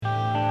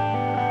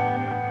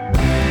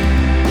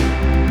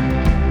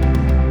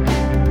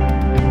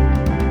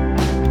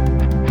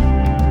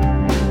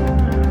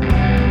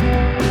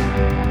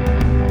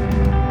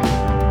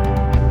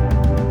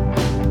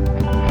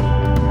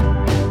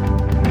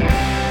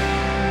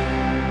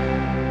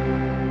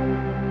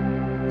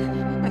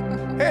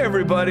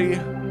everybody.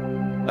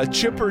 A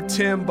Chipper,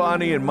 Tim,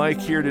 Bonnie, and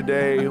Mike here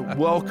today.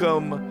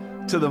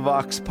 Welcome to the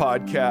Vox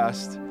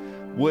Podcast,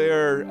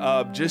 where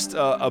just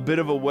a bit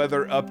of a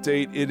weather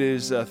update. It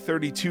is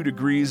 32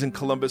 degrees in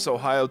Columbus,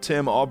 Ohio.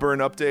 Tim, Auburn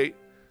update.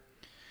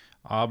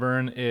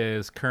 Auburn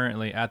is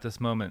currently, at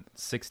this moment,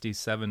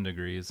 67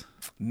 degrees.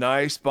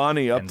 Nice.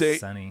 Bonnie,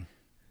 update. And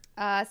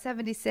sunny.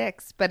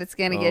 76, but it's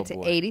going to get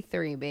to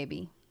 83,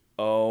 baby.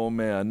 Oh,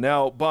 man.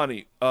 Now,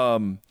 Bonnie,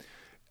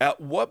 at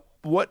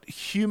what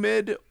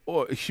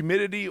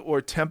humidity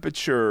or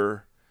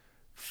temperature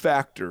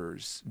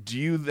factors do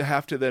you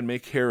have to then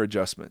make hair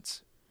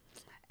adjustments?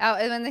 Oh,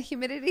 and when the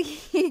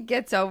humidity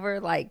gets over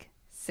like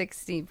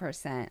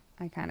 60%,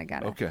 I kind of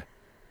got to. Okay.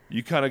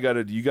 You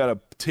gotta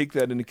take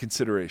that into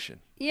consideration.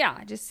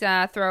 Yeah, just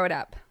throw it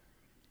up.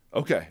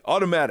 Okay.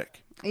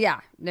 Automatic. Yeah,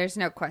 there's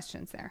no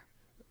questions there.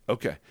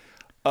 Okay.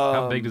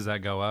 How big does that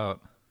go out?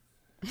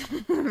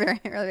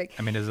 Very really big.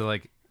 I mean, is it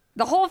like...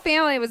 The whole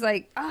family was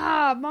like,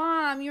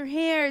 Mom, your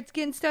hair, it's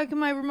getting stuck in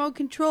my remote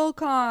control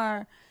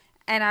car.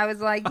 And I was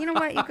like, you know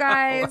what, you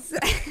guys?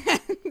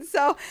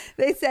 So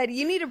they said,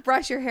 you need to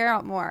brush your hair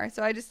out more.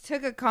 So I just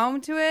took a comb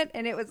to it,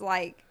 and it was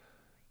like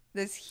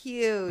this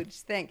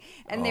huge thing.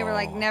 And they were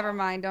like, never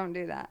mind, don't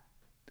do that.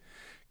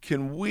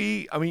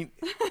 I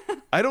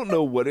don't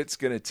know what it's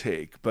going to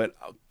take, but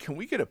can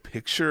we get a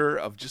picture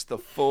of just the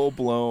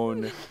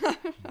full-blown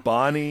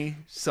Bonnie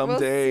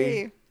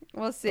someday?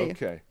 We'll see.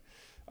 Okay.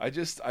 I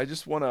just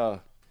want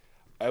to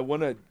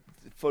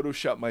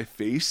Photoshop my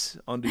face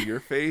onto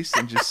your face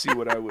and just see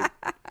what I would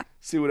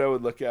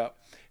look at.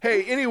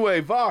 Hey,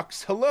 anyway,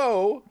 Vox,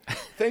 hello.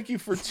 Thank you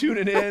for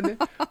tuning in.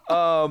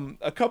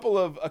 A couple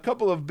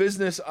of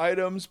business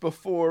items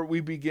before we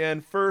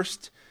begin.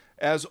 First,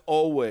 as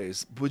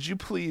always, would you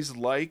please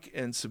like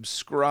and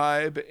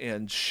subscribe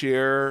and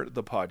share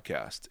the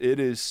podcast? It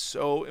is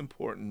so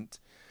important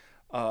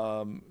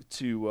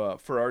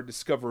for our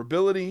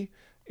discoverability.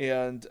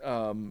 And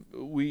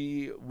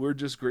we're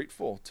just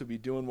grateful to be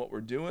doing what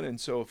we're doing. And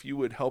so if you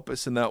would help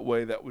us in that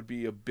way, that would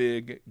be a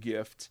big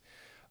gift.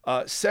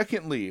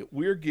 Secondly,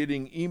 we're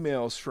getting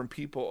emails from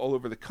people all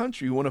over the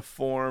country who want to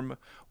form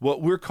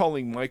what we're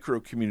calling micro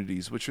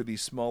communities, which are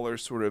these smaller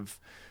sort of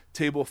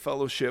table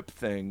fellowship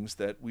things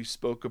that we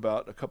spoke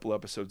about a couple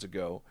episodes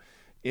ago.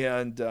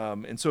 And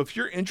so if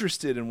you're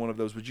interested in one of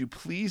those, would you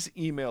please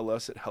email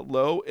us at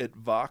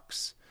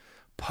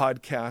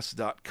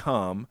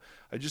hello@voxpodcast.com.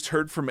 I just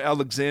heard from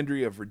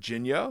Alexandria,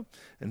 Virginia,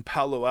 and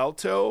Palo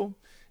Alto,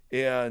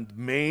 and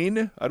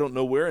Maine. I don't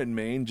know where in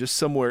Maine, just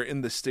somewhere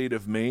in the state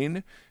of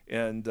Maine.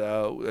 And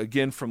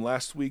again, from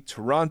last week,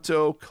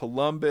 Toronto,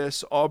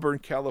 Columbus, Auburn,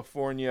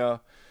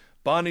 California,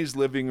 Bonnie's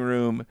living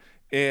room.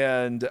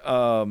 And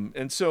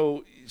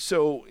so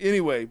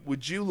anyway,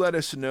 would you let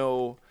us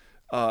know,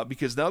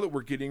 because now that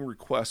we're getting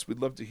requests, we'd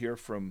love to hear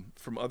from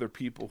other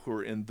people who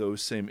are in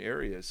those same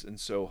areas. And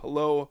so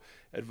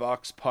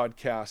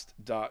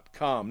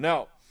hello@voxpodcast.com.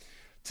 Now,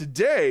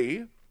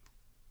 today,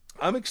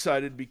 I'm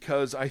excited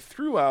because I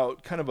threw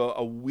out kind of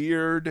a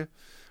weird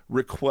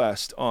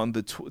request on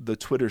the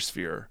Twitter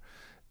sphere.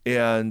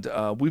 And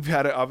we've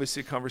had,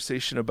 obviously, a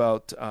conversation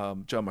about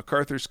John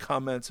MacArthur's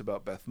comments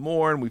about Beth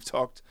Moore, and we've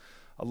talked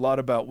a lot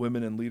about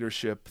women in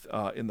leadership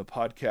in the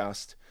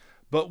podcast.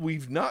 But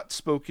we've not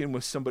spoken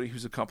with somebody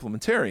who's a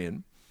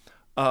complementarian,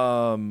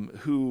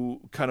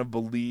 who kind of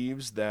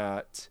believes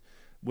that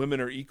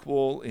women are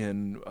equal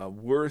in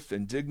worth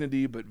and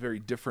dignity, but very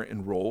different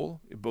in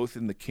role, both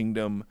in the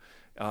kingdom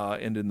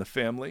and in the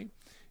family.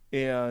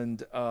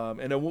 And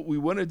we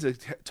wanted to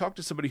talk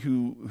to somebody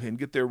who and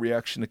get their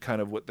reaction to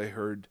kind of what they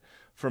heard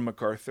from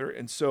MacArthur.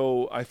 And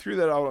so I threw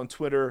that out on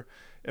Twitter,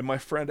 and my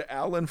friend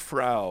Alan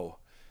Frau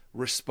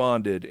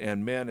responded,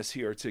 and man, is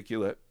he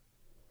articulate.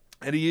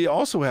 And he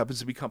also happens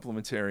to be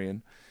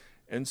complementarian.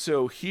 And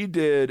so he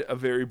did a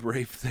very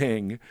brave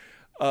thing.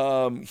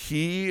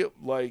 He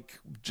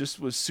just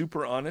was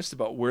super honest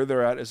about where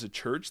they're at as a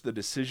church, the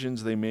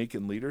decisions they make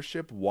in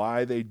leadership,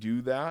 why they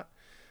do that.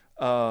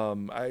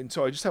 And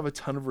so I just have a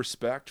ton of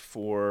respect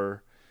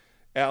for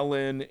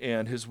Alan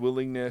and his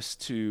willingness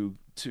to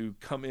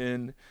come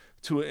in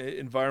to an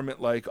environment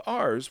like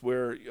ours,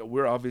 where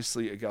we're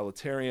obviously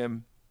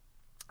egalitarian.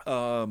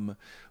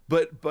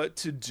 But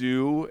to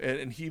do,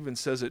 and he even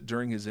says it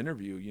during his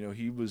interview,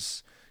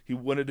 he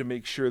wanted to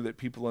make sure that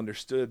people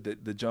understood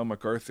that the John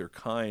MacArthur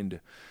kind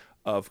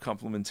of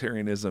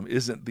complementarianism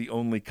isn't the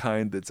only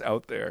kind that's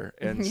out there.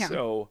 And yeah.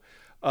 so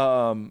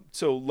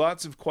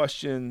lots of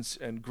questions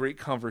and great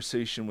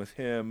conversation with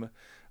him.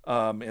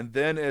 And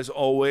then, as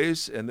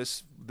always, and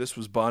this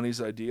was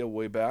Bonnie's idea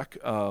way back,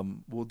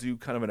 we'll do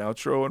kind of an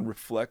outro and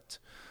reflect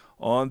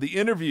on the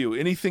interview.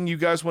 Anything you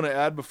guys want to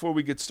add before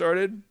we get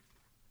started?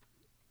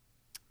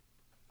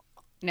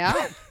 No.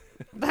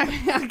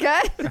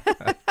 Good.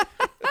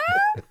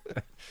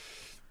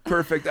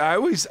 Perfect. I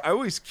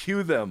always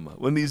cue them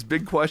when these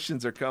big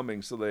questions are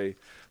coming, so they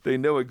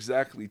know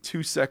exactly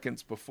 2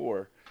 seconds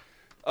before.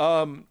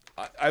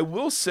 I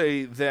will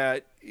say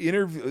that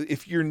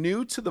if you're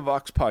new to the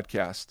Vox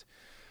podcast,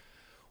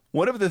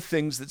 one of the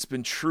things that's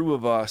been true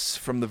of us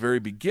from the very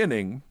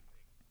beginning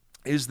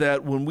is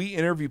that when we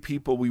interview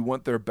people, we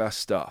want their best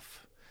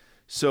stuff.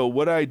 So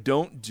what I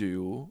don't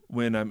do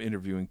when I'm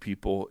interviewing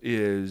people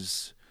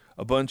is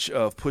a bunch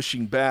of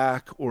pushing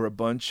back or a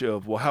bunch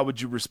of, well, how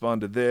would you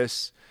respond to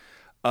this?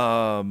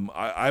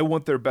 I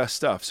want their best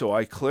stuff. So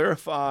I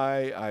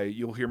clarify,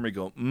 you'll hear me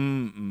go,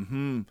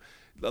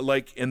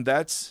 like, and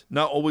that's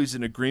not always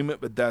an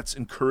agreement, but that's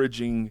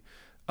encouraging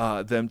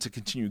them to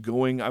continue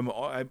going.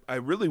 I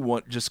really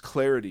want just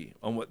clarity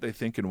on what they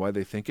think and why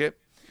they think it.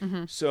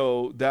 Mm-hmm.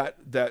 So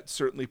that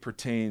certainly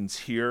pertains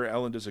here.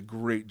 Alan does a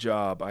great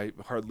job. I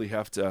hardly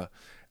have to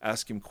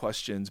ask him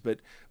questions, but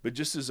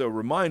just as a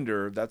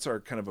reminder, that's our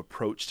kind of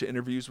approach to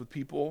interviews with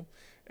people.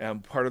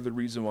 And part of the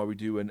reason why we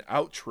do an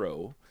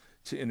outro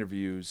to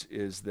interviews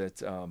is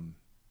that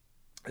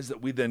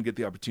we then get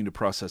the opportunity to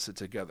process it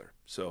together.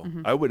 So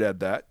I would add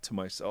that to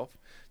myself.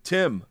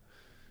 Tim,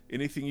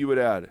 anything you would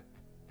add?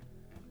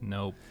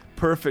 Nope.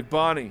 Perfect.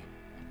 Bonnie?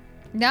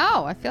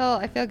 No, I feel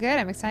good.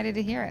 I'm excited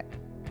to hear it.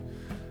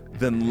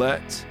 Then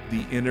let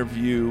the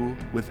interview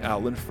with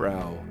Alan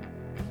Frau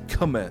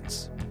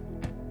commence.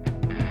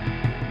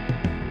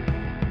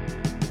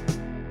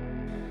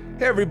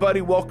 Hey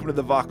everybody, welcome to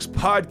the Vox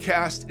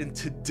Podcast, and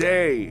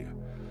today,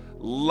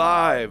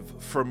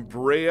 live from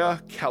Brea,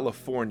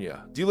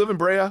 California. Do you live in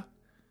Brea?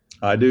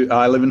 I do.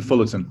 I live in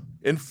Fullerton.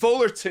 In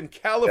Fullerton,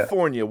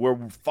 California, where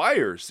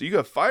fires. So you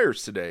got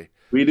fires today.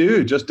 We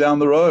do, just down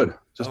the road.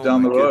 Just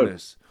down the road.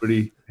 Goodness.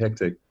 Pretty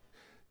hectic.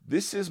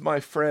 This is my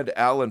friend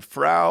Alan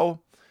Frau.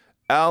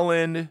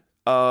 Alan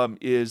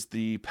is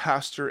the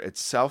pastor at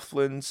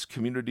Southlands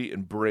Community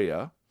in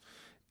Brea.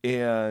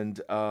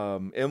 And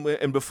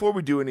before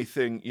we do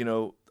anything, you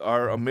know,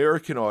 our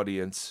American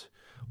audience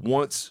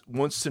wants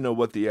to know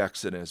what the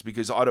accent is,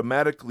 because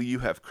automatically you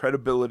have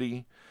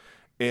credibility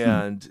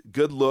and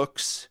good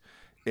looks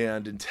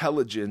and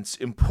intelligence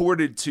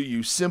imported to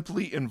you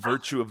simply in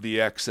virtue of the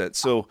accent.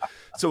 So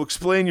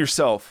explain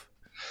yourself.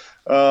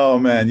 Oh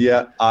man,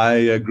 yeah,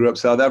 I grew up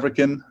South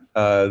African.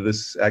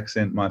 This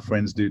accent, my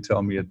friends do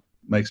tell me, it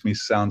makes me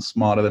sound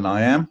smarter than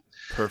I am.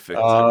 Perfect.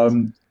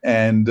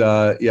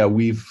 Yeah,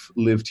 we've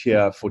lived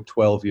here for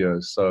 12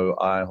 years. So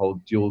I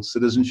hold dual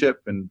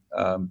citizenship in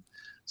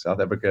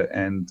South Africa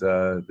and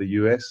the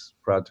US,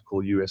 proud to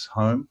call US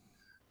home.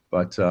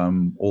 But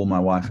all my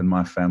wife and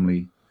my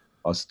family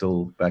are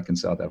still back in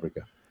South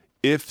Africa.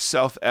 If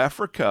South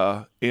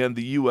Africa and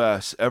the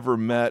US ever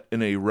met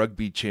in a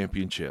rugby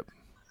championship,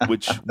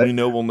 which we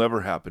know will never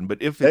happen, but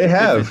if they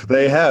have.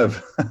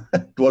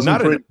 It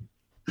wasn't pretty.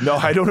 No,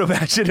 I don't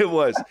imagine it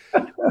was.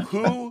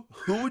 Who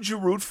would you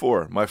root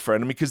for, my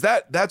friend? I mean, because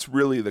that's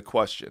really the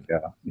question.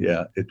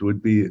 Yeah, it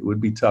would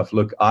be tough.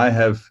 Look, I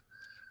have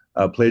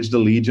pledged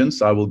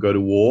allegiance. I will go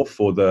to war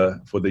for the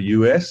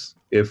U.S.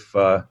 If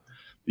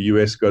the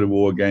U.S. go to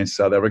war against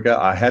South Africa,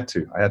 I had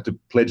to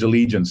pledge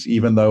allegiance,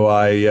 even though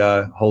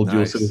I hold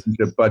dual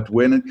citizenship. But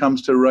when it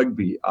comes to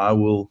rugby, I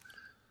will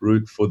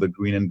root for the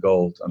green and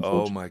gold,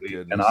 unfortunately. Oh my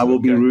goodness. And I will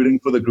be rooting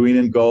for the green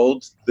and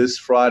gold this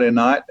Friday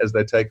night as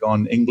they take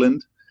on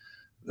England,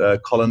 the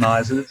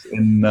colonizers,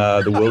 in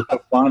the World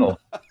Cup final.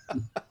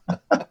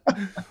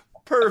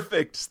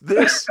 Perfect.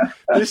 This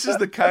is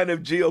the kind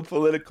of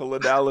geopolitical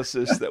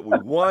analysis that we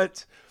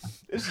want.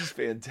 This is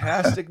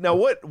fantastic. Now,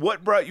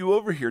 what brought you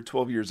over here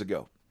 12 years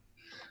ago?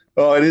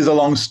 Oh, it is a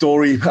long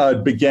story.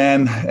 It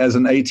began as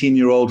an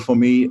 18-year-old for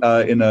me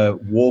in a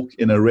walk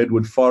in a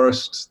redwood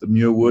forest, the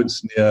Muir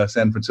Woods near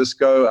San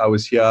Francisco. I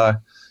was here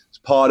as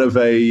part of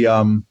a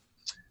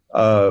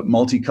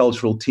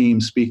multicultural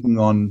team speaking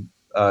on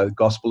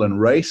gospel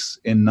and race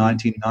in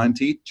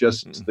 1990,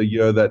 just the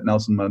year that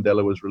Nelson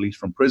Mandela was released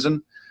from prison.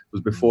 It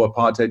was before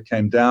apartheid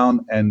came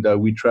down, and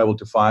we traveled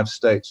to 5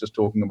 states just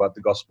talking about the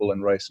gospel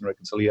and race and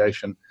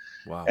reconciliation.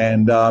 Wow.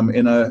 And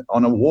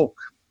on a walk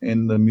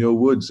in the Muir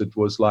Woods, it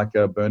was like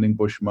a burning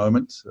bush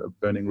moment, a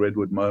burning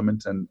redwood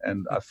moment,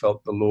 and I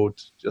felt the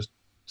Lord just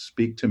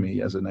speak to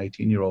me as an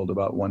 18-year-old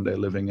about one day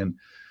living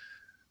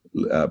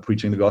and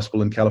preaching the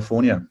gospel in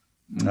California.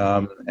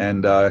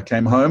 And I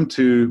came home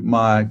to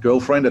my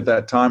girlfriend at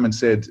that time and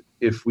said,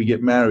 if we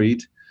get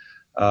married,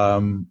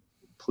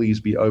 please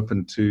be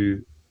open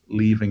to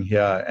leaving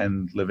here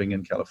and living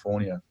in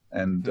California.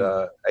 And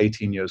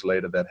 18 years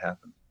later, that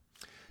happened.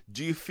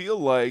 Do you feel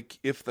like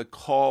if the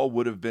call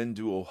would have been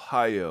to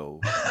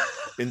Ohio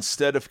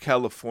instead of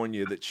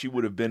California, that she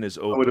would have been as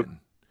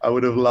open? I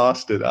would have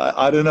lost it.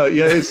 I don't know.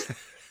 Yeah,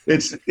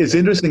 it's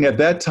interesting. At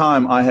that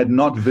time, I had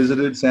not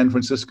visited San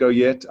Francisco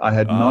yet. I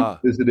had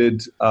not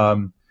visited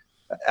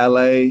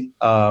LA,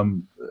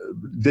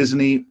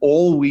 Disney.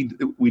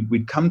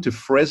 We'd come to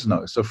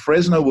Fresno. So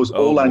Fresno was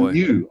all I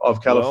knew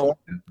of California.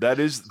 Well, that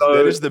is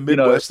the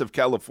Midwest of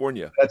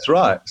California. That's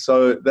right.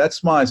 So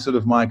that's my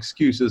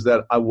excuse, is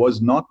that I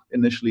was not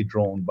initially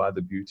drawn by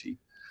the beauty.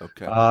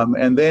 Okay.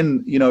 And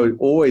then,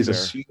 always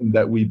assumed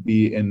that we'd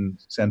be in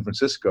San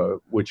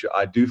Francisco, which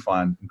I do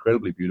find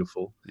incredibly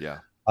beautiful. Yeah.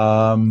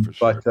 For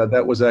sure. But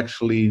that was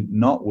actually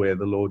not where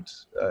the Lord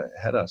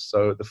had us.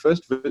 So the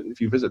first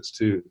few visits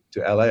to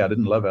LA, I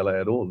didn't love LA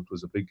at all. It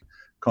was a big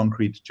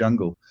concrete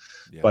jungle.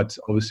 Yeah. But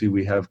obviously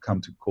we have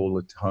come to call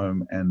it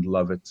home and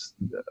love it.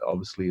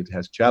 Obviously it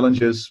has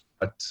challenges,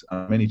 but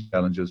many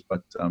challenges,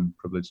 but I'm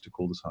privileged to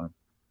call this home.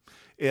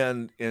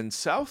 And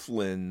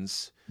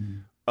Southlands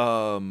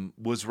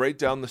was right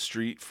down the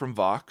street from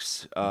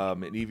Vox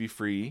at Evie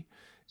Free.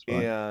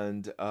 Right.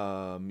 And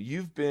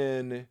you've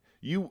been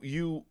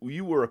you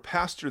were a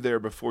pastor there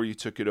before you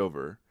took it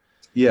over.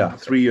 Yeah,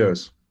 3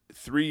 years.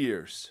 3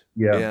 years.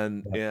 Yeah.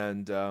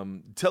 And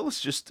tell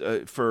us just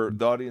for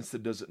the audience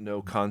that doesn't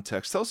know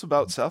context, tell us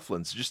about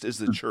Southlands just as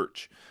the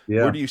church.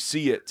 Yeah. Where do you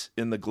see it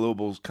in the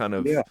global kind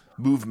of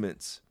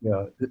movements?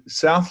 Yeah,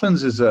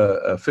 Southlands is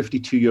a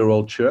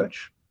 52-year-old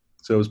church.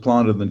 So it was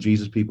planted in the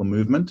Jesus People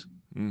movement.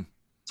 It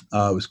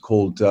was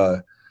called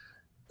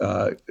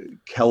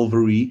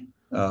Calvary,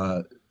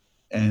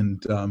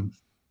 and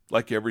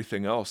like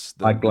everything else,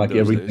 like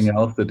everything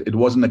else, that it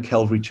wasn't a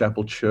Calvary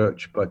Chapel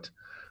church, but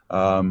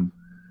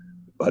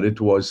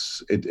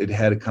it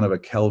had a kind of a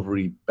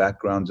Calvary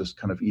background, just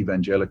kind of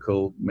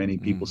evangelical. Many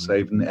people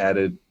saved and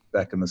added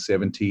back in the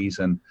 70s,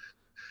 and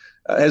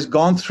has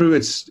gone through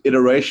its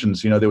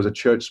iterations. There was a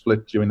church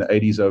split during the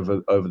 80s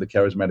over the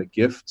charismatic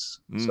gifts.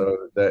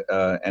 So that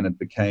and it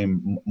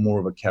became more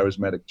of a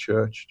charismatic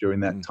church during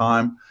that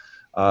time.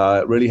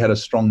 It really had a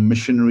strong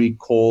missionary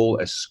call,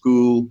 a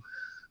school.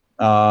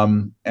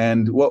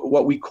 And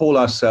what we call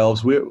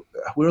ourselves, we're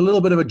a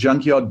little bit of a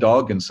junkyard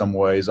dog in some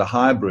ways, a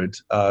hybrid,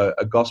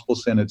 a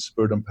gospel-centered,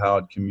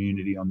 spirit-empowered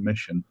community on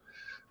mission.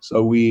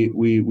 So we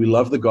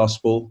love the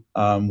gospel.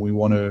 We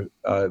want to.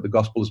 The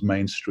gospel is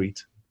Main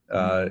Street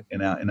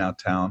in our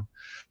town,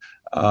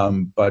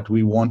 but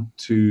we want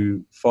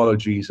to follow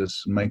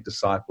Jesus and make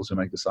disciples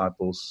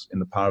in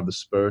the power of the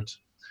Spirit,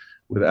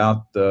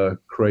 without the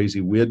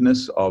crazy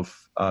weirdness of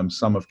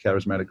some of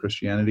charismatic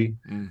Christianity.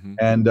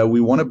 And we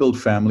want to build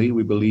family.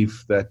 We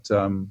believe that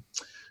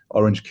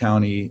Orange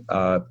County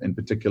in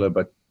particular,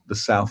 but the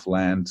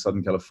Southland,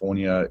 Southern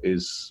California,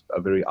 is a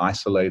very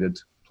isolated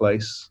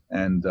place,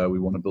 and we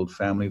want to build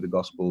family. The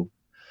gospel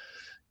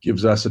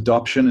gives us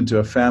adoption into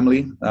a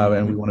family,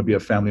 and we want to be a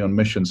family on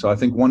mission. So I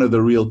think one of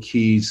the real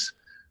keys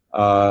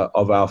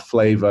of our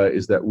flavor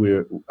is that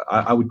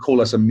I would call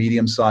us a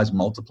medium-sized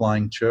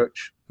multiplying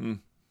church,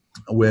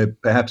 where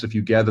perhaps if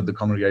you gathered the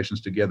congregations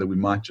together, we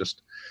might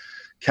just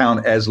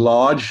count as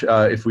large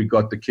if we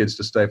got the kids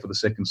to stay for the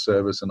second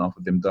service and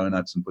offered them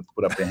donuts and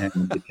put up their hand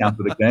and get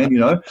counted again,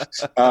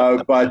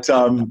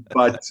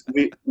 But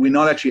we're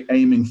not actually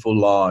aiming for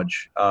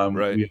large.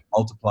 Right. We're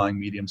multiplying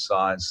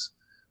medium-sized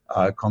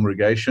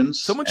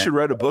congregations. Someone should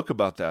write a book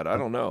about that. I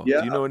don't know.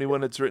 Yeah. Do you know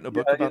anyone that's written a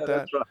book about that?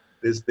 That's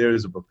right. There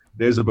is a book.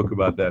 There's a book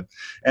about that.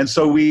 And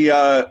so we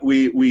are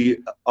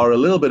a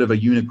little bit of a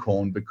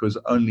unicorn, because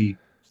only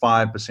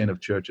 5%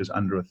 of churches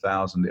under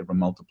 1,000 ever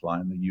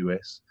multiply in the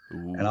U.S.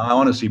 Ooh. And I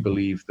honestly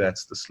believe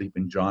that's the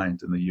sleeping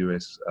giant in the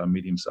U.S.,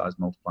 medium-sized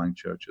multiplying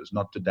churches.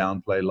 Not to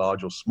downplay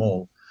large or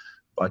small,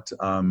 but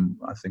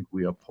I think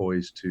we are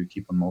poised to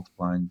keep on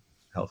multiplying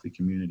healthy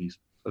communities.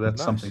 So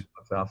that's something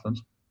for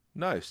Southlands.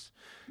 Nice.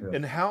 Yeah.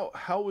 And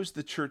how is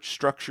the church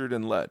structured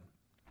and led?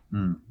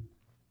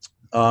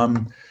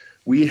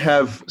 We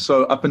have,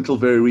 so up until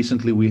very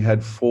recently, we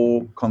had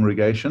 4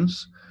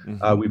 congregations.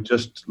 We've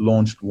just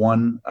launched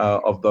one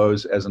of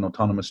those as an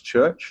autonomous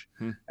church,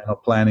 and are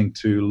planning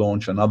to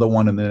launch another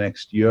one in the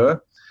next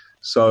year.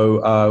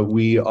 So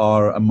we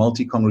are a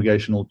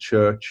multi-congregational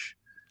church,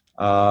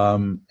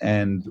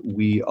 and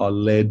we are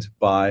led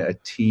by a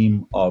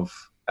team of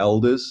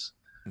elders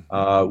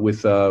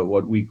with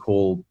what we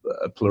call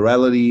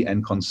plurality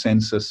and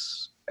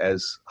consensus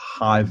as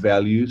high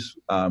values,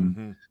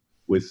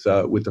 with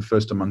the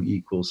first among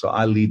equals. So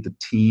I lead the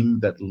team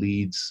that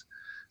leads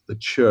the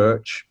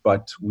church,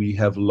 but we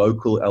have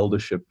local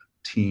eldership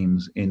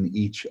teams in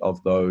each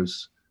of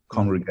those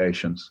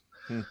congregations.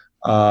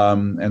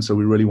 And so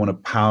we really want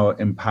to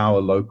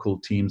empower local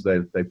teams.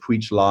 They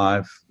preach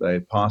live, they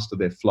pastor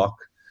their flock.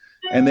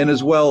 And then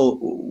as well,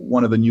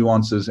 one of the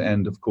nuances,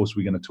 and of course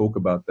we're going to talk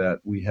about that,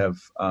 we have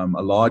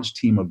a large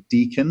team of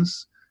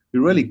deacons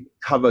who really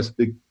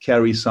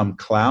carry some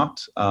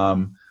clout,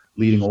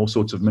 leading all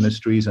sorts of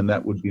ministries, and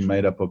that would be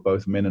made up of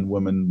both men and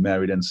women,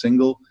 married and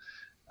single.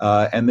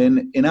 And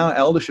then in our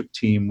eldership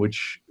team,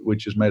 which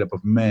is made up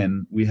of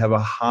men, we have a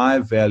high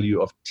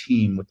value of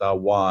team with our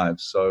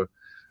wives. So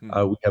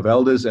we have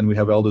elders and we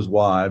have elders'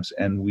 wives,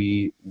 and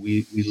we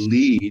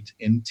lead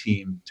in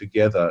team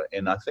together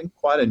in, I think,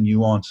 quite a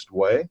nuanced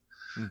way,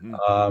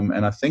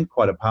 and I think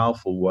quite a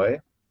powerful way.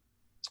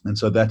 And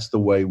so that's the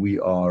way we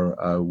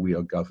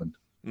are governed.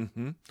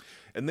 And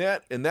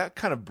that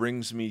kind of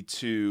brings me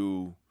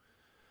to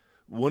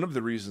one of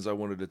the reasons I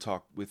wanted to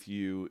talk with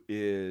you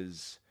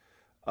is,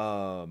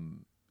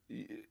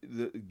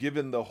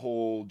 given the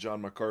whole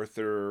John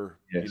MacArthur,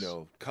 Yes.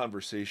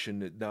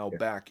 conversation now Yeah.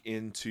 back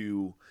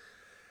into,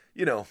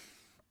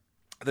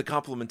 the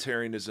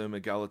complementarianism,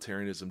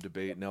 egalitarianism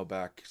debate now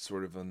back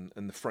sort of on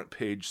the front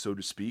page, so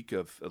to speak,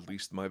 of at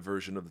least my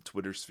version of the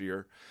Twitter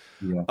sphere.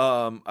 Yeah.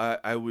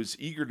 I was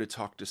eager to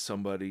talk to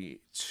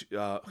somebody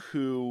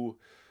who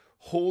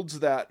holds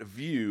that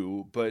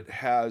view, but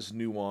has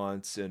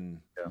nuance and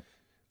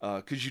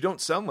because you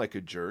don't sound like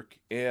a jerk,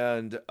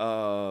 and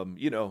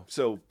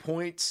so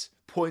points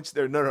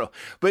there. No,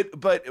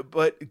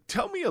 but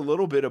tell me a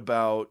little bit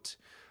about.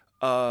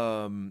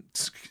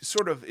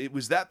 Sort of,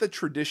 was that the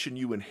tradition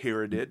you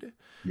inherited?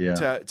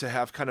 To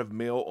have kind of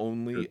male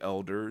only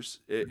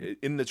elders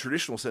in the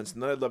traditional sense,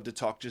 and then I'd love to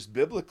talk just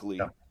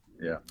biblically.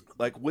 Yeah.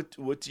 Like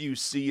what do you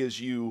see as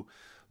you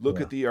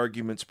look at the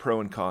arguments pro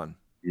and con?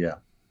 Yeah,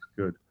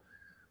 good.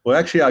 Well,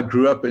 actually, I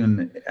grew up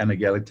in an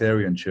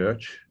egalitarian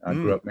church. I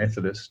grew up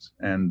Methodist,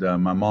 and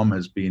my mom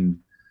has been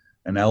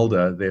an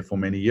elder there for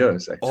many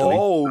years, actually.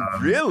 Oh,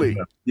 really?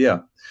 Yeah.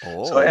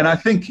 Oh. So, and I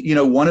think,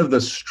 one of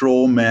the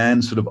straw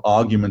man sort of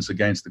arguments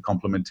against the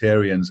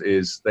complementarians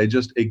is they're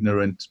just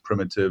ignorant,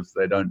 primitive,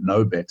 they don't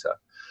know better.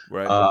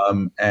 Right.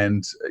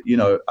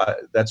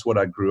 That's what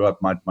I grew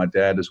up. My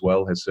dad as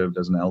well has served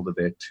as an elder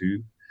there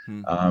too.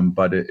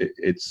 But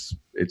it's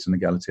an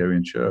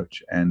egalitarian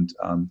church. And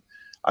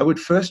I would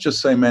first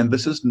just say, man,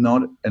 this is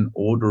not an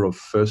order of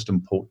first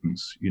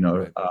importance.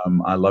 Right.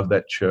 I love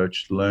that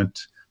church,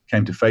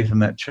 came to faith in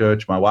that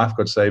church. My wife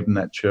got saved in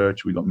that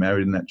church. We got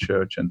married in that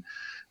church, and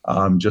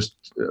just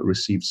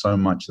received so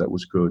much that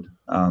was good.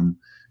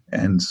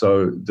 And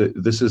so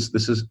this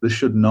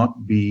should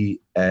not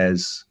be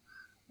as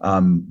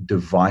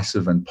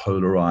divisive and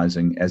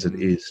polarizing as it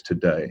is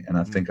today. And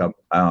I think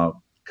our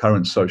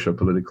current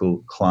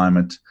socio-political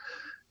climate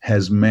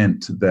has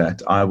meant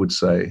that I would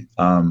say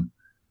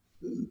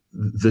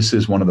this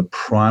is one of the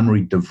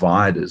primary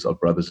dividers of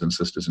brothers and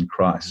sisters in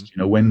Christ.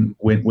 When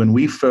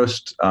we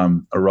first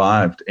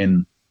arrived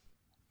in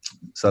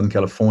Southern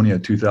California,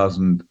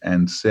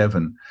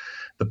 2007,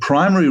 the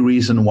primary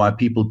reason why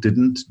people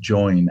didn't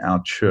join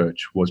our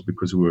church was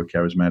because we were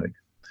charismatic.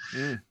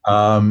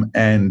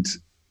 And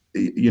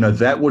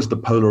that was the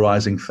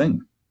polarizing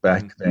thing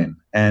back then.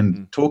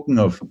 And talking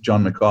of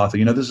John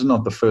MacArthur, this is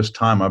not the first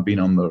time I've been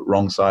on the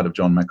wrong side of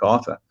John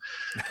MacArthur,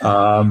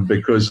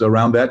 because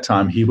around that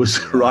time he was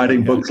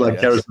writing books like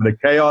Charismatic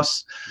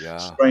Chaos,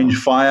 Strange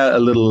Fire a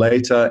little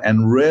later,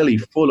 and really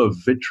full of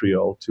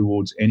vitriol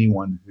towards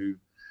anyone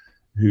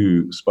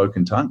who spoke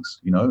in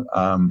tongues,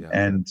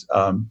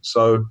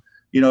 So,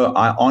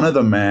 I honor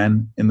the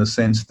man in the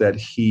sense that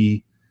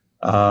he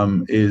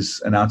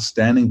is an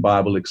outstanding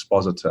Bible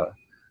expositor.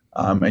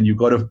 And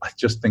I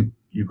just think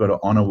you've got to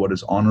honor what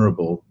is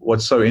honorable.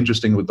 What's so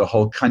interesting with the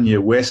whole Kanye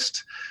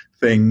West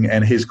thing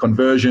and his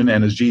conversion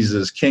and his Jesus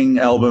is King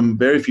album,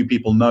 very few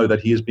people know that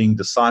he is being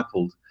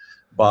discipled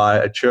by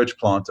a church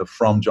planter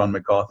from John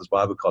MacArthur's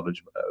Bible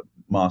College,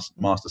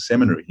 Master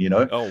Seminary,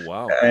 Oh,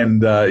 wow.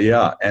 And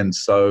and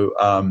so,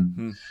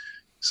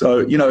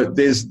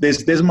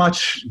 there's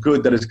much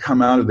good that has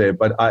come out of there,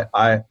 but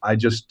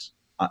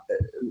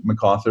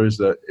MacArthur is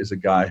a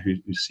guy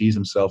who sees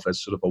himself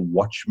as sort of a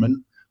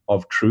watchman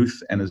of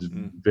truth and is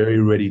very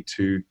ready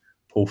to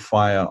pour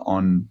fire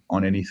on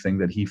anything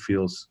that he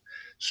feels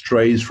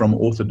strays from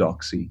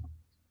orthodoxy.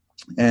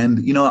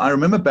 And I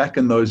remember back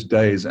in those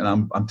days, and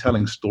I'm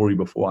telling story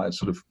before I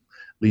sort of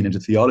lean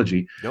into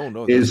theology.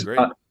 No, that's great.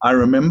 I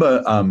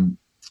remember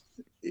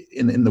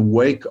in the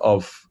wake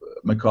of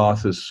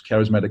MacArthur's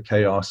Charismatic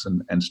Chaos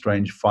and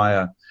Strange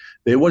Fire,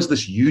 there was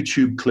this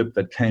YouTube clip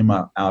that came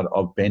out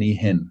of Benny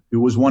Hinn, who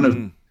was one of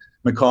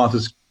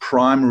MacArthur's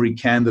primary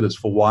candidates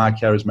for why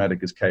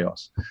charismatic is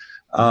chaos.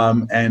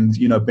 And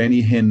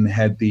Benny Hinn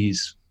had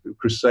these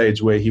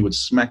crusades where he would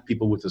smack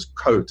people with his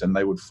coat and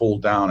they would fall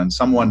down, and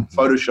someone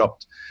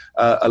photoshopped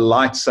a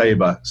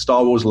lightsaber,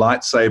 Star Wars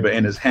lightsaber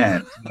in his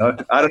hand.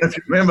 I don't know if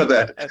you remember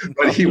that,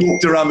 but he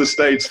walked around the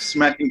stage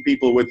smacking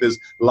people with his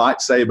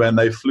lightsaber and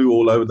they flew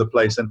all over the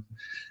place. And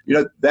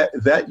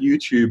that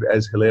YouTube,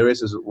 as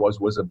hilarious as it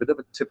was a bit of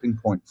a tipping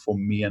point for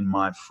me and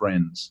my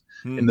friends,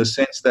 in the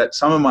sense that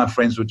some of my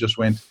friends just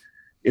went,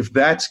 if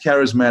that's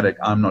charismatic,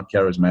 I'm not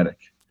charismatic.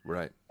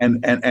 Right.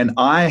 And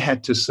I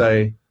had to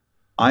say,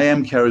 I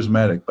am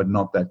charismatic, but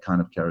not that kind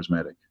of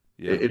charismatic.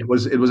 Yeah. It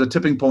was a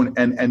tipping point,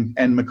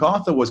 and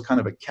MacArthur was kind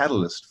of a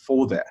catalyst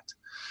for that.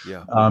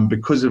 Yeah.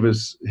 Because of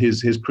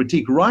his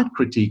critique, right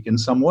critique in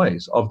some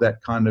ways, of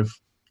that kind of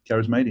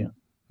charismania.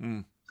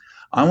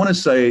 I want to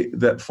say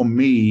that for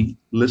me,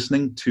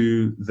 listening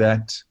to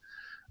that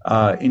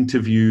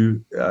interview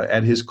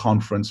at his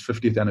conference,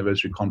 50th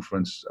anniversary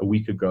conference a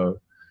week ago,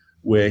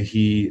 where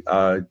he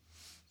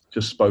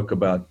just spoke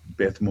about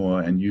Beth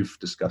Moore, and you've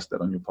discussed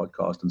that on your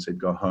podcast and said,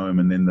 go home,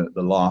 and then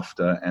the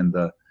laughter and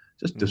the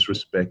just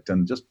disrespect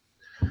and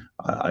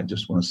I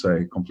just want to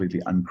say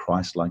completely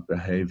un-Christ-like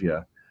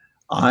behavior.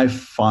 I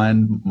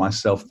find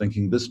myself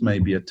thinking this may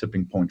be a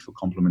tipping point for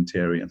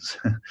complementarians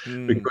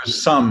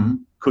because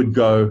some could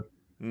go,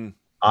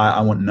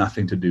 I want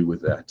nothing to do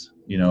with that.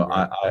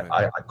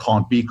 I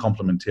can't be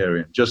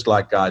complementarian, just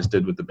like guys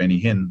did with the Benny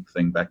Hinn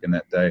thing back in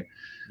that day.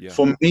 Yeah.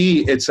 For me,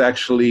 it's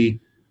actually,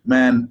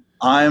 man,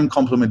 I am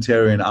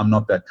complementarian. I'm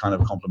not that kind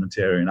of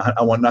complementarian.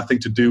 I want nothing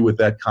to do with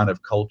that kind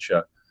of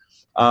culture.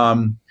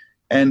 And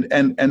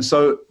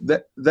so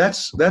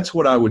that's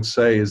what I would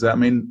say is that, I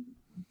mean,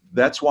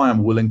 that's why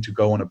I'm willing to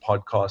go on a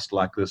podcast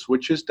like this,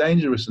 which is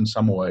dangerous in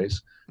some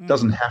ways.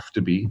 Doesn't have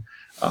to be.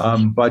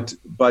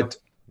 But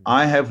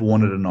I have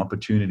wanted an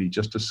opportunity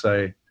just to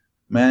say,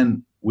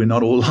 man, we're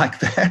not all like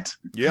that.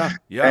 Yeah.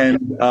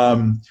 And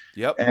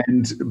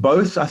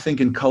both, I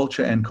think, in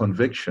culture and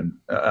conviction.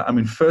 I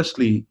mean,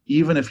 firstly,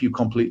 even if you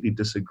completely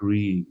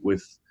disagree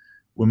with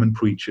women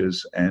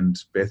preachers and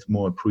Beth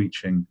Moore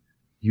preaching,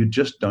 you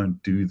just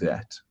don't do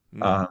that.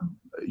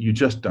 You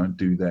just don't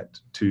do that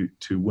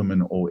to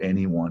women or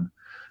anyone.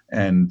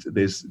 And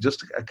there's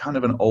just a kind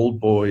of an old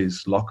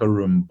boys locker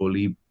room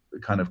bully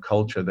kind of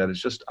culture that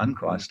is just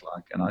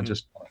unchristlike. And I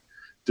just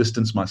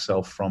distance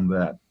myself from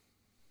that.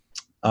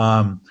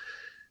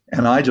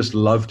 And I just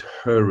loved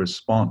her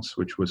response,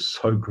 which was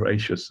so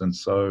gracious and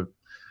so,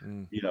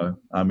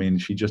 I mean,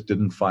 she just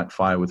didn't fight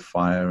fire with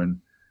fire. And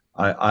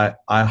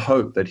I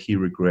hope that he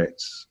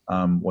regrets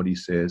what he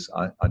says.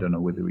 I don't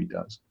know whether he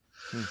does.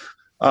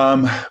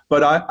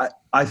 But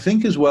I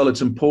think as well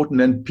it's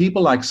important, and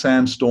people like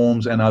Sam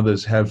Storms and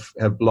others have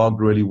blogged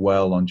really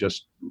well on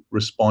just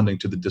responding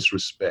to the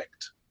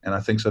disrespect. And I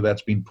think so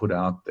that's been put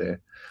out there.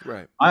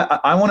 Right.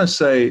 I want to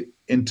say,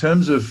 in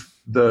terms of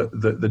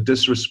the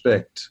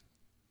disrespect,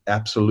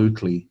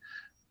 absolutely.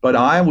 But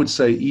I would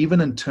say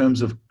even in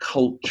terms of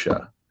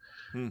culture,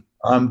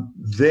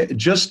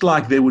 just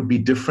like there would be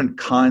different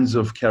kinds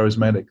of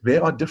charismatic,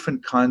 there are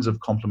different kinds of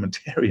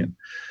complementarian.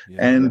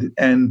 And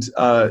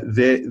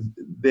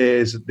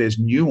there's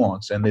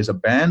nuance and there's a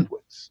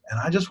bandwidth. And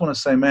I just want to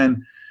say,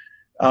 man,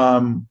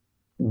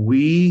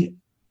 we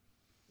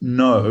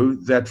know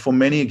that for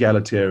many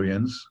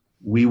egalitarians,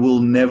 we will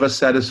never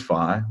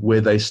satisfy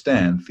where they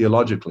stand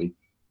theologically.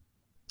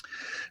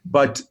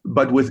 But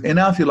within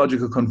our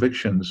theological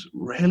convictions,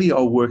 really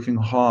are working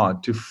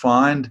hard to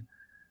find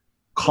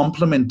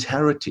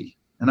complementarity.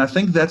 And I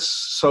think that's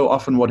so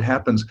often what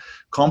happens.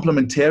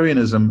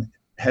 Complementarianism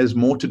has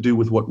more to do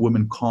with what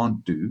women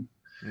can't do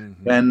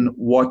than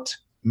what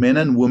men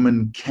and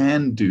women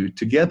can do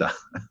together.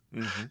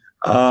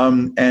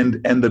 And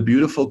the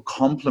beautiful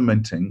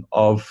complementing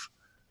of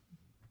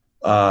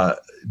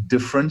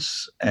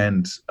difference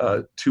and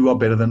two are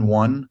better than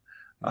one,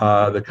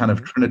 the kind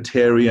of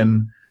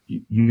Trinitarian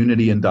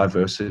unity and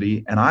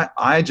diversity. And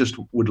I just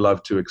would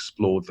love to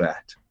explore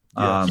that.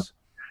 Yes.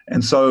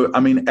 And so,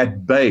 I mean,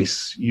 at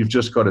base, you've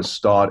just got to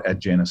start at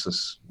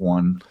Genesis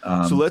 1.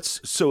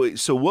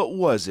 So what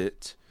was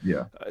it?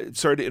 Yeah.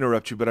 Sorry to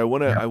interrupt you, but I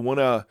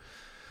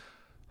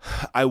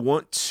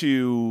want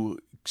to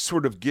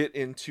sort of get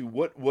into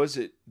what was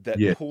it that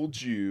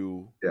pulled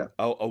you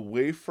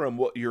away from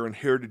what your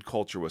inherited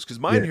culture was? Because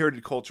my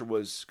inherited culture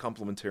was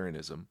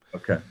complementarianism.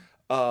 Okay.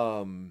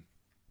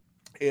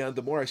 And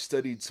the more I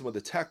studied some of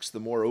the text,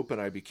 the more open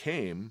I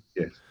became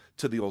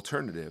to the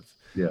alternative.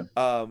 Yeah.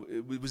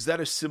 Was that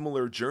a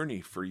similar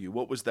journey for you?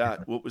 What was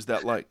that? What was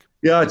that like?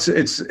 Yeah,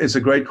 it's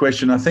a great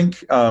question. I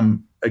think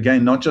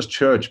again, not just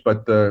church,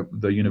 but the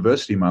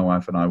university. My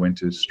wife and I went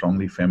to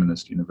strongly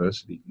feminist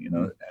university,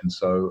 and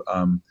so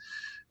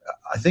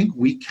I think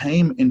we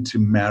came into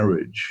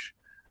marriage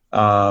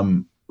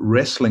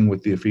wrestling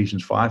with the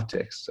Ephesians 5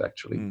 texts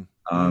actually,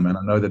 and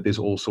I know that there's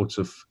all sorts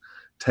of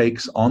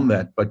takes on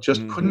that, but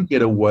just couldn't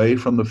get away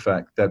from the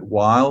fact that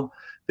while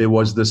there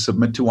was the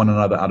submit to one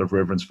another out of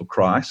reverence for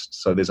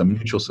Christ, so there's a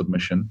mutual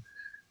submission,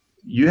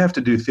 you have to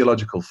do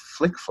theological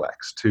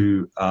flick-flacks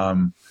to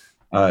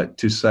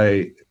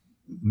say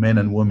men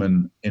and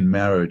women in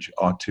marriage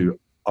are to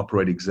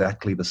operate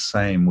exactly the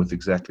same with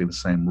exactly the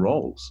same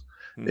roles.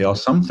 There are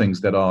some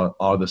things that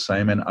are the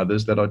same and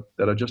others that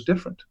are just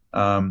different.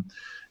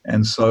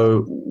 And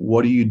so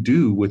what do you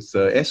do with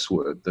the S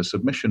word, the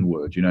submission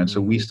word, And so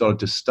we started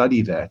to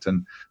study that.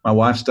 And my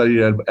wife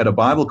studied at a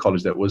Bible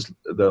college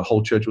the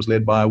whole church was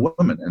led by a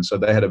woman. And so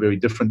they had a very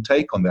different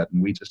take on that.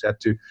 And we just had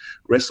to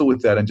wrestle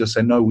with that and just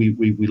say, no,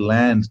 we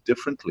land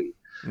differently.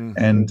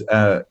 And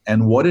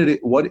what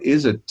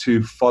is it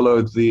to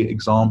follow the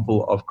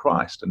example of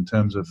Christ in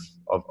terms of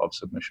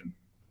submission?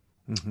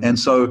 And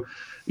so,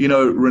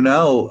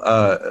 Renelle,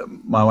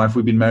 my wife,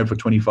 we've been married for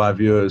 25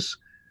 years.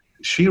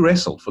 She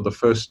wrestled for the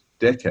first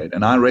decade,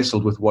 and I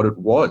wrestled with what it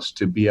was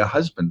to be a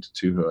husband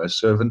to her, a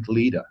servant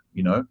leader,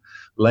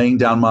 laying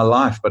down my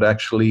life. But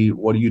actually,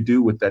 what do you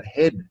do with that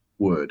head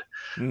word,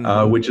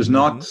 which is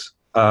not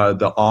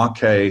the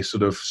arche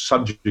sort of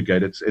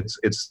subjugate? It's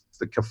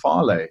the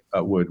kephale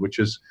word, which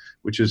is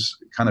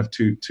kind of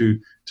to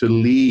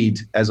lead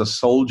as a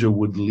soldier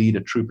would lead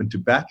a troop into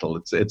battle.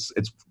 It's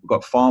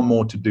got far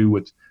more to do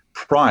with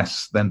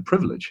price than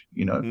privilege,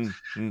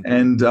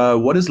 and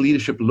what does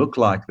leadership look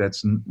like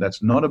that's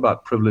not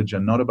about privilege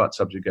and not about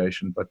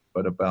subjugation, but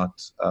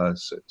about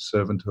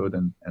servanthood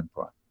and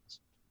price.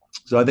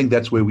 So I think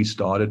that's where we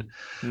started,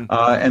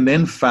 and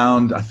then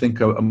found, I think,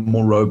 a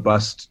more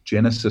robust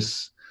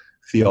Genesis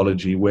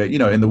theology where,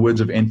 in the words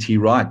of N.T.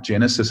 Wright,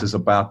 Genesis is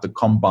about the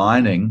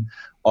combining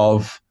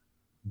of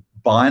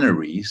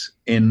binaries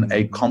in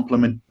a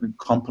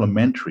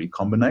complementary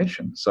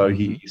combination. So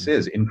he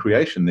says, in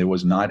creation there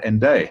was night and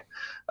day,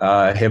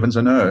 heavens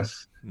and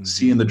earth,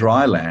 sea and the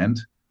dry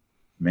land,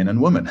 men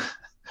and women.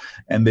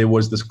 And there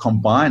was this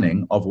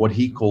combining of what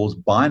he calls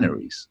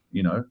binaries.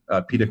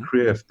 Peter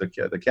Kreeft,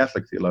 the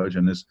Catholic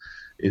theologian,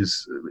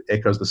 is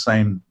echoes the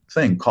same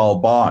thing. Karl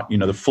Barth,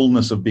 the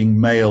fullness of being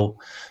male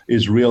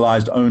is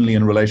realized only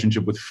in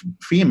relationship with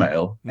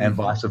female, and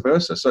vice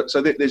versa.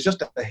 So there's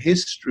just a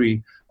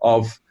history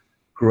of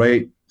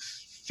great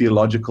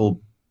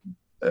theological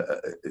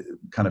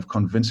kind of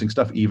convincing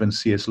stuff. Even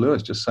C.S.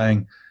 Lewis just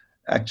saying,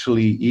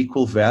 actually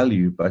equal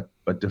value but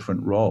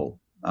different role.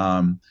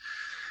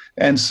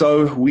 And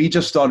so we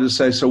just started to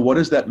say, so what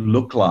does that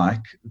look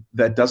like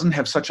that doesn't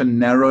have such a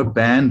narrow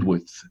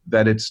bandwidth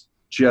that it's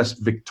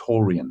just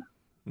Victorian?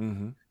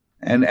 And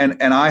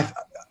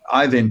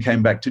I then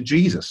came back to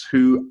Jesus,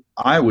 who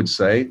I would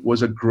say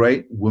was a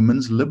great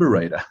women's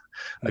liberator,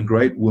 a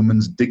great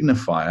women's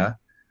dignifier,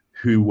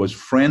 who was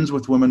friends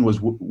with women,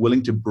 was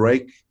willing to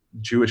break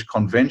Jewish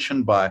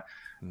convention by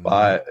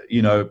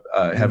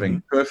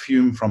having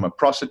perfume from a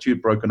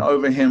prostitute broken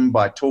over him,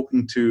 by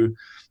talking to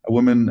a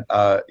woman,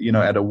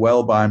 at a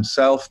well by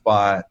himself,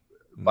 by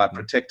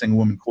protecting a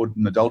woman caught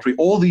in adultery.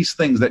 All these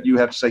things that you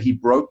have to say, he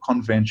broke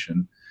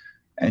convention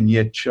and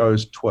yet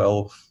chose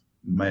 12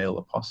 male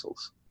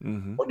apostles.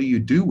 What do you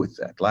do with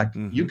that?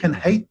 You can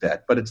hate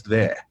that, but it's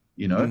there,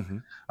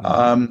 And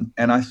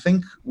I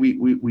think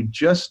we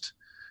just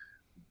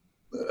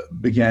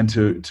began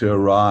to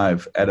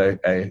arrive at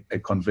a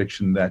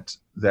conviction that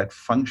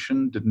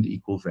function didn't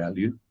equal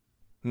value.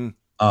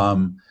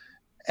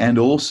 And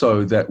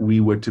also that we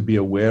were to be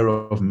aware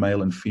of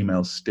male and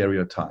female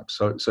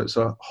stereotypes.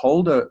 So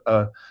hold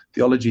a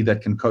theology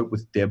that can cope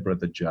with Deborah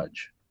the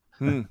judge.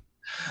 And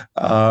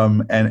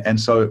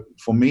so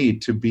for me,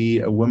 to be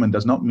a woman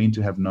does not mean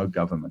to have no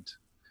government.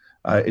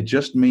 It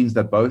just means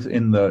that both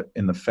in the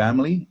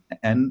family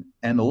and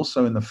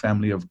also in the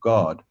family of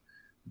God,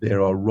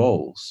 there are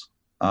roles,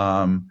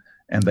 and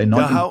they're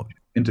not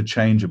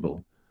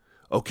interchangeable.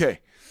 Okay.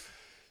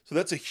 So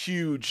that's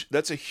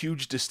a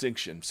huge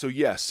distinction. So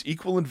yes,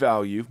 equal in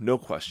value, no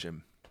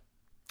question.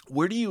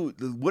 What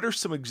are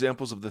some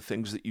examples of the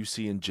things that you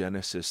see in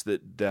Genesis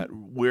that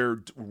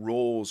where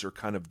roles are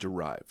kind of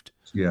derived?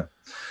 Yeah.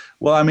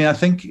 Well, I mean, I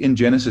think in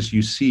Genesis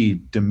you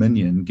see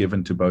dominion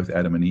given to both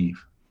Adam and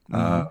Eve,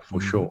 for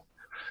sure.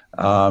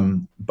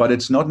 But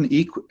it's not an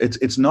equal.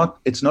 It's not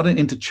an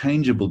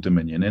interchangeable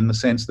dominion in the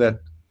sense that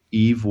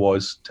Eve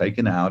was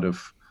taken out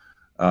of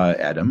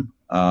Adam.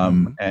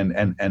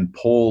 And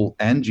Paul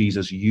and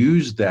Jesus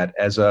used that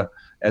as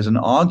an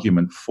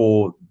argument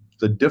for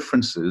the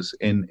differences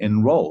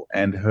in role.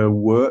 And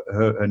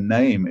her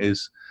name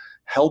is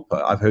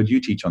helper. I've heard you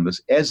teach on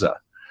this, Ezer,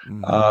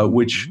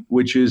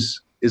 which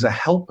is a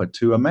helper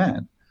to a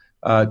man,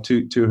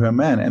 to her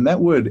man. And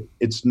that word,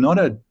 it's not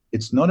a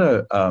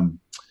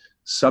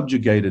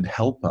subjugated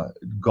helper.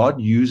 God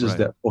uses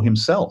that for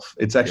himself.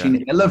 It's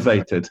actually an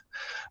elevated.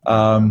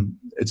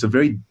 It's a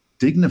very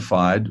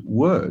dignified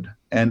word.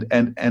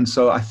 And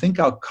so I think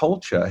our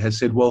culture has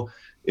said, well,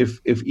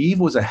 if Eve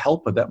was a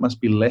helper, that must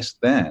be less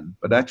than.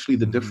 But actually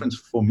the difference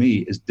for me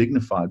is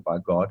dignified by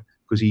God,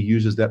 because he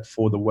uses that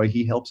for the way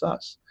he helps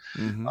us.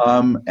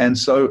 And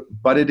so,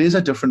 but it is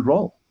a different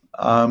role.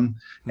 And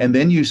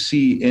then you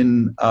see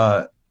in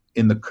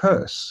the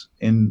curse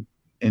in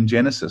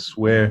Genesis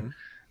where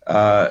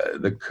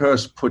the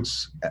curse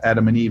puts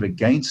Adam and Eve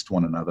against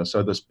one another.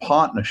 So this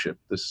partnership,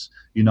 this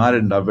united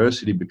in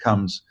diversity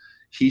becomes,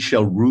 he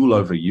shall rule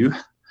over you.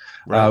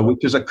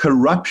 Which is a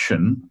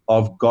corruption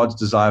of God's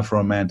desire for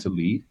a man to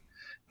lead,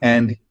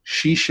 and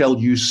she shall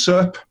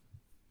usurp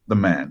the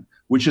man,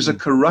 which is a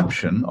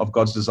corruption of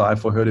God's desire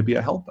for her to be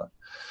a helper.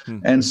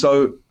 And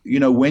so,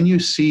 when you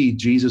see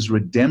Jesus'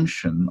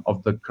 redemption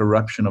of the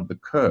corruption of the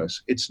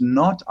curse, it's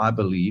not, I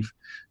believe,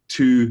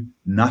 to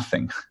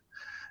nothing.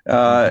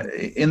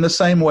 In the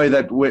same way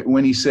that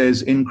when he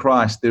says in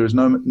Christ there is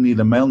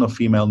neither male nor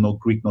female, nor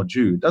Greek nor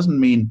Jew, it doesn't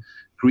mean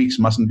Greeks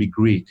mustn't be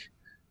Greek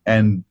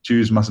and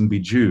Jews mustn't be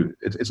Jew.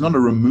 It's not a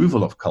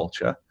removal of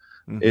culture.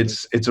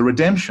 It's a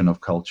redemption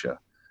of culture.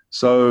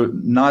 So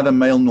neither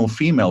male nor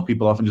female,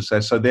 people often just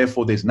say, so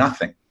therefore there's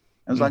nothing.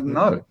 And it's like,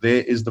 no,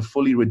 there is the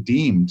fully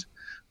redeemed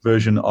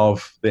version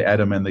of the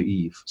Adam and the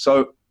Eve.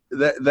 So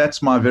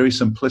that's my very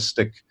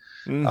simplistic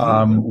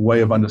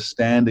way of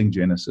understanding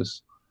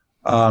Genesis.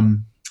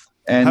 And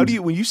how do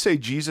you, when you say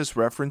Jesus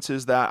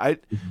references that,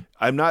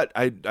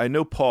 I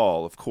know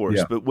Paul, of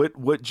course, but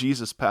what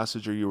Jesus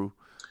passage are you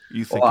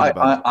thinking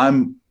about?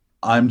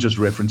 I'm just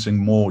referencing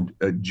more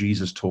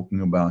Jesus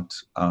talking about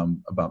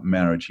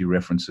marriage. He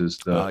references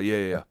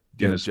the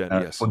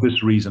Yes. For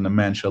this reason, a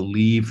man shall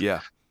leave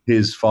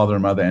his father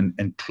and mother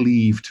and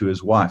cleave to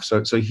his wife.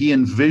 So he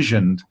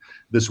envisioned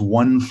this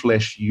one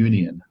flesh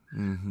union.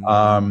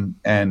 For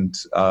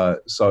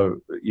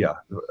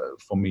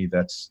me,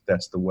 that's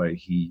the way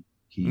he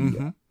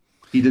didn't.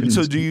 And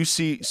so do you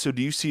see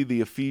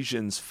the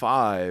Ephesians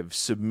 5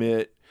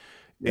 submit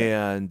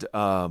and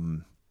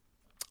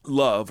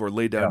love or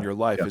lay down your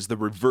life is the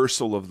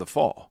reversal of the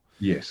fall.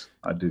 Yes,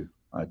 I do.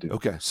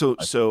 Okay,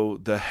 so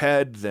the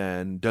head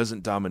then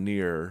doesn't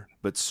domineer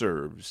but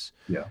serves.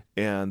 Yeah.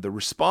 And the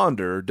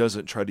responder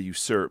doesn't try to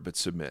usurp but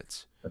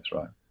submits. That's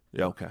right.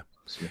 Yeah, okay.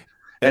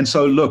 And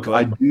so look,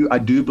 I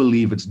do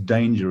believe it's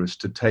dangerous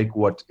to take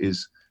what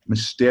is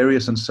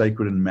mysterious and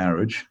sacred in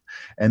marriage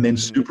and then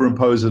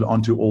superimpose it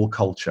onto all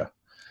culture.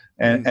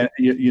 And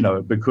you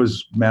know,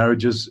 because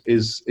marriage is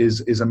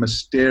a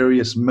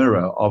mysterious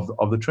mirror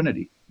of the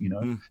Trinity, you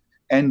know.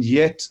 And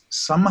yet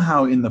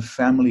somehow in the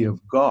family of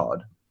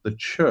God, the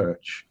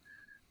church,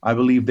 I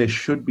believe there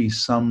should be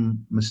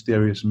some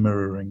mysterious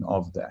mirroring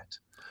of that.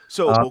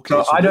 So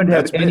I don't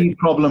have any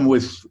problem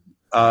with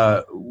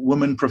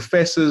women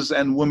professors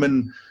and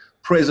women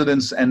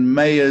presidents and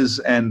mayors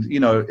and, you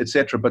know,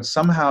 etc. But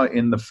somehow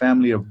in the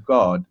family of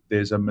God,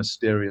 there's a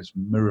mysterious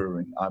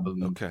mirroring, I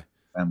believe. Okay.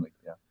 Family,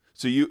 yeah.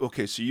 So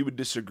you would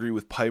disagree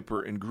with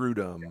Piper and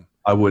Grudem? Yeah,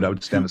 I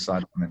would stand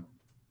aside from him.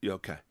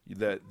 Okay,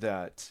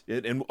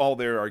 and all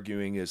they're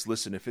arguing is,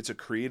 listen, if it's a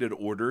created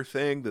order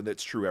thing, then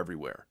that's true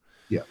everywhere.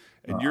 Yeah.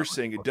 And you're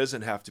saying it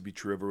doesn't have to be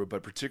true everywhere,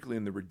 but particularly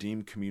in the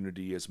redeemed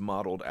community is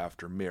modeled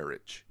after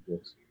marriage.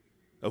 Yes.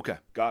 Okay,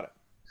 got it.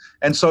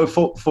 And so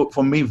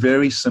for me,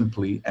 very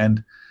simply,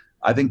 and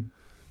I think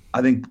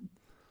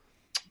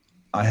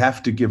I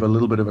have to give a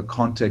little bit of a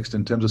context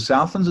in terms of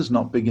Southlands is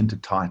not big into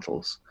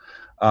titles.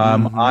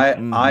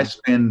 I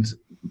spend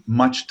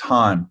much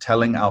time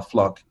telling our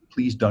flock,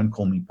 please don't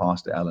call me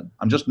Pastor Alan.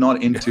 I'm just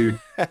not into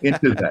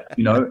that,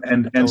 you know.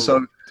 And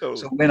totally.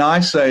 So when I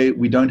say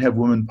we don't have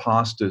women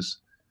pastors,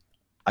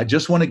 I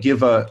just want to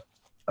give a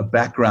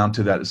background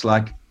to that. It's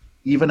like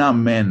even our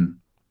men,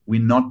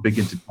 we're not big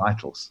into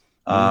titles.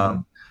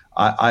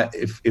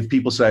 If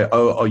people say,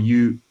 "Oh, are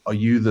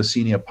you the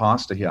senior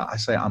pastor here?" I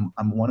say, "I'm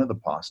one of the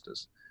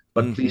pastors,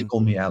 but please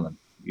call me Alan."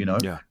 You know.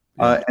 Yeah.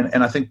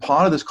 And I think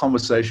part of this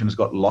conversation has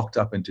got locked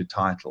up into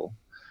title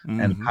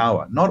and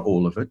power. Not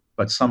all of it,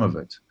 but some of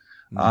it.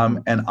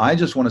 And I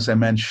just want to say,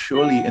 man,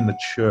 surely in the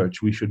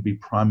church we should be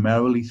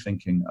primarily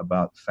thinking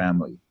about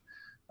family.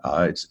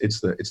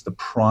 It's the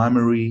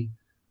primary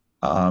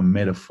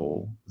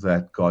metaphor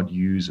that God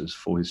uses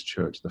for His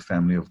church, the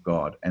family of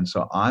God. And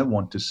so I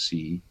want to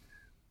see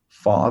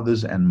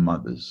fathers and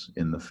mothers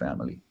in the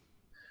family.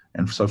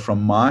 And so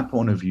from my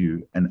point of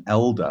view, an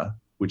elder,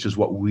 which is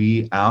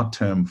our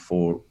term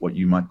for what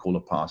you might call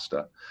a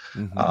pastor,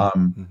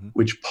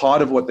 which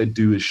part of what they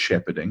do is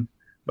shepherding,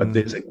 but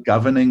there's a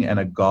governing and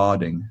a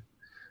guarding.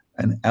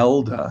 An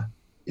elder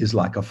is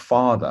like a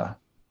father,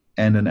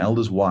 and an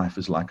elder's wife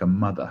is like a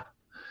mother.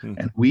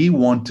 And we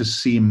want to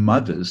see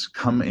mothers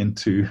come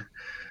into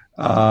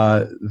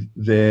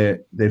their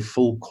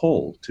full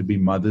call to be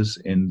mothers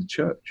in the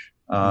church.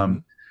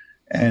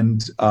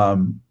 And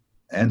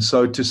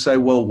so to say,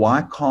 well,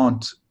 why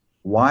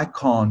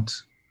can't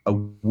a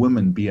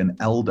woman be an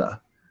elder?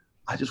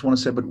 I just want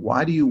to say, but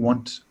why do you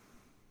want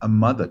a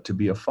mother to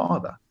be a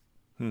father?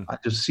 I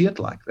just see it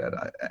like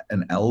that.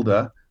 An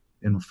elder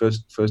in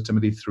First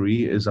Timothy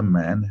 3 is a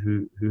man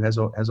who has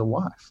a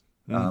wife.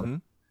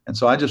 And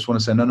so I just want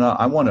to say, no,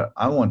 I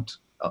want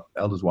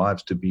elders'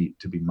 wives to be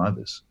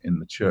mothers in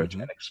the church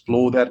and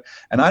explore that.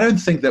 And I don't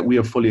think that we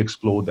have fully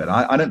explored that.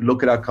 I don't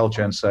look at our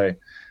culture and say,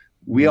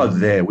 we are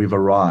there, we've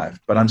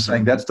arrived. But I'm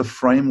saying that's the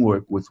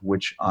framework with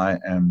which I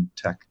am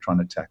trying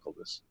to tackle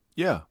this.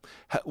 Yeah.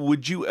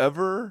 Would you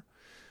ever,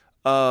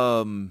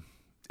 and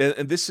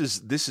this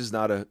is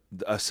not a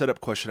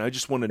setup question. I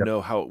just want to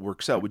know how it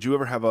works out. Would you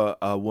ever have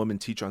a woman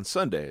teach on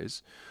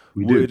Sundays?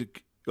 We do.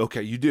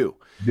 Okay, you do.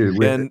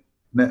 And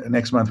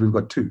next month we've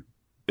got 2.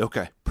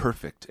 Okay,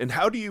 perfect. And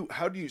how do you?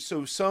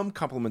 So some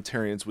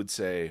complementarians would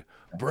say,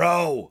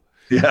 "Bro,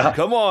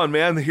 come on,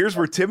 man. Here's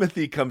where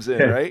Timothy comes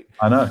in, right?"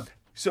 I know.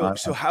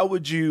 So how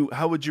would you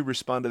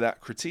respond to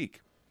that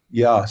critique?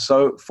 Yeah.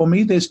 So for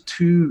me, there's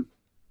 2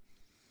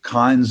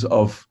 kinds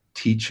of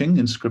teaching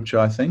in Scripture.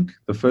 I think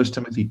the 1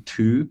 Timothy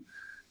 2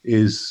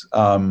 is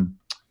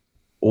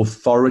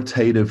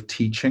authoritative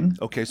teaching.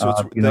 Okay, so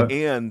it's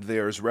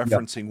there is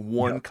referencing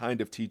one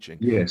kind of teaching.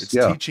 Yes, it's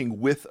teaching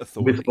with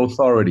authority. With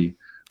authority,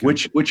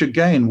 okay. which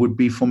again would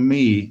be for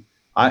me.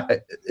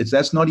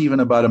 That's not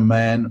even about a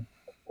man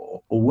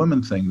or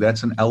woman thing.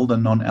 That's an elder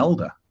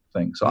non-elder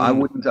thing. So I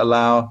wouldn't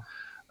allow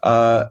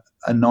a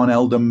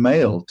non-elder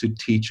male to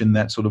teach in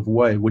that sort of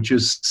way, which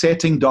is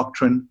setting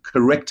doctrine,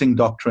 correcting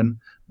doctrine,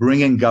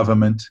 bringing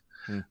government.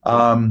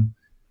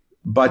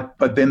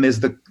 But then there's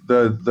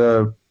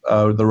the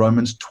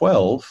Romans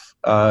 12.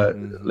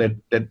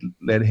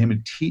 Let him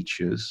who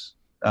teaches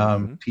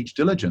teach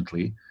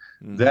diligently.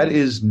 That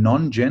is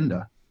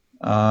non-gender.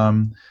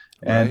 And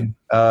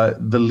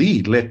the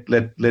lead,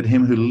 let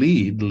him who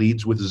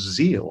leads with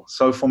zeal.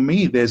 So for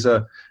me, there's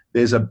a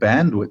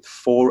bandwidth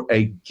for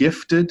a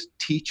gifted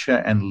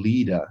teacher and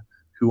leader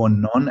who are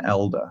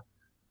non-elder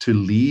to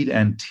lead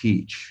and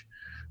teach,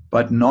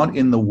 but not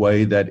in the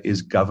way that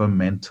is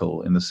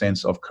governmental, in the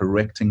sense of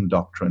correcting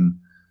doctrine,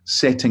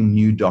 setting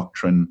new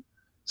doctrine,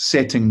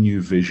 setting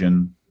new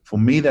vision For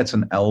me, that's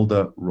an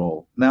elder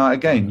role. Now,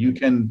 again, you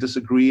can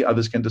disagree,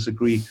 others can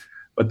disagree,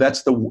 but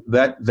that's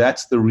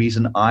the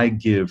reason I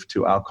give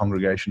to our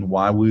congregation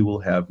why we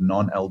will have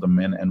non-elder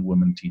men and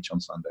women teach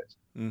on Sundays.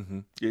 Mm-hmm.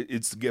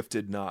 It's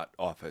gifted, not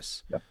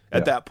office. Yeah.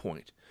 At that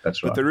point.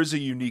 That's right. But there is a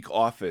unique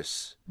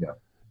office. Yeah.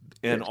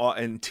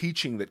 And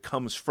teaching that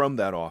comes from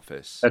that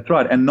office. That's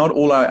right. And not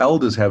all our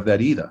elders have that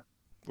either.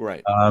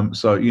 Right.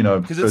 So,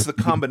 because it's the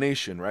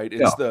combination, right?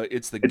 It's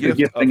the gift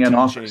gifting of and teaching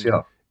office,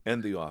 yeah.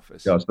 And the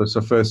office. Yeah.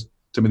 So 1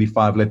 Timothy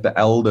 5, let the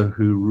elder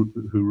who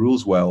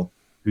rules well,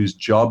 whose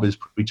job is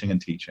preaching and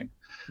teaching,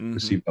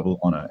 receive double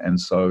honor. And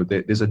so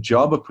there's a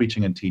job of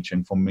preaching and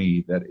teaching for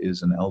me that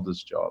is an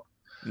elder's job.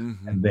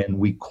 Mm-hmm. And then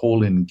we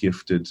call in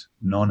gifted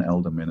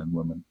non-elder men and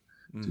women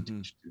to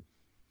teach too.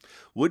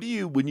 What do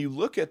you, when you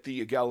look at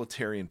the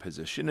egalitarian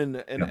position, and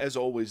as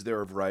always, there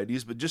are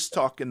varieties, but just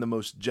talk in the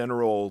most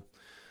general,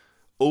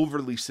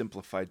 overly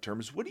simplified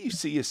terms, what do you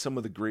see as some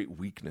of the great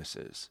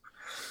weaknesses?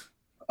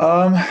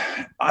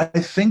 I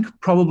think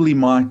probably,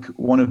 Mike,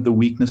 one of the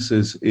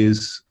weaknesses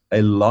is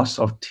a loss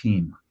of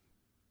team.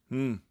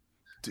 I've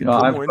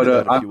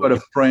got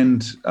a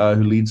friend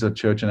who leads a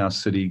church in our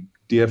city,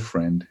 dear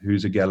friend,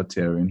 who's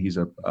egalitarian. He's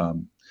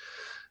an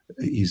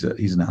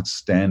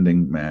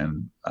outstanding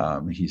man.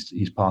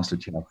 He's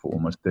pastored here for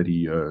almost 30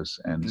 years,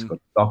 and he's got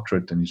a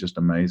doctorate, and he's just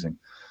amazing.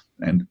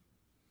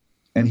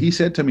 And he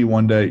said to me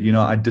one day,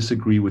 I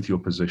disagree with your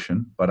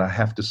position, but I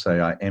have to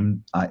say I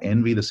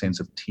envy the sense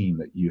of team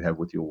that you have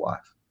with your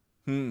wife.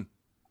 And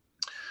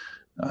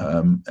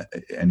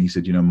he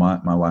said,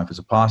 my wife is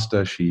a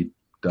pastor. She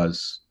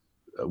does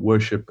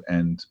worship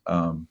and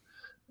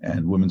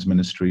women's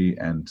ministry,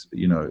 and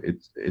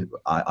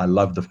I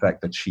love the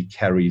fact that she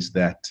carries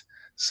that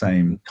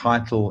same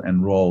title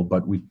and role,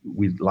 but we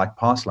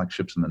pass like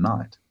ships in the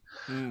night.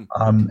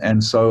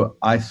 And so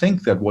I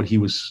think that what he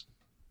was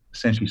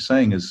essentially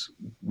saying is,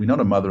 we're not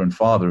a mother and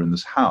father in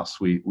this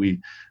house. We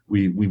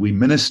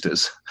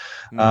ministers,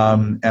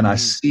 and I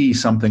see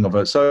something of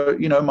it. So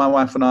my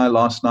wife and I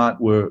last night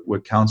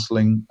were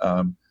counseling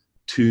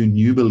 2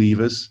 new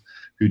believers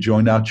who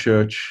joined our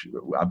church.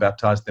 I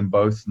baptized them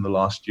both in the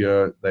last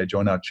year. They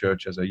joined our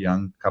church as a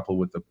young couple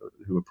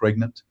who were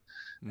pregnant,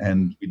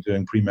 and we're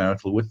doing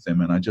premarital with them.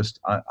 And I just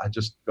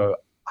go,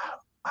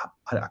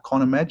 I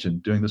can't imagine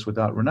doing this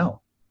without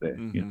Ronelle there.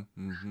 And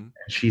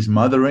she's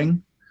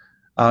mothering.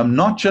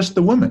 Not just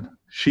the women.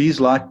 She's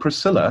like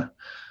Priscilla,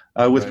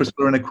 with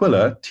Priscilla and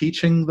Aquila,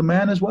 teaching the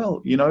man as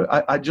well.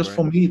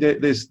 For me,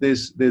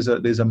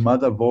 there's a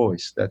mother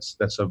voice that's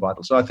so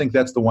vital. So I think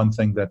that's the one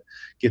thing that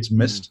gets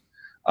missed.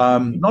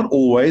 Not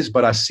always,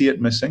 but I see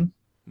it missing.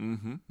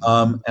 And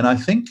I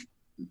think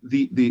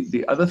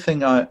the other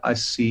thing I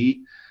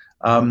see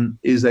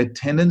is a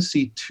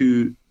tendency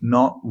to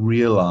not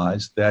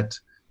realize that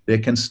there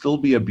can still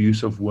be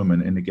abuse of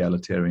women in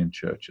egalitarian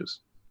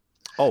churches.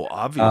 Oh,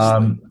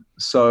 obviously.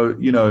 So,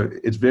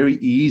 it's very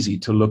easy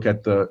to look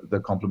at the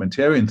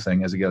complementarian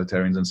thing as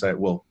egalitarians and say,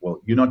 well,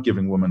 you're not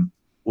giving women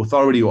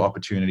authority or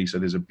opportunity, so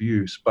there's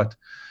abuse. But,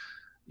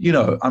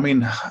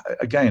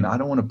 again, I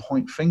don't want to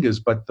point fingers,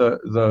 but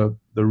the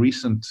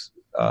recent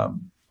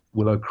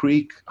Willow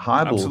Creek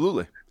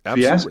Highball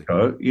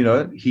fiasco,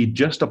 he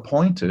just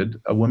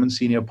appointed a woman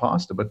senior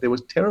pastor, but there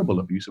was terrible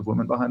abuse of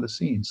women behind the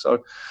scenes.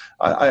 So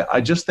I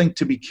just think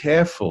to be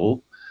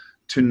careful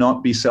to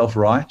not be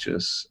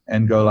self-righteous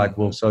and go like,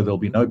 well, so there'll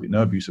be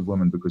no abuse of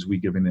women because we're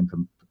giving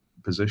them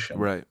position,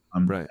 right,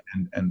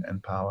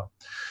 and power.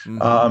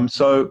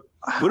 So,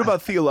 what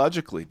about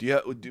theologically?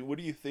 What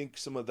do you think?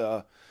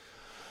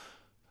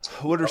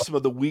 What are some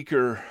of the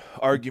weaker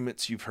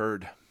arguments you've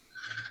heard?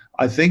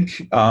 I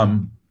think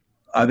some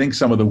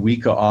of the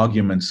weaker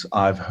arguments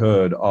I've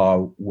heard are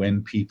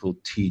when people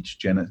teach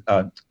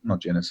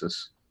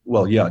Genesis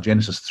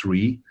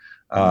 3,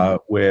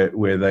 where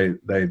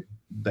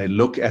they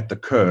look at the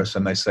curse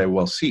and they say,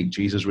 well, see,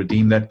 Jesus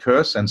redeemed that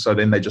curse. And so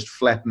then they just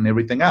flatten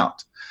everything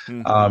out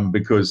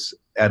because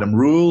Adam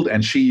ruled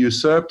and she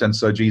usurped. And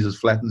so Jesus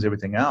flattens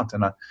everything out.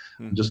 And I'm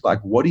just like,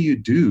 what do you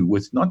do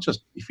with not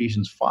just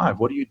Ephesians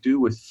 5? What do you do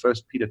with 1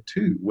 Peter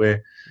 2,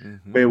 where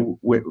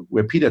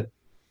Peter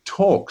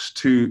talks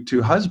to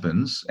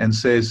husbands and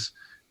says,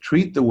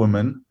 treat the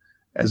woman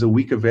as a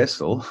weaker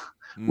vessel,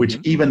 which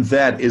even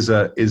that is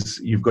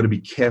you've got to be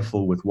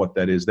careful with what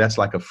that is. That's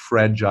like a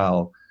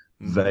fragile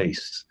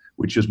vase,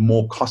 which is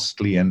more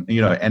costly, and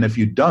if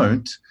you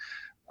don't,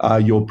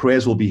 your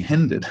prayers will be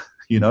hindered.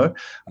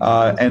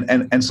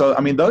 And so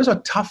those are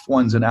tough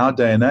ones in our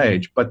day and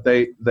age, but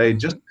they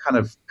just kind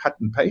of cut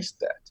and paste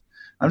that.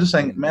 I'm just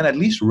saying, man, at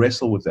least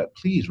wrestle with that.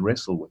 Please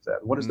wrestle with that.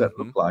 What does that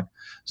look like?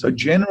 So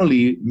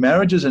generally,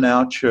 marriages in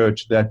our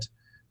church that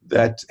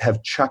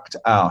have chucked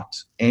out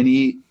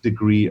any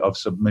degree of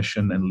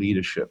submission and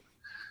leadership,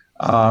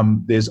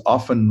 there's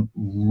often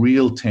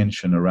real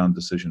tension around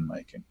decision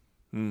making.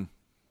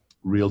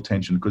 Real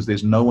tension, because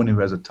there's no one who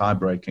has a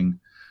tie-breaking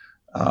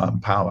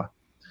power.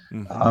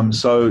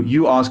 So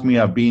you ask me,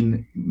 I've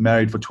been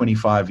married for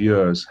 25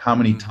 years, how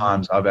many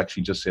times I've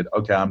actually just said,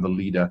 okay, I'm the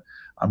leader,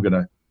 I'm going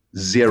to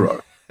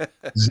zero.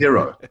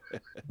 Zero.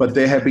 But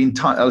there have been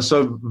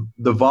so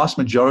the vast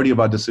majority of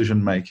our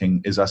decision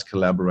making is us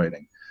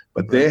collaborating.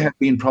 But there have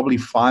been probably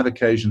 5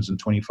 occasions in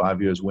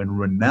 25 years when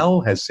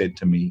Ronell has said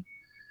to me,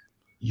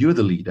 "You're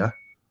the leader.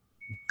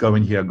 Go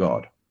and hear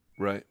God."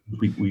 Right.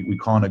 We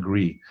can't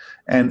agree.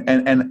 And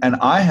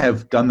I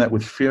have done that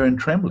with fear and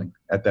trembling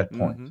at that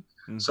point.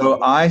 Mm-hmm.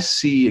 So I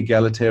see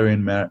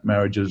egalitarian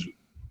marriages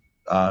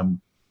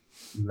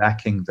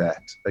lacking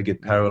that. They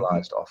get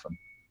paralyzed often.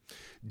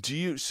 Do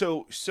you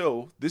so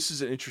this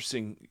is an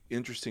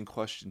interesting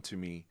question to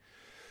me.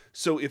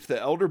 So if the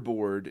elder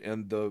board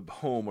and the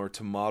home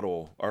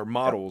are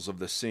models of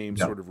the same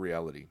sort of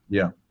reality.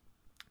 Yeah.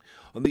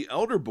 On the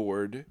elder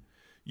board,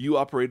 you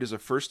operate as a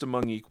first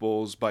among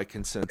equals by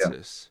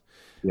consensus.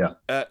 Yeah.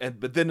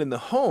 But then in the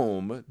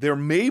home, there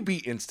may be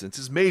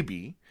instances,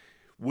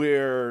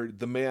 where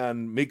the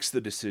man makes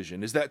the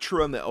decision. Is that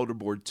true on the elder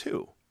board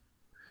too?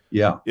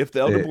 Yeah. If the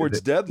elder board's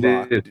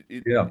deadlocked,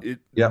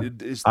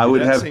 I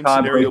would have same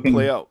scenario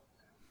play out.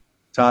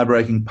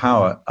 Tie-breaking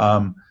power.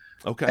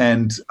 Okay.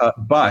 And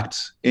but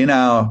in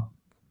our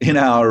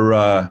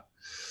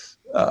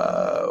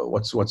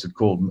what's it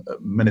called?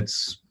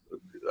 Minutes.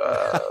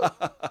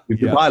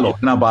 Bylaws,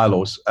 in our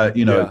bylaws,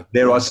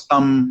 there are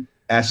some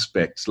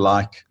aspects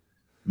like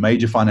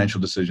major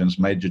financial decisions,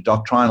 major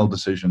doctrinal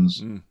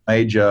decisions,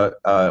 major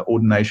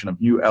ordination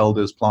of new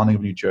elders, planting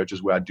of new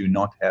churches, where I do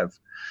not have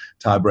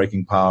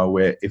tie-breaking power,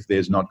 where if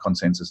there's not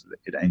consensus,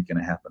 it ain't going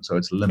to happen. So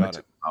it's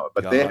limited power.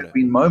 But there have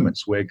been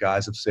moments where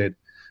guys have said,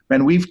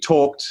 man, we've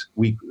talked,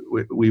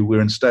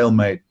 we're in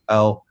stalemate.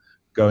 Al,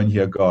 go and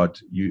hear God.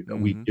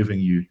 We're giving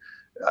you.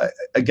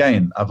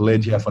 Again, I've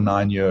led here for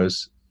 9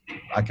 years.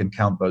 I can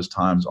count those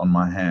times on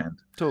my hand.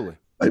 Totally.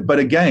 But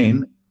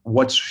again,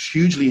 what's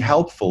hugely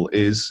helpful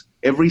is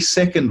every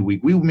second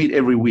week, we meet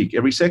every week.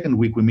 Every second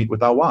week, we meet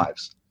with our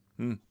wives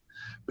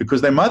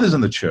because they're mothers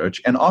in the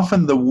church. And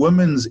often the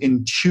woman's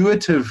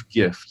intuitive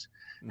gift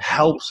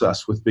helps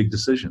us with big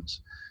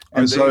decisions.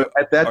 And so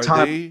at that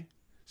time,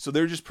 so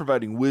they're just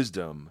providing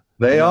wisdom.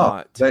 They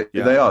are. They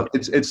are.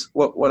 It's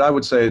what I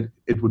would say.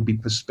 It would be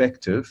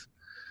perspective,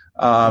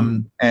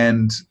 and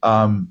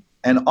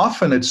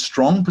often it's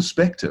strong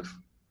perspective.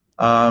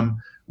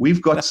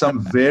 We've got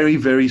some very,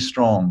 very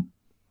strong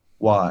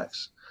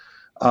wives.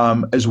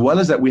 As well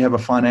as that, we have a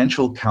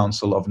financial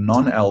council of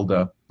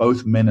non-elder,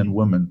 both men and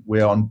women,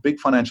 where on big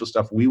financial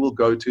stuff, we will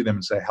go to them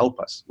and say, help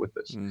us with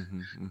this.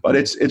 But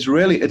it's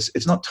really,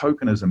 it's not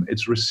tokenism.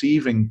 It's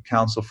receiving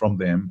counsel from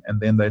them. And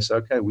then they say,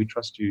 okay, we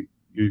trust you.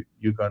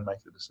 You go and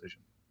make the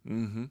decision.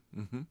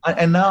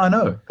 And now I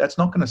know that's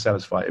not going to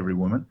satisfy every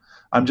woman.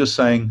 I'm just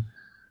saying,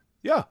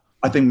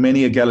 I think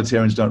many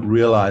egalitarians don't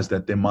realize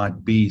that there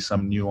might be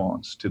some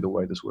nuance to the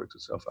way this works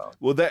itself out.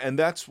 Well,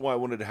 that's why I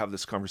wanted to have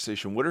this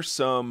conversation. What are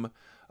some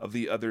of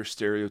the other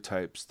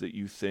stereotypes that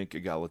you think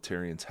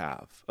egalitarians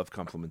have of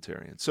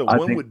complementarians? So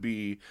one would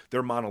be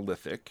they're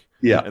monolithic,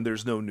 and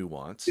there's no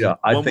nuance.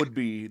 One would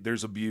be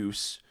there's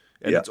abuse,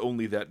 and it's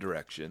only that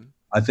direction.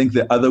 I think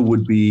the other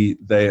would be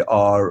they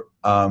are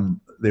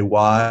their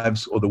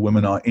wives or the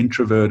women are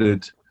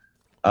introverted,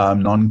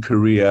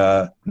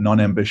 non-career,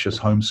 non-ambitious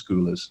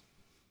homeschoolers.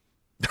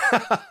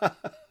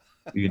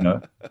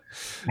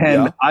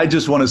 And I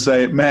just want to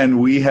say, man,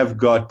 we have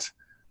got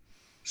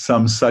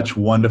some such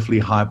wonderfully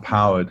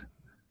high-powered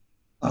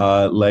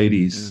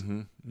ladies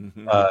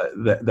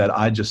that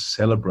I just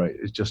celebrate.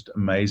 It's just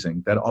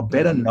amazing, that are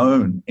better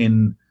known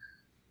in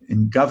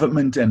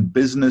government and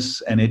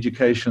business and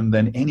education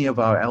than any of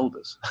our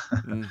elders.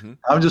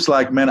 I'm just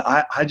like, man,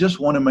 I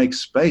just want to make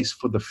space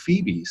for the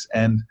Phoebes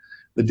and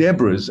the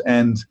Deborahs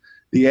and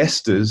the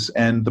Esthers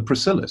and the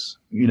Priscillas.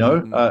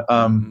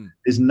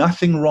 There's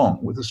nothing wrong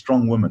with a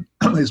strong woman.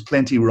 There's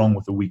plenty wrong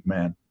with a weak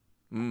man.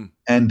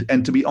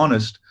 And to be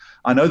honest,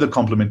 I know the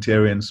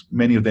complementarians,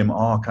 many of them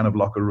are kind of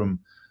locker room,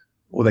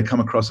 or they come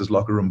across as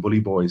locker room bully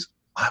boys.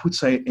 I would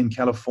say in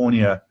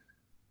California,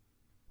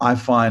 I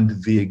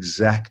find the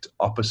exact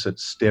opposite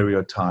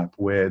stereotype,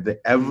 where the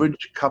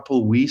average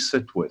couple we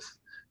sit with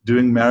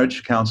doing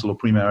marriage counsel or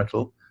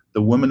premarital,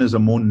 the woman is a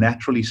more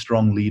naturally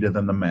strong leader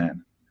than the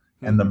man.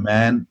 And the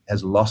man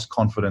has lost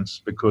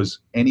confidence because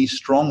any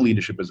strong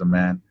leadership as a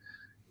man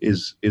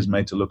is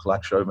made to look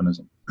like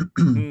chauvinism.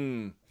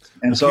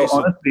 So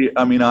honestly,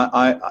 I mean,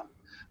 I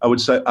would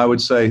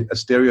say a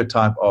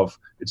stereotype of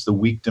it's the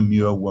weak,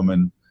 demure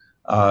woman.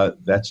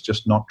 That's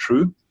just not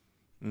true.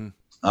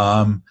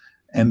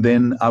 And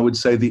then I would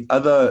say the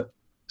other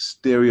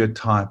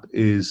stereotype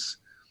is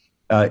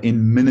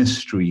in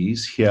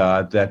ministries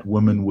here that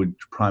women would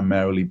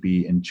primarily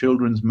be in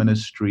children's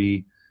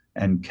ministry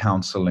and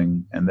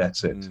counseling, and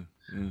that's it.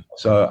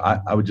 So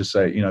I would just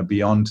say,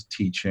 beyond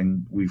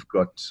teaching, we've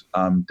got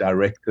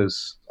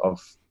directors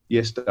of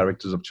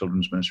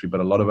children's ministry, but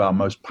a lot of our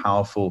most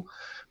powerful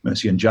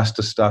mercy and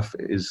justice stuff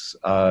is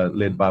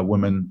led by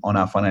women. On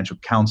our financial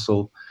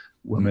council,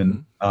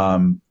 women.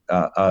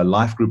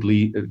 Life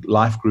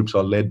groups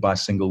are led by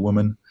single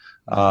women.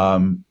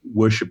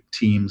 Worship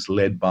teams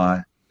led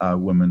by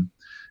women.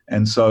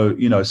 And so,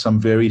 some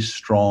very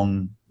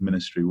strong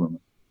ministry women.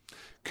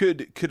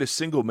 Could a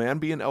single man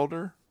be an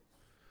elder?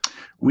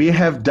 We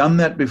have done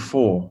that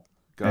before.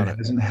 Got and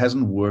it. it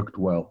hasn't worked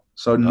well.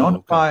 So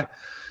okay.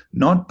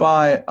 not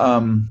by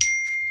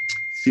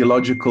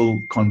theological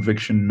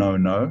conviction,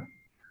 no.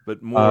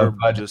 But more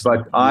just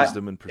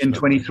wisdom and perspective. In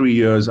 23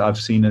 years, I've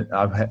seen it.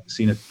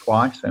 Seen it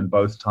twice, and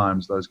both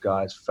times those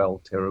guys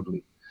fell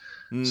terribly.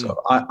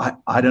 So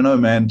I don't know,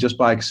 man. Just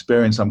by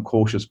experience, I'm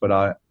cautious, but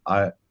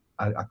I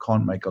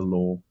can't make a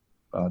law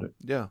about it.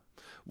 Yeah.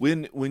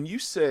 When you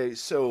say,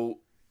 so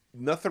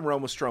nothing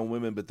wrong with strong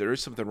women, but there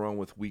is something wrong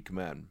with weak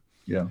men.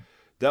 Yeah.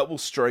 That will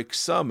strike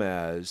some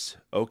as,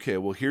 okay,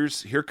 well,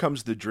 here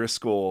comes the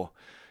Driscoll,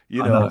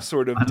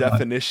 sort of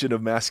definition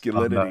of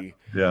masculinity.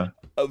 Yeah.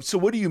 So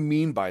what do you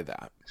mean by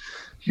that?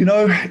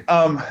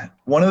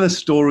 One of the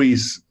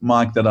stories,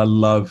 Mike, that I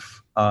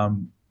love,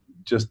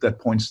 just that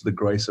points to the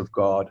grace of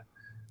God,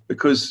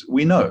 because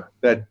we know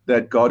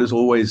that God is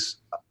always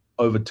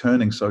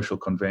overturning social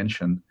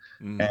convention,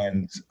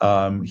 and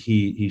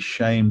he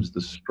shames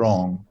the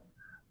strong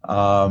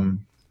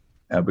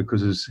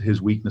because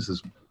his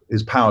weaknesses,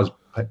 his powers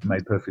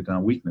made perfect in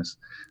our weakness.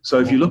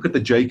 So if you look at the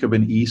Jacob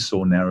and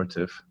Esau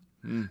narrative,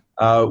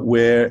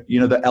 where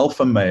the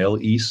alpha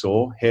male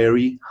Esau,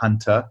 hairy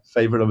hunter,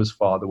 favorite of his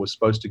father, was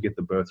supposed to get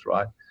the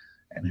birthright,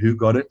 and who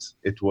got it?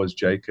 It was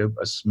Jacob,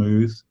 a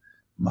smooth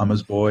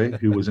mama's boy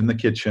who was in the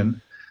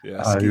kitchen,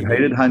 who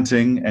hated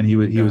hunting, and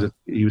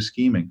he was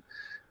scheming,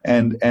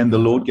 and the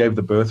Lord gave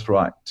the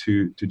birthright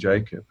to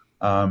Jacob.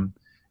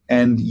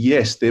 And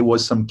yes, there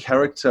was some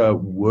character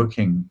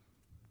working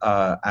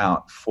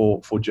out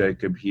for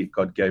Jacob.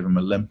 God gave him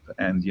a limp,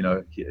 and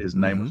his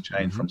name was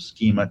changed from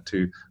schemer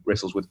to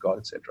wrestles with God,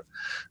 etc.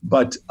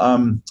 But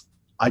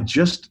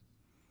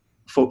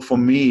for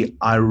me,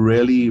 I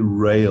really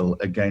rail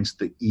against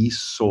the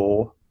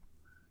Esau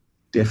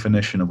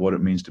definition of what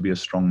it means to be a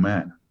strong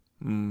man,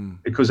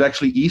 because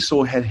actually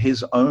Esau had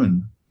his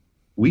own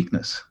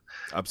weakness.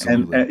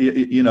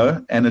 Absolutely.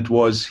 And it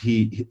was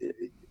he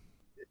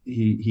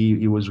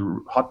was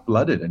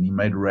hot-blooded, and he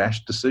made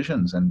rash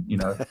decisions, and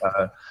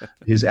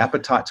his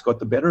appetites got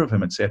the better of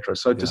him, etc.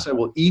 So to say,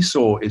 well,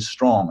 Esau is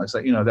strong, it's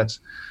like that's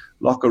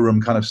locker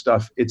room kind of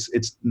stuff.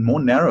 It's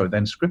more narrow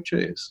than Scripture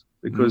is,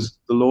 because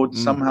the Lord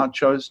somehow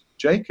chose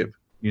Jacob.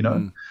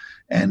 And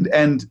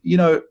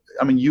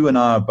I mean, you and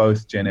I are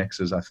both Gen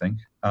Xers, I think.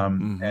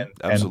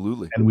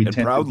 Absolutely, and we and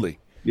tend proudly.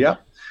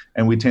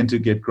 And we tend to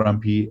get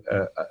grumpy.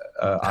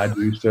 I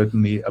do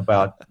certainly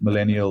about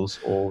millennials,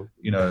 or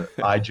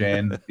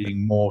iGen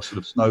being more sort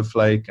of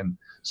snowflake and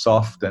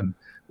soft and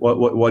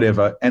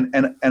whatever.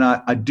 And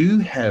I do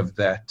have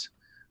that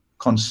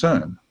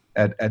concern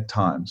at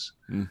times,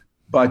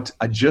 but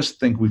I just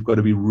think we've got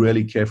to be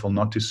really careful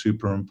not to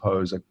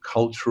superimpose a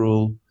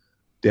cultural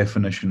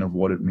definition of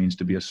what it means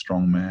to be a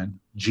strong man.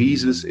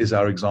 Jesus is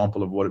our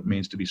example of what it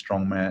means to be a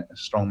strong man,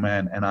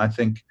 and I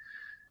think,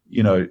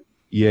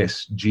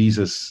 yes,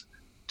 Jesus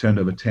turned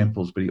over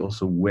temples, but he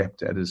also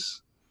wept at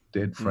his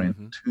dead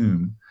friend's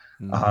tomb,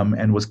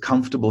 and was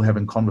comfortable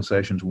having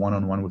conversations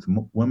one-on-one with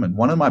women.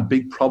 One of my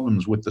big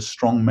problems with the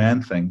strong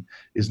man thing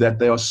is that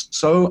they are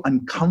so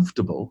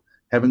uncomfortable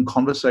having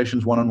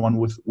conversations one-on-one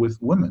with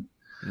women.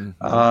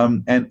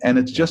 And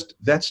it's just,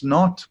 that's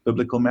not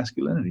biblical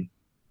masculinity.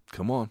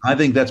 Come on. I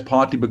think that's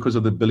partly because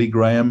of the Billy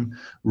Graham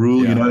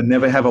rule,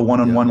 never have a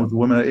one-on-one with a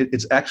woman.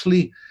 It's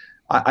actually,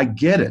 I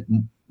get it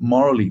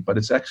morally, but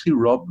it's actually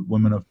robbed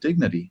women of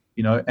dignity,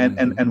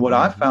 and what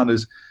I've found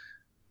is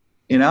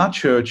in our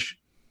church,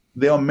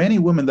 there are many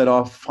women that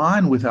are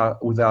fine with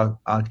our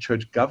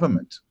church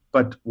government,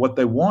 but what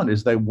they want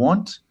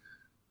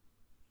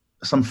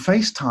some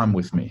FaceTime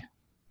with me.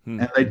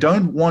 And they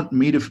don't want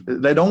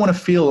to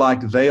feel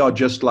like they are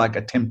just like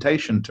a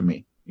temptation to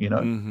me,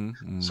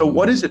 So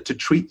what is it to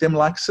treat them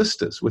like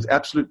sisters with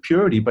absolute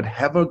purity, but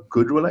have a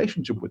good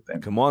relationship with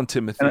them? Come on,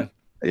 Timothy.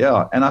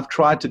 And I've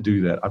tried to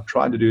do that. I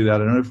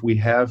don't know if we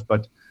have,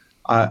 but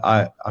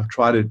I've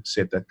tried to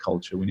set that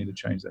culture. We need to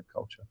change that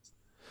culture.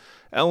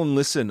 Alan,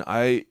 listen,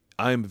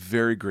 I'm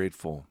very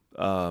grateful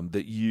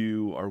that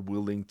you are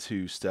willing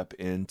to step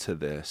into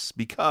this,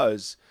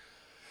 because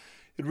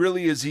it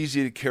really is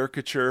easy to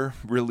caricature,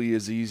 really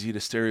is easy to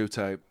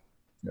stereotype.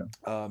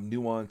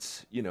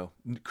 Nuance,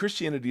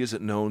 Christianity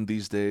isn't known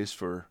these days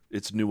for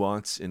its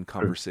nuance in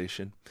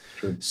conversation.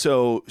 True.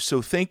 So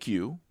thank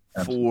you.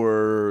 Absolutely.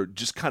 For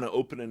just kind of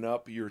opening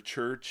up your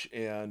church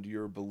and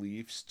your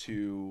beliefs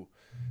to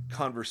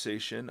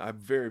conversation. I'm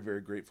very,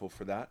 very grateful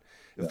for that.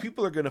 If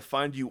people are going to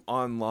find you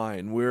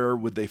online, where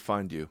would they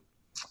find you?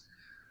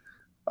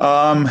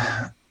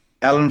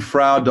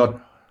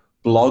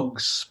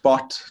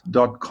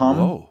 alanfrow.blogspot.com.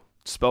 Oh,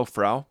 spell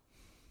Frau?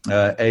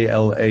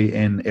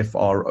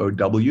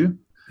 ALANFROW.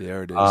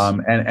 There it is.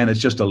 And it's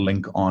just a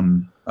link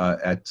on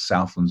at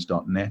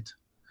southlands.net.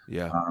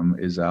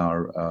 Is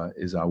our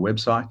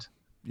website.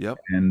 Yep.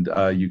 And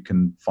you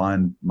can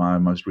find my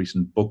most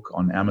recent book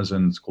on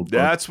Amazon. It's called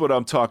That's what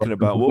I'm talking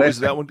about. What was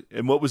that one?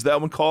 And what was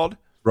that one called?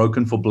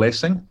 Broken for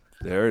Blessing.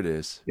 There it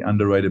is. The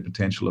underrated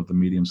potential of the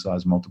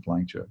medium-sized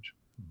multiplying church.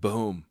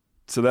 Boom.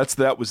 So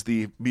that was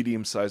the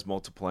medium-sized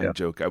multiplying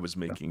joke I was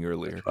making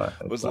earlier. I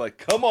was like,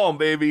 come on,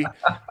 baby.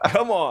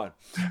 Come on.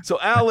 So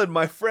Alan,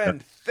 my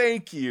friend,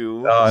 thank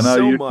you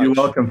so much. You're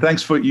welcome.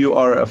 You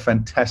are a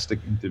fantastic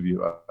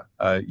interviewer.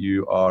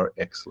 You are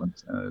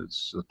excellent.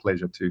 It's a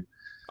pleasure to.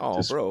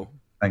 Oh, bro.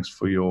 Thanks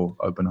for your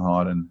open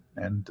heart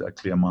and a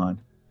clear mind.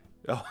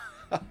 Oh.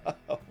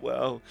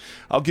 Well,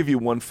 I'll give you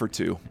 1 for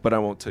 2, but I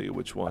won't tell you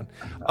which one.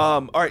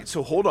 All right,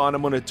 so hold on.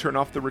 I'm going to turn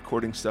off the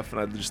recording stuff,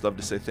 and I'd just love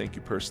to say thank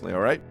you personally,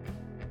 all right?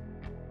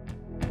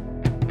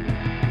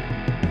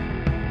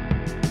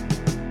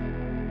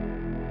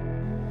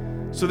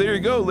 So there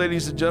you go,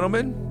 ladies and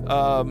gentlemen.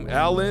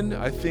 Alan,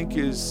 I think,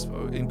 is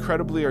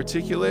incredibly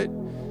articulate,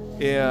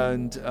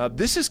 and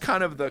this is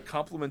kind of the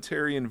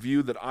complementarian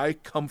view that I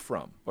come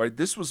from, right?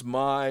 This was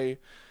my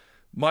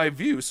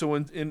view. So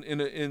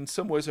in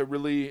some ways, he's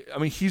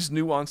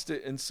nuanced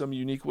it in some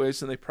unique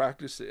ways, and they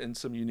practice it in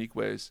some unique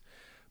ways.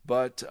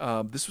 But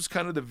this was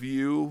kind of the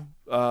view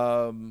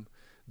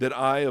that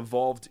I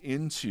evolved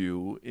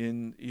into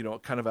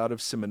kind of out of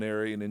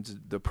seminary and into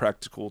the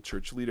practical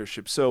church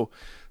leadership. So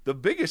the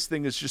biggest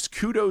thing is just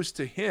kudos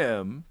to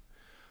him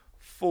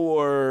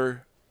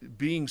for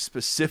being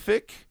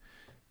specific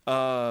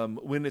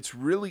when it's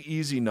really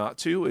easy not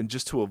to, and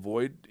just to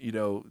avoid,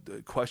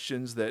 the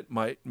questions that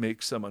might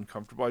make some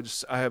uncomfortable.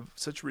 I have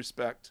such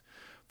respect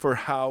for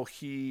how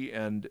he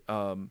and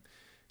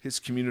his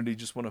community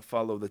just want to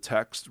follow the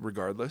text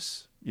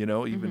regardless,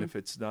 even if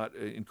it's not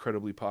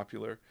incredibly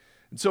popular.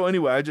 And so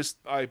anyway,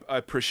 I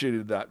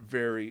appreciated that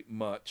very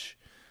much,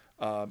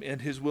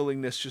 and his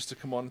willingness just to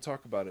come on and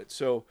talk about it.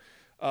 So,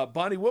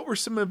 Bonnie, what were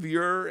some of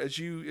as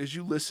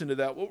you listen to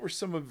that, what were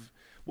some of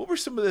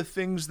the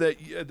things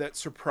that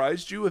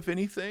surprised you, if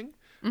anything?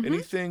 Mm-hmm.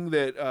 Anything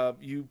that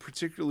you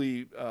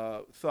particularly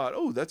thought,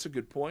 oh, that's a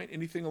good point?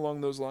 Anything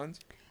along those lines?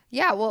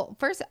 Yeah, well,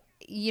 first,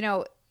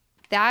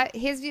 that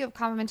his view of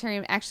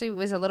complementarian actually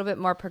was a little bit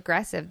more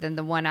progressive than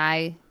the one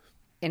I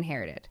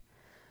inherited.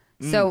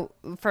 So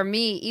for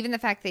me, even the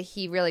fact that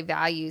he really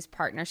values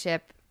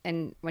partnership,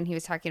 and when he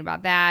was talking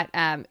about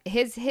that,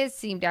 his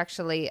seemed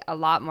actually a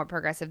lot more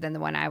progressive than the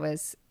one I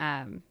was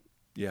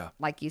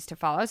used to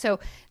follow.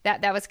 So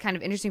that was kind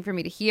of interesting for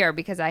me to hear,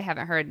 because I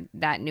haven't heard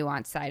that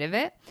nuanced side of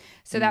it.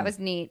 So that was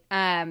neat.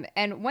 And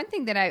one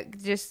thing that I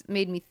just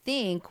made me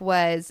think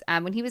was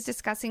when he was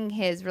discussing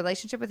his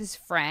relationship with his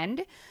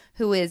friend,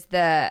 who is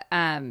the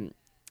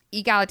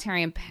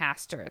egalitarian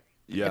pastor,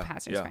 the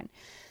pastor's friend.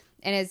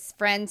 And his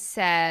friend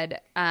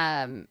said,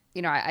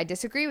 I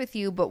disagree with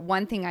you, but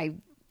one thing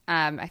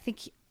I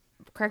think,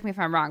 correct me if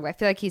I'm wrong, but I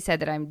feel like he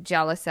said that I'm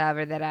jealous of,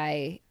 or that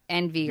I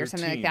envy, or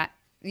something like that.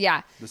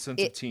 Yeah. The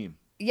sense of team.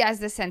 Yes,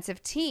 the sense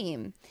of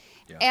team.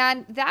 Yeah.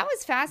 And that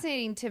was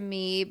fascinating to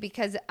me,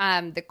 because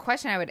the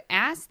question I would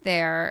ask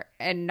there,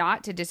 and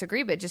not to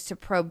disagree, but just to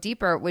probe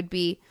deeper, would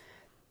be,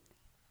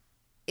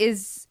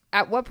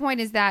 at what point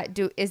is that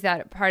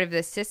part of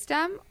the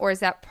system, or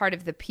is that part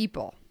of the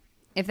people?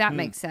 If that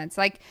makes sense.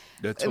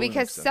 Totally,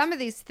 because some of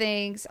these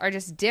things are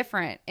just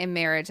different in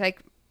marriage.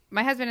 Like,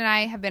 my husband and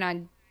I have been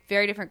on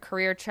very different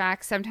career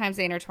tracks. Sometimes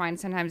they intertwine,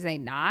 sometimes they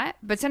not.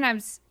 But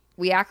sometimes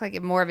we act like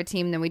more of a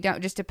team than we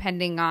don't, just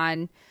depending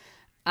on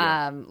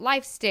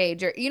life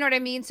stage, or you know what I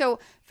mean? So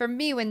for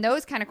me, when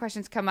those kind of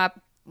questions come up,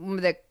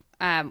 the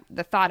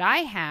thought I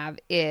have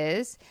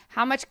is,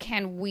 how much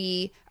can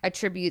we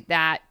attribute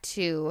that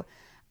to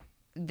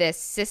this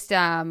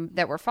system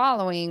that we're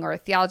following, or a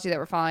theology that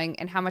we're following,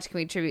 and how much can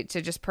we attribute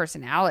to just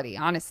personality?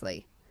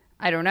 Honestly,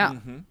 I don't know.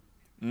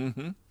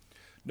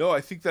 No, I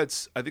think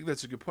that's a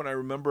good point. I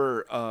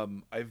remember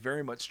I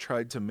very much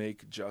tried to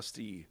make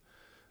Justy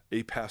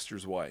a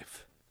pastor's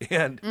wife,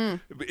 and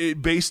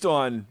based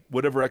on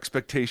whatever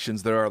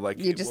expectations there are, like,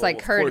 you just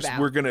heard about.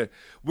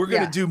 We're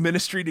gonna do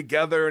ministry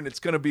together, and it's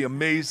gonna be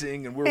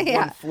amazing, and we're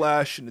one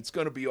flesh, and it's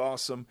gonna be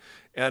awesome.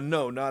 And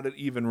no, not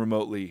even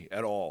remotely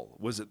at all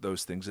was it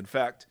those things. In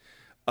fact,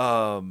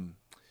 there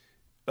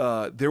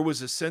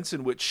was a sense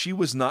in which she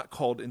was not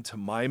called into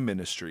my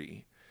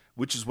ministry,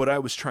 which is what I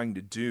was trying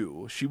to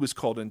do. She was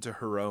called into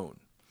her own.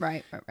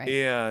 Right.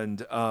 And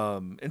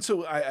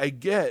so I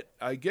get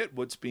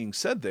what's being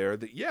said there,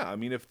 that,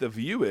 if the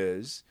view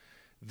is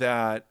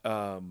that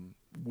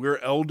we're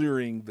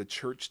eldering the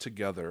church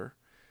together,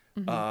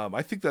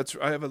 I think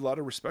I have a lot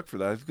of respect for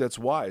that. I think that's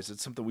wise.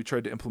 It's something we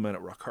tried to implement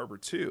at Rock Harbor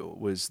too,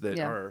 was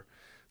that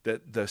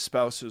that the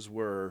spouses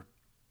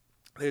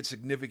they had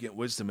significant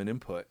wisdom and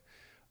input,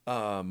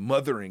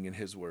 mothering, in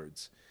his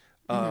words.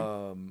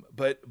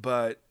 But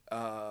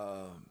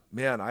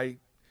man, I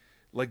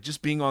like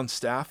just being on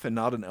staff and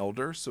not an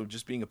elder. So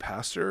just being a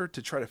pastor, to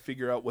try to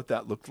figure out what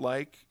that looked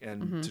like,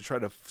 and to try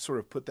to sort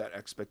of put that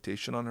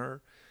expectation on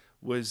her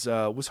was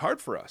hard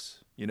for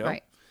us,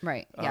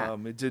 Right. Yeah.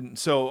 It didn't.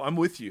 So I'm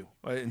with you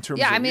in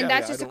terms of.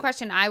 That's just a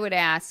question I would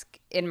ask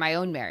in my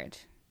own marriage.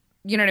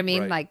 You know what I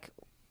mean? Right. Like,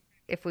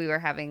 if we were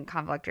having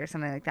conflict or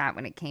something like that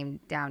when it came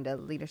down to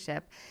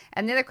leadership.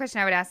 And the other question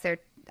I would ask there,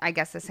 I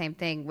guess the same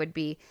thing, would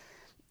be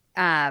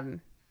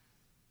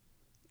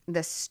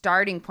the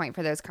starting point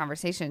for those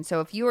conversations.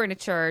 So if you were in a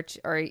church,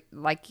 or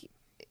like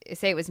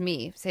say it was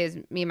me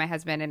and my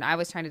husband, and I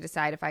was trying to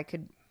decide if I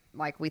could,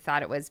 like, we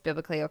thought it was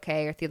biblically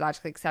okay or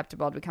theologically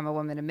acceptable to become a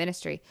woman in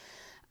ministry.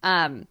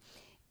 And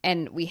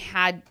we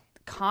had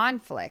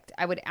conflict.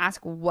 I would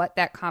ask what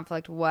that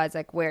conflict was,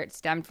 like where it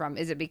stemmed from.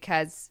 Is it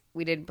because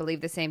we didn't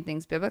believe the same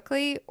things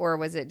biblically, or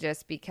was it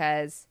just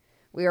because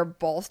we were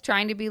both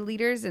trying to be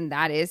leaders and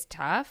that is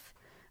tough?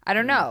 I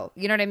don't know.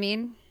 You know what I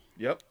mean?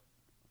 Yep.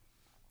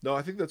 No,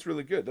 I think that's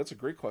really good. That's a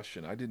great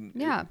question. I didn't.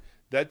 Yeah.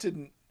 That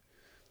didn't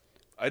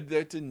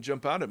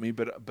jump out at me,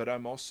 but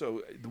I'm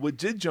also, what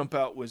did jump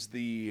out was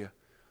the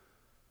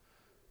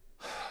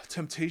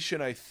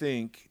temptation, I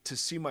think, to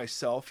see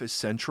myself as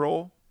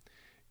central,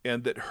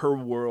 and that her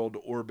world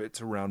orbits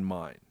around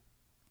mine.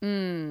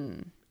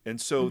 And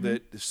so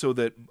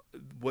that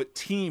what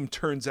team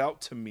turns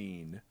out to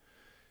mean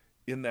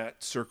in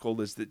that circle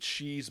is that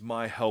she's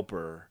my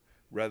helper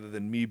rather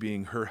than me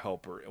being her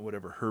helper and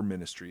whatever her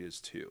ministry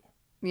is too.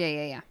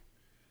 Yeah.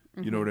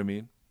 You know what I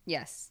mean?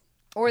 Yes.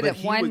 Or But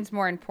that one's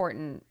more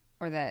important,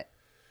 or that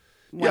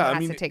one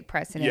has to take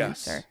precedence.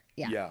 Yes. Or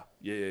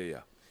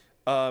Yeah.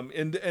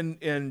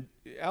 And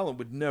Alan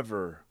would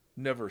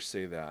never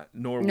say that,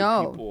 nor would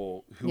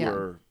people who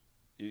are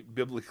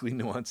biblically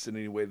nuanced in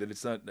any way, that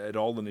it's not at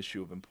all an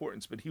issue of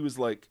importance. But he was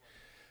like,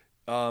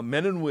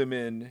 men and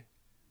women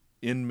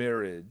in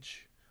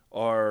marriage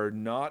are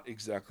not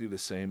exactly the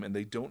same, and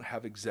they don't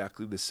have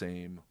exactly the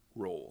same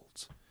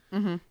roles.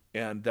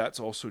 And that's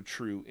also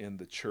true in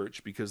the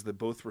church, because they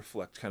both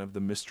reflect kind of the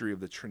mystery of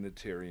the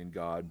Trinitarian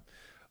God.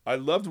 I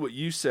loved what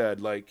you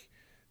said, like,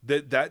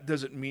 that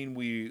doesn't mean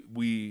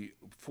we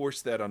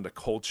force that onto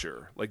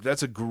culture. Like,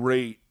 that's a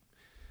great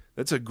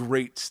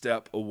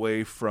step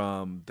away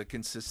from the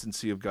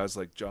consistency of guys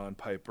like John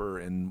Piper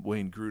and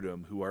Wayne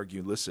Grudem, who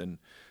argue, listen,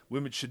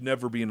 women should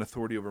never be an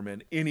authority over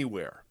men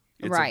anywhere.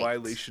 It's a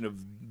violation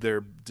of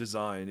their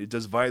design. It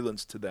does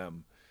violence to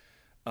them,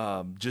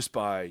 just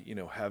by,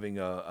 having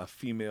a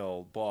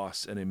female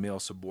boss and a male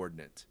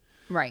subordinate.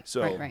 Right.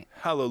 So,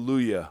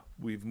 hallelujah,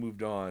 we've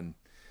moved on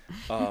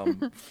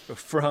from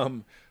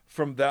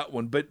that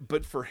one.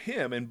 But for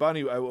him, and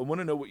Bonnie, I want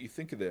to know what you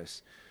think of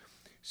this.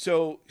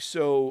 So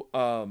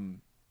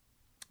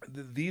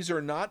these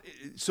are not,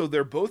 so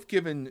they're both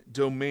given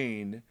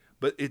domain,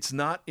 but it's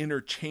not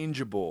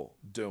interchangeable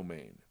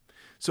domain.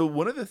 So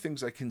one of the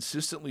things I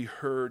consistently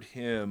heard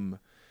him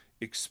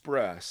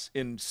express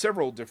in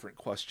several different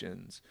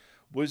questions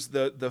was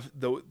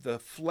the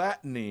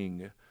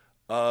flattening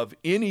of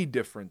any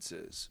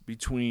differences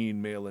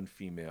between male and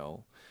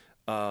female,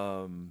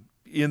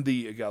 in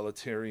the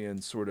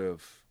egalitarian sort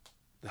of,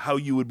 how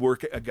you would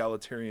work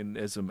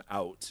egalitarianism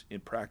out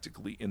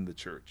practically in the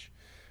church,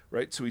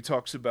 right? So he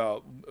talks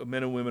about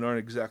men and women aren't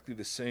exactly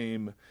the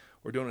same,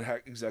 or don't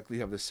exactly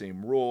have the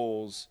same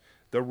roles.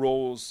 The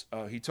roles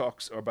he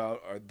talks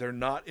about they're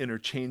not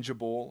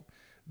interchangeable.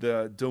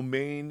 The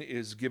domain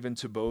is given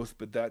to both,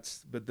 but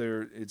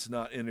it's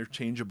not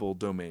interchangeable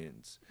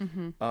domains.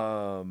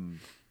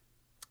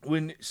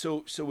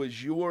 So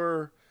as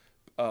you're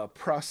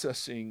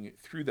processing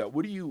through that,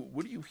 what do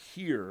you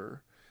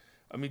hear?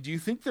 I mean, do you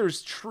think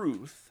there's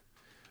truth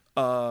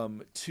to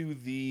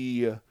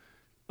the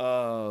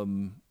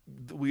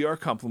we are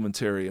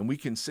complementary, and we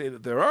can say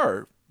that there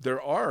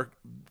are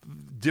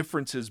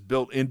differences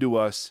built into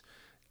us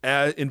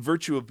in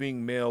virtue of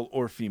being male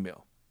or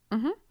female?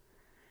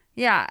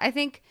 Yeah, I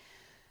think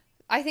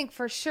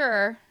for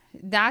sure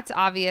that's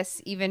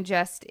obvious, even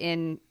just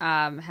in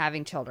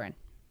having children.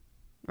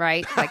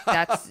 Right, like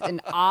that's an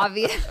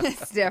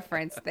obvious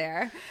difference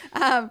there.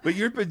 But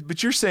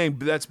you're saying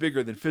that's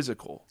bigger than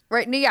physical,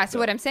 right? No, yeah. So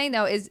what I'm saying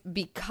though is,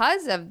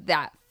 because of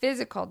that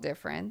physical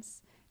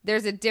difference,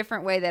 there's a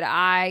different way that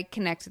I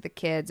connect with the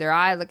kids, or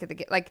I look at the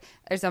kids. Like,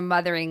 there's a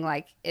mothering,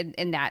 like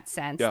in that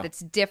sense, that's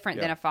different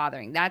than a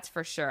fathering. That's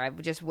for sure.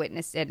 I've just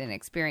witnessed it and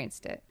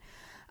experienced it.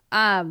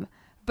 But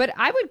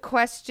I would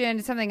question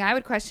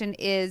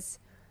is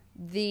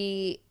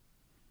the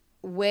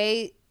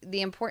way.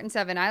 The importance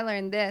of, and I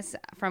learned this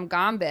from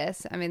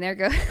Gombis. I mean, there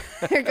goes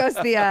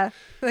the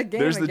game.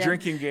 There's the again.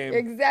 Drinking game.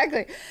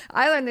 Exactly.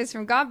 I learned this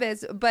from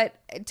Gombis, but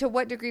to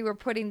what degree we're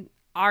putting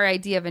our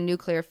idea of a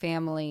nuclear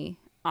family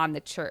on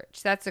the church?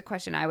 That's a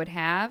question I would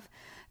have,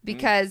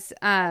 because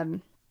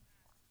I'm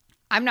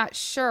not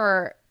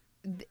sure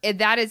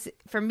that is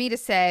for me to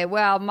say,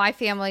 well, my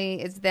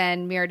family is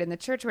then mirrored in the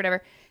church or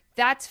whatever.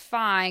 That's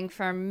fine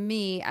for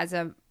me as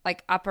a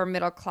upper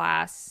middle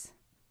class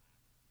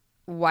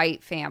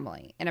white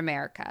family in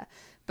America,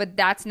 but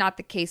that's not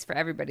the case for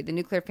everybody. The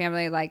nuclear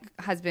family, like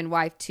husband,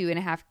 wife,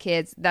 2.5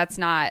 kids, that's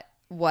not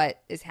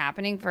what is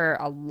happening for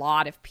a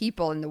lot of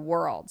people in the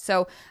world.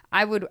 So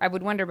I would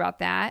wonder about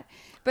that.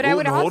 But I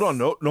would hold on,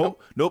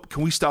 nope.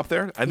 Can we stop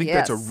there? I think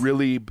that's a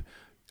really.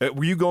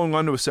 Were you going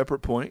on to a separate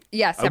point?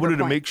 Yes. I wanted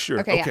to make sure.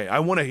 Okay. I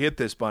want to hit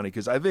this, Bonnie,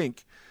 because I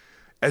think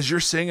as you're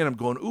saying it, I'm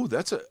going, ooh,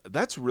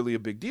 that's really a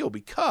big deal,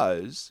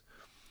 because.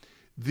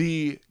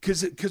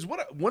 Because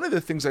one of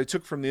the things I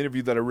took from the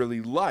interview that I really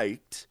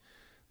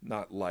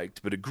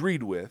but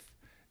agreed with,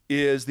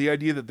 is the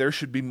idea that there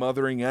should be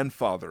mothering and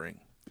fathering.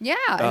 Yeah,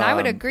 and I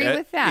would agree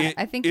with that.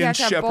 I think you have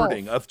to have both.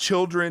 shepherding of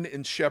children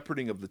and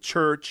shepherding of the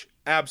church.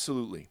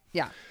 Absolutely.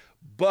 Yeah.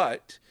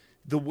 But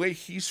the way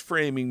he's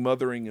framing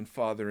mothering and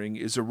fathering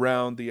is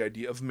around the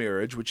idea of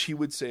marriage, which he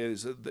would say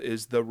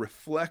is the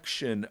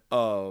reflection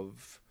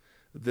of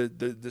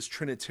this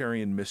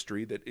Trinitarian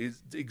mystery that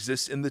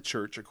exists in the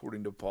church,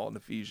 according to Paul in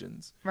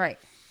Ephesians. Right.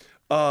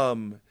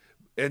 And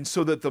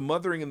so that the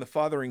mothering and the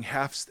fathering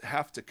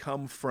have to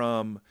come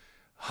from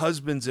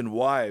husbands and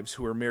wives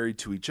who are married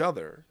to each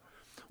other.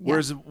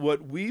 Whereas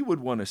what we would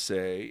want to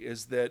say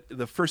is that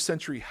the first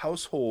century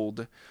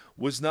household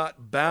was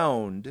not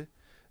bound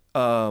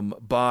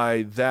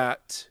by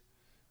that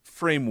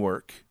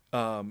framework,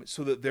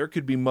 so that there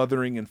could be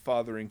mothering and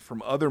fathering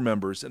from other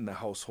members in the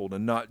household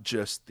and not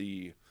just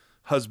the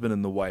husband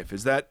and the wife.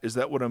 Is that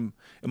what am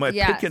I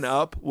picking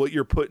up what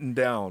you're putting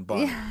down,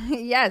 Bonnie? Yeah,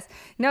 yes.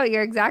 No,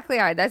 you're exactly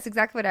right. That's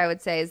exactly what I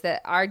would say, is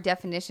that our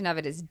definition of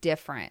it is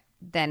different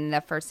than the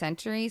first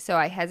century. So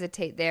I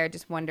hesitate there,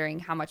 just wondering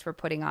how much we're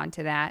putting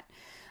onto that.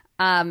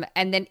 And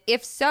then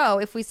if so,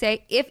 if we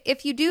say,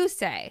 if you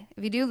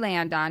do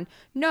land on,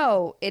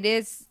 no, it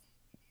is,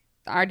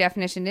 our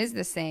definition is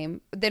the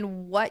same,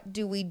 then what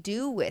do we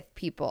do with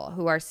people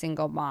who are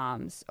single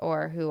moms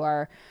or who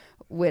are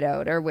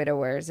widowed or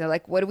widowers? Or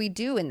like, what do we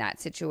do in that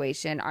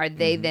situation? Are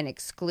they then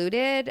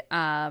excluded? Do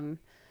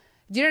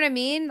you know what I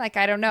mean? Like,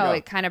 I don't know. Yeah.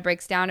 It kind of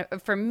breaks down.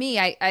 For me,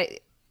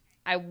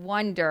 I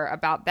wonder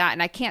about that,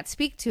 and I can't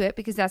speak to it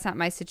because that's not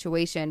my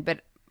situation,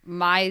 but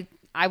I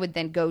would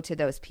then go to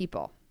those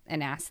people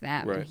and ask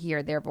them and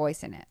hear their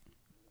voice in it.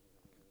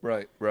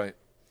 Right.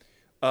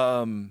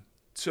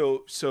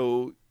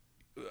 So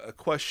a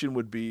question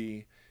would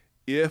be,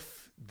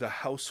 if the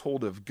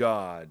household of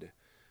God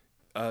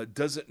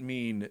doesn't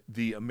mean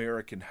the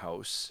American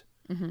house,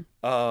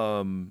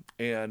 and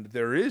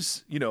there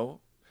is,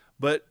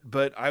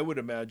 but I would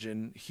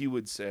imagine he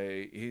would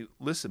say, hey,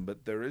 listen,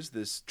 but there is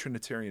this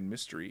Trinitarian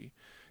mystery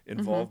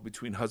involved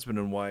between husband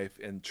and wife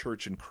and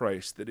church and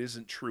Christ that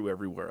isn't true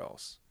everywhere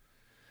else,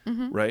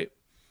 right?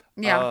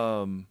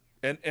 Yeah.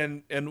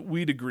 And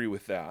we'd agree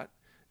with that.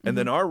 And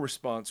then our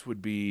response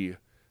would be,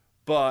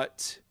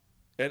 but,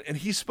 and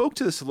he spoke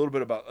to this a little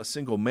bit about a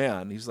single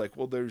man. He's like,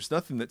 well, there's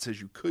nothing that says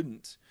you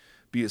couldn't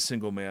be a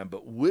single man,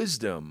 but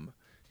wisdom,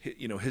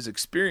 his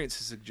experience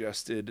has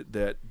suggested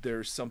that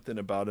there's something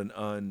about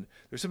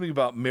there's something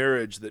about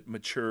marriage that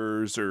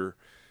matures or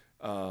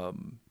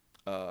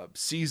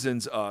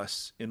seasons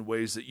us in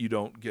ways that you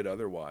don't get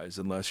otherwise,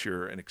 unless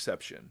you're an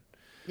exception.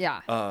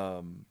 Yeah.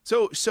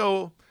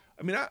 So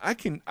I mean, I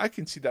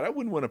can see that. I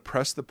wouldn't want to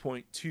press the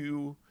point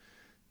too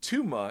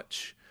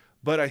much,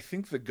 but I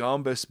think the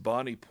Gombis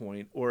Bonnie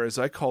point, or as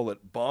I call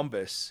it,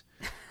 Bombas,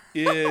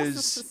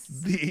 is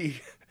the.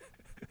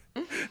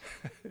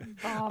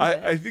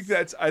 I think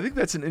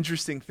that's an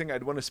interesting thing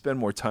I'd want to spend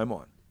more time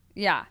on.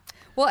 Yeah.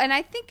 Well, and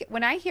I think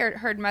when I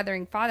heard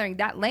mothering, fathering,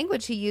 that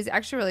language he used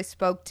actually really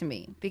spoke to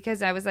me,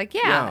 because I was like,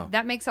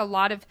 that makes a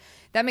lot of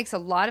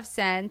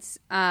sense.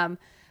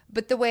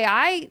 But the way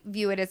I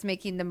view it as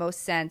making the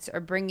most sense or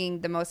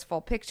bringing the most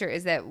full picture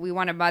is that we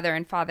want a mother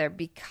and father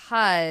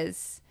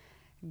because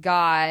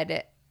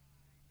God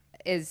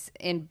is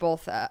in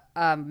both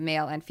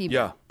male and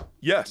female. Yeah.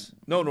 Yes.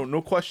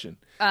 No question.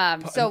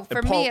 So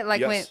for me, yes.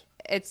 when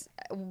it's,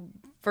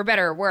 for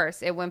better or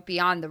worse, it went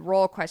beyond the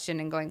role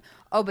question and going,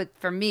 oh, but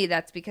for me,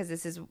 that's because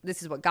this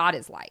is what God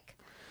is like.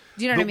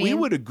 Do you know what I mean? We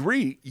would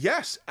agree.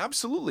 Yes,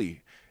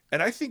 absolutely.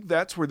 And I think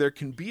that's where there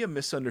can be a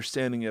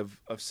misunderstanding of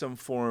some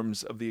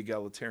forms of the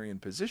egalitarian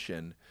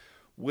position,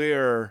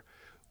 where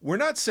we're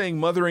not saying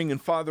mothering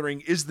and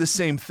fathering is the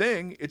same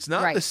thing. It's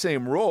not the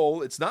same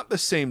role. It's not the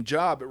same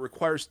job. It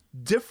requires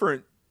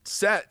different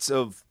sets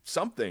of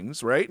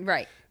somethings, right?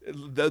 Right.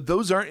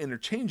 Those aren't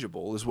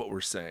interchangeable, is what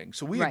we're saying.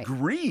 So we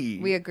agree.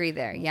 We agree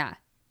there, yeah.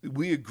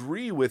 We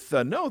agree with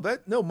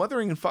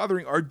mothering and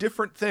fathering are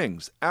different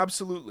things.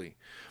 Absolutely.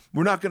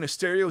 We're not going to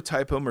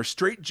stereotype them or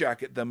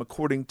straitjacket them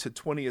according to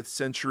 20th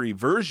century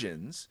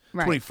versions,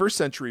 21st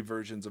century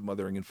versions of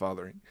mothering and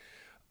fathering.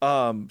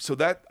 So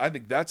that, I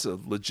think that's a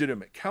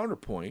legitimate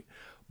counterpoint.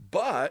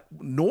 But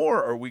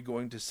nor are we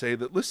going to say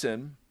that,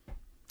 listen,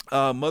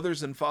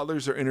 mothers and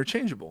fathers are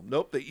interchangeable.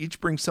 Nope, they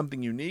each bring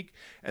something unique,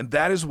 and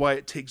that is why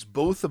it takes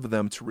both of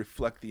them to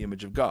reflect the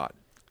image of God.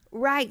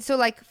 Right. So,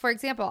 like, for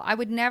example, I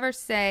would never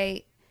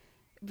say,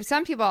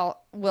 some people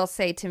will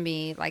say to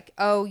me, like,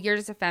 oh, you're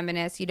just a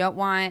feminist. You don't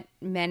want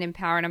men in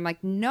power. And I'm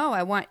like, no,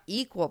 I want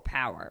equal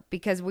power,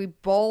 because we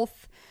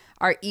both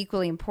are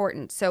equally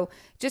important. So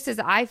just as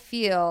I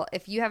feel,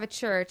 if you have a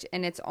church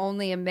and it's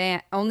only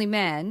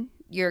men,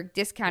 you're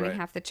discounting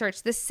half the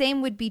church. The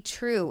same would be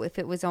true if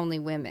it was only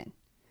women.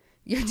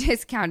 You're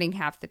discounting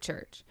half the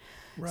church.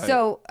 Right.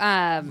 So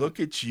look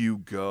at you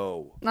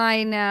go.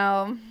 I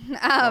know.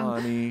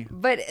 Funny.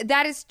 But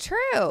that is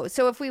true.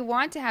 So if we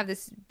want to have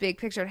this big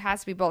picture, it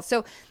has to be both.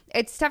 So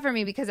it's tough for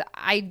me, because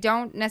I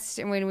don't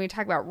necessarily, when we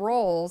talk about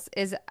roles,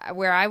 is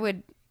where I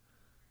would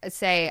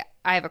say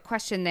I have a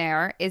question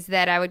there, is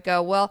that I would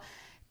go, well,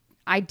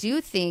 I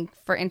do think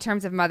in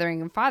terms of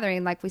mothering and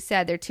fathering, like we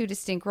said, they're two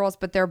distinct roles,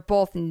 but they're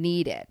both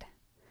needed.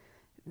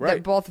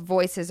 Right. Both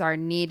voices are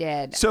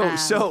needed.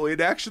 So it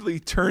actually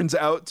turns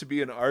out to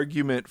be an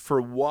argument for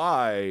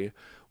why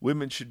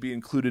women should be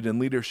included in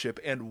leadership,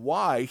 and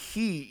why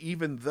he,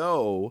 even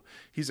though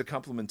he's a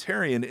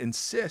complementarian,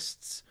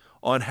 insists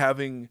on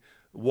having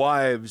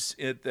wives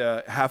at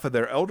half of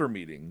their elder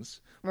meetings,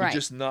 but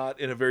just not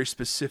in a very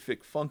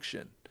specific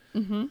function.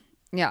 Mm-hmm.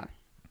 Yeah.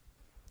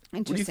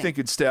 Interesting. What do you think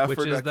in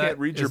Stafford? I can't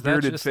read your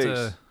bearded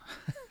face.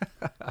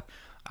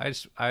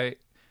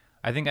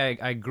 I think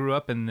I grew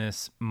up in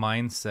this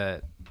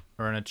mindset,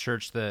 or in a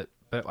church that,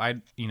 but I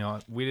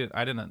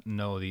didn't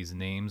know these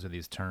names or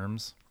these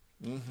terms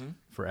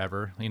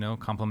forever.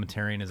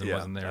 Complementarianism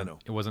wasn't there.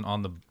 It wasn't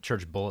on the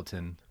church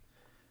bulletin.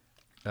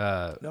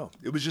 No,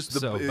 it was just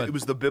it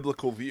was the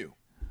biblical view.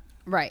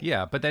 Right.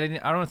 Yeah, but I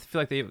don't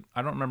feel like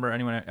I don't remember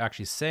anyone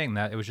actually saying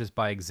that. It was just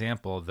by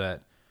example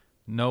that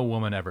no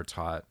woman ever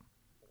taught.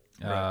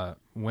 Right.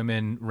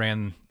 Women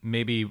ran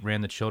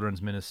the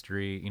children's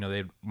ministry.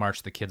 They'd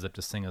march the kids up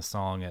to sing a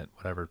song at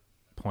whatever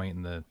point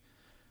in the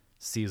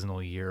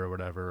seasonal year or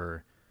whatever,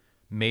 or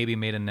maybe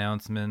made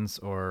announcements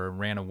or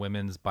ran a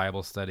women's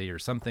Bible study or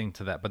something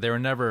to that. But they were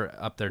never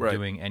up there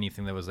doing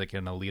anything that was like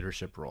in a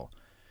leadership role.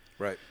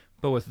 Right.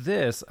 But with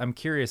this, I'm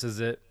curious,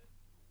 and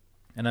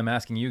I'm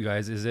asking you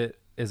guys, is it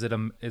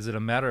a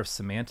matter of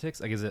semantics?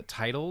 Like, is it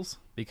titles?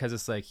 Because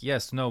it's like,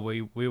 yes, no,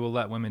 we will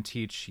let women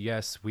teach.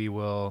 Yes, we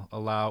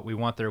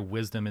want their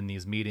wisdom in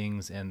these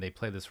meetings, and they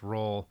play this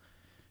role.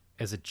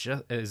 Is it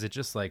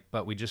just like,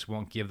 but we just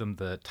won't give them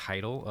the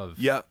title of?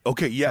 Yeah.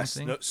 Okay. Yes.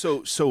 No,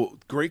 so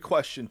great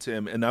question,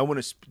 Tim. And I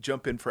want to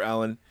jump in for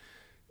Alan,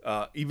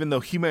 even though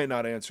he might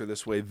not answer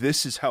this way.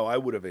 This is how I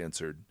would have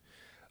answered.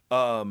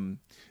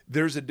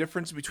 There's a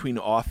difference between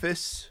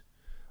office,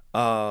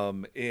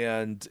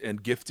 and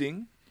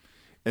gifting.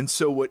 And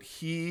so what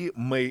he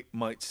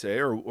might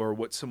say, or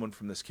what someone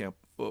from this camp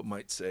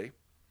might say,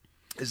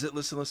 is that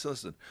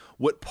listen.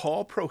 What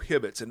Paul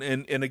prohibits, and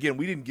again,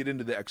 we didn't get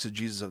into the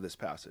exegesis of this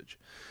passage,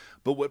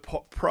 but what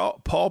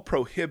Paul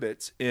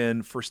prohibits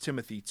in 1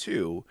 Timothy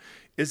 2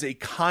 is a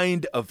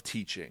kind of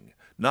teaching.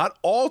 Not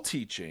all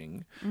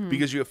teaching,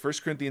 because you have 1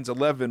 Corinthians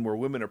 11 where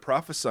women are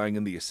prophesying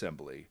in the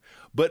assembly.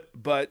 But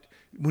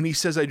when he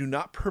says, I do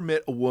not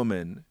permit a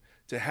woman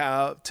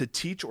to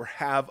teach or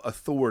have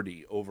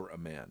authority over a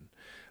man.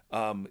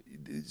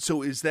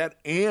 So is that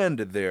and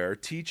there,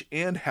 teach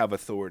and have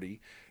authority?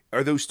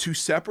 Are those two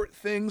separate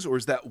things, or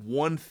is that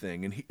one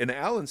thing? And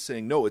Alan's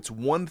saying, no, it's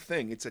one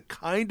thing. It's a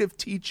kind of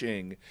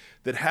teaching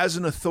that has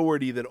an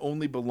authority that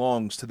only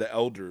belongs to the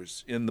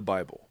elders in the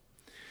Bible.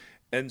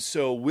 And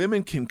so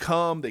women can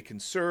come, they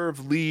can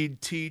serve,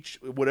 lead, teach,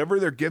 whatever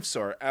their gifts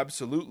are,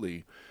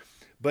 absolutely.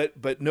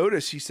 But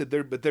notice he said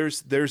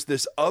there's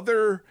this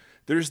other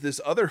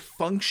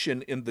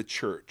function in the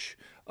church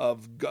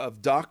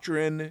of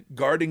doctrine,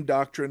 guarding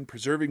doctrine,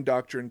 preserving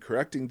doctrine,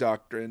 correcting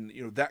doctrine,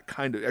 that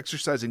kind of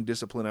exercising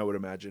discipline. I would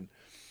imagine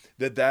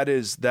that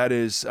is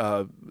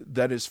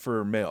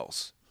for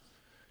males.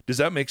 Does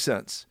that make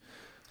sense?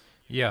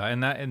 Yeah,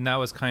 and that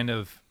was kind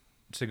of,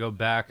 to go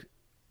back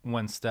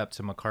one step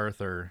to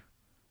MacArthur,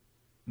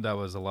 that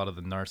was a lot of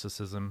the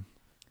narcissism.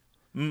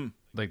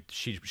 Like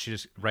she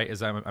just, right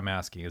as I'm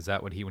asking, is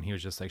that what when he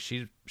was just like,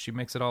 she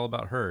makes it all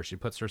about her. She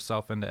puts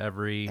herself into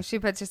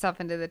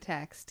the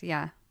text.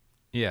 Yeah.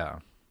 Yeah.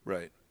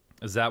 Right.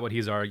 Is that what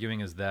he's arguing?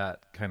 Is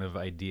that kind of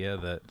idea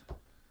that,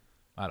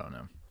 I don't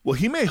know. Well,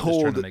 he may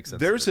hold,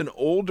 there's an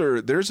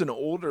older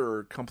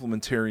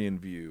complementarian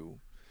view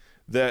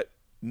that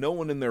no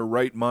one in their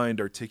right mind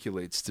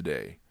articulates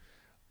today.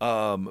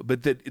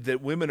 But that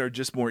women are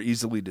just more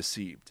easily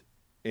deceived.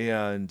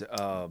 And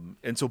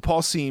so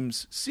Paul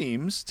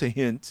seems to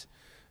hint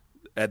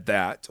at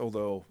that,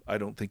 although I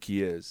don't think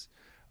he is.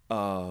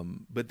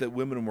 But that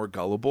women are more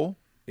gullible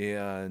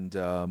and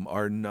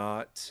are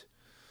not,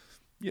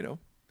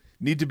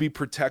 need to be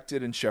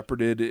protected and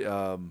shepherded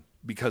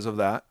because of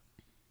that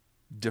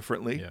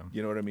differently. Yeah.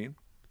 You know what I mean?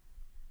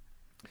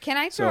 Can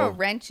I throw a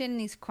wrench in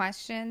these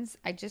questions?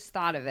 I just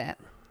thought of it.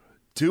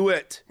 Do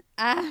it.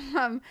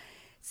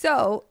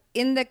 So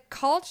in the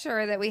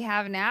culture that we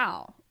have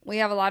now, we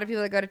have a lot of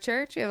people that go to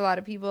church. We have a lot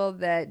of people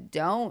that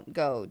don't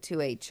go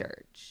to a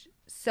church.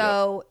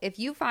 So if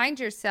you find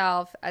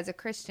yourself as a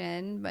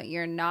Christian, but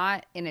you're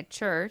not in a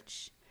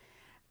church,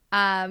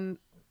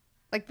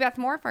 like Beth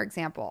Moore, for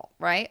example,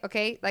 right?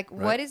 Okay.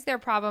 What is their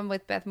problem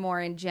with Beth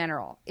Moore in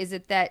general? Is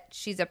it that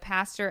she's a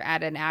pastor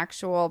at an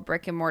actual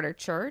brick and mortar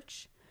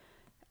church?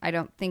 I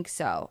don't think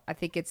so. I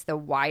think it's the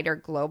wider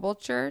global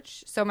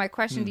church. So my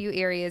question to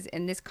you, Ari, is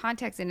in this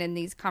context and in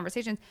these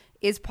conversations,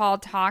 is Paul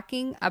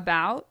talking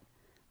about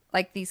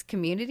like these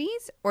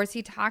communities, or is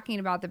he talking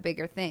about the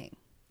bigger thing?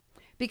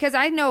 Because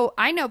I know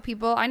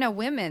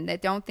women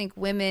that don't think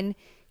women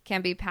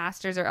can be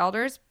pastors or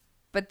elders,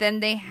 but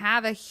then they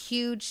have a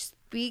huge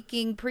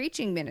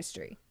preaching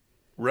ministry.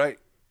 Right.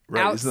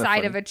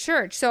 Outside of a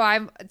church. So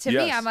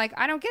me, I'm like,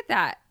 I don't get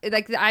that.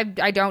 Like,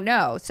 I don't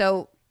know.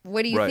 So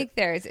what do you think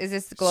there is? Is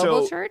this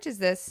global church? Is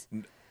this?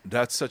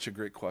 That's such a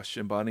great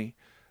question, Bonnie.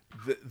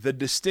 The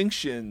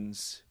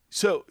distinctions.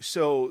 So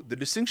the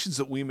distinctions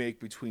that we make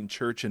between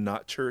church and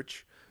not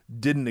church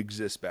didn't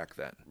exist back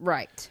then.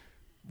 Right.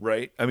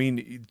 Right? I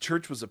mean,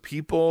 church was a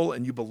people,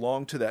 and you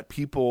belonged to that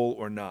people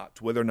or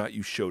not, whether or not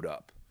you showed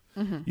up.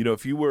 You know,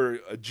 if you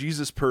were a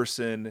Jesus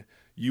person,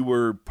 you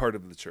were part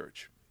of the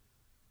church.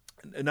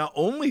 And not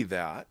only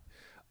that,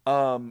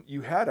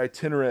 you had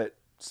itinerant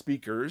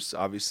speakers,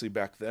 obviously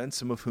back then,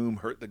 some of whom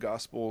hurt the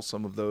gospel,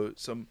 some of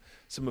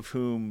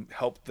whom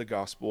helped the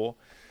gospel.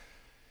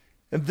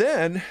 And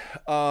then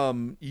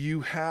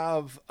you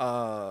have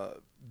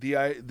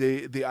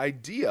the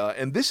idea,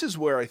 and this is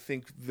where I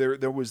think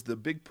there was the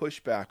big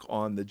pushback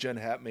on the Jen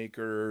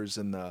Hatmakers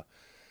and the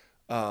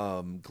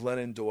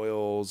Glennon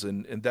Doyles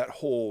and that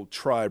whole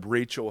tribe,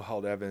 Rachel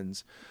Held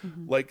Evans.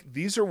 Like,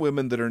 these are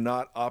women that are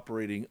not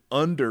operating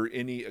under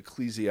any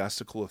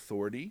ecclesiastical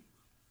authority.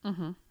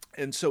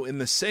 And so in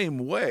the same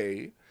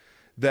way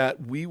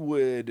that we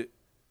would,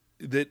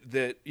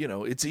 that you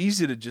know, it's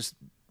easy to just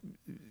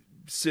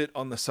sit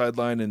on the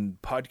sideline and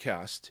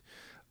podcast,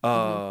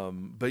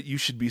 but you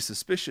should be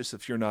suspicious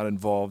if you're not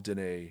involved in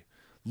a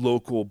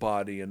local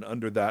body and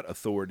under that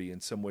authority in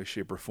some way,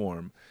 shape, or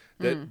form.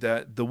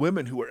 That the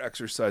women who are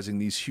exercising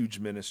these huge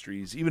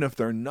ministries, even if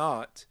they're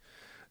not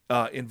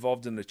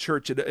involved in the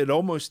church,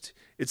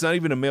 it's not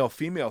even a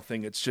male-female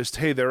thing. It's just,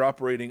 hey, they're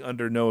operating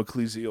under no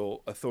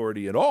ecclesial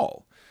authority at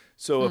all.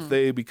 So if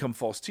they become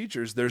false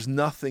teachers, there's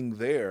nothing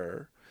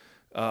there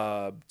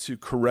to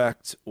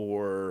correct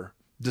or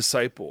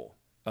disciple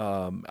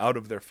out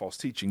of their false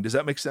teaching. Does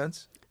that make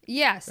sense?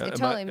 Yes, it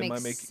totally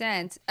makes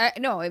sense.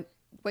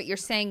 What you're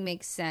saying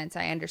makes sense.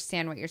 I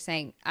understand what you're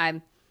saying.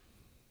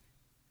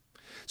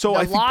 So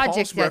I think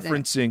Paul's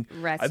referencing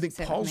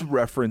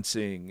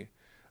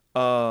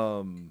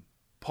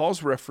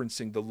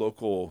the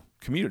local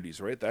communities,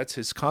 right? That's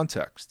his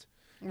context.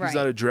 Right. He's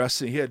not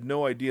addressing. He had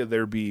no idea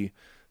there'd be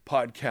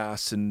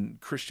podcasts and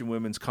Christian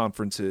women's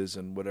conferences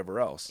and whatever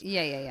else.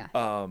 Yeah.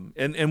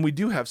 And we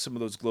do have some of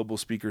those global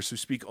speakers who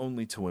speak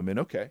only to women.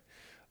 Okay.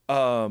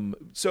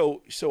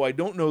 So I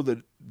don't know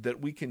that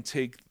we can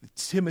take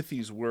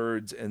Timothy's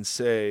words and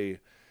say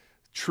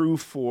true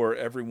for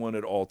everyone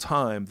at all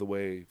time, the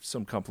way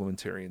some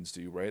complementarians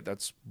do, right?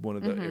 That's one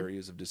of the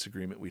areas of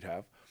disagreement we'd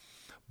have.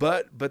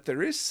 But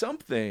there is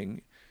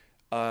something,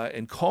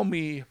 and call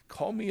me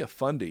a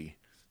fundy,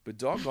 but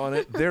doggone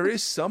it, there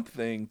is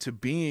something to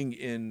being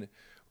in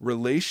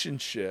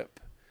relationship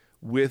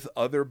with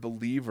other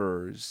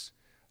believers,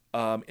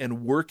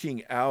 and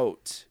working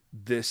out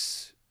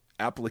this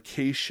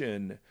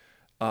application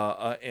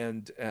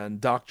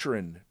and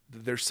doctrine.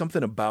 There's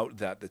something about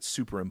that that's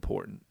super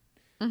important.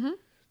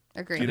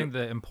 Agreed. I think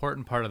the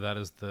important part of that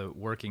is the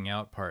working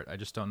out part. I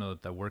just don't know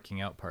that the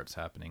working out part's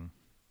happening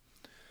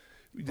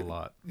a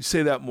lot.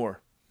 Say that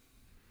more.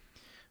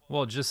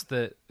 Well, just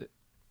that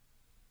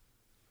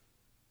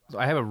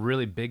I have a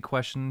really big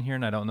question here,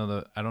 and I don't know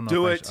if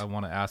I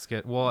want to ask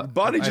it. Well,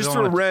 Bonnie, just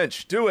throw a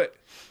wrench. Do it.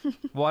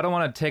 Well, I don't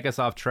want to take us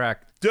off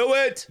track. Do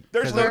it.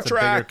 There's no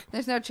track.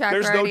 There's no track.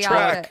 There's no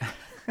track.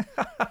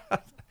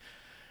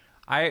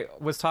 I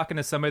was talking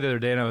to somebody the other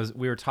day, and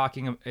we were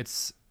talking.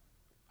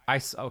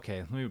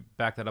 Okay, let me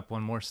back that up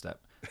one more step.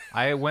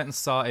 I went and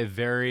saw a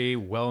very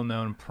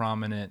well-known,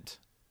 prominent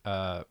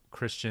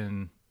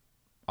Christian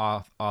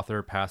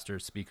author, pastor,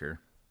 speaker.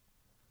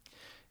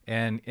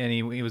 And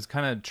he was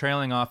kind of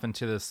trailing off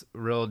into this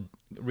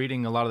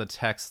reading a lot of the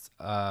texts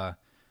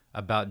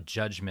about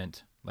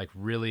judgment, like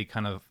really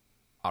kind of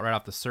right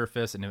off the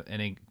surface,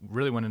 and he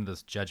really went into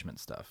this judgment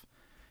stuff.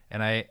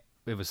 And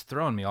it was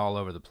throwing me all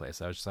over the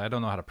place. I was just like, I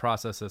don't know how to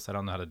process this. I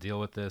don't know how to deal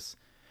with this.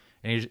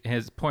 And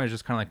his point is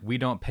just kind of like, we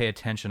don't pay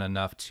attention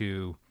enough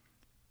to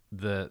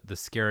the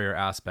scarier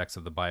aspects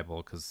of the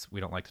Bible because we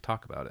don't like to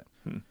talk about it.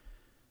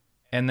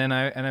 And then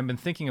I've been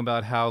thinking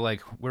about how,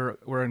 like,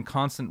 we're in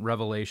constant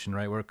revelation,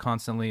 right? We're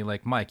constantly,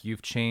 like, Mike,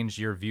 you've changed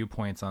your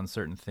viewpoints on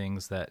certain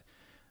things that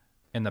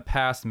in the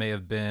past may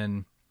have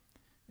been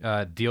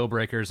deal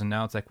breakers, and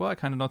now it's like, well, I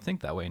kind of don't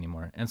think that way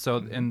anymore. And so,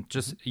 and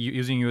just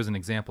using you as an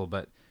example,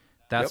 but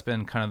that's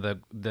been kind of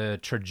the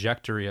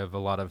trajectory of a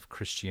lot of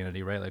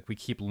Christianity, right? Like, we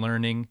keep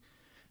learning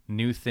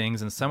new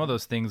things, and some of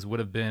those things would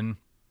have been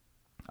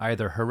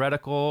either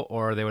heretical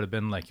or they would have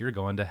been like, you're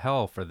going to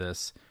hell for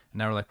this. And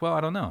now we're like, well,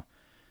 I don't know.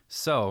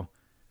 So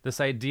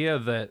this idea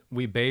that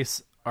we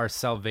base our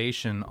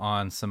salvation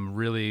on some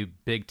really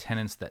big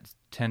tenets that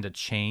tend to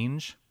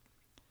change,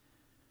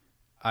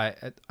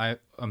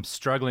 I'm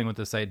struggling with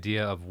this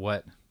idea of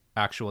what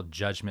actual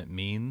judgment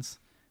means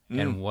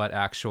and what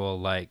actual,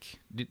 like,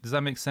 does that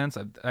make sense?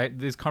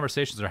 These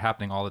conversations are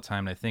happening all the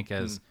time, and I think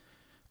as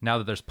now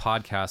that there's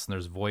podcasts and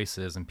there's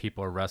voices and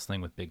people are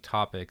wrestling with big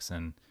topics,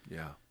 and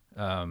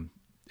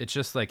it's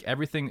just like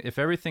if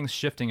everything's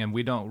shifting and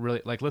we don't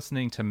really, like,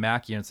 listening to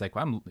Mackie, and it's like,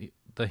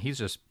 he's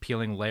just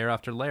peeling layer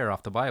after layer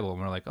off the Bible, and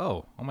we're like,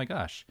 oh my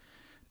gosh,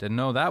 didn't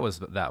know that was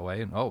that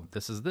way, and oh,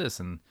 this is this,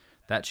 and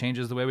that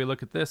changes the way we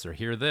look at this or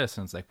hear this,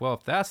 and it's like, well,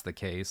 if that's the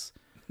case,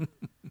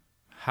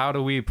 how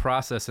do we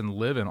process and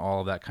live in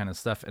all of that kind of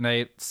stuff? And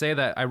I say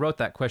that I wrote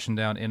that question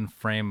down in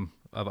frame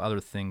of other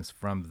things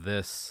from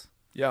this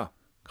Yeah.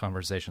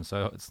 conversation,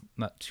 so it's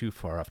not too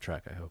far ooff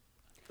track, I hope.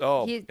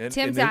 Oh,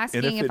 Tim's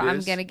asking if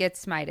I'm going to get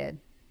smited.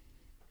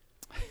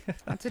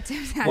 That's what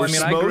Tim's asking. Or I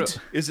mean, I grew-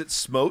 smote? Is it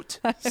smote?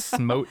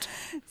 Smote.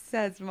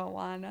 Says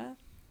Moana.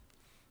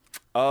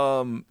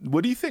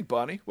 What do you think,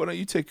 Bonnie? Why don't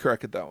you take a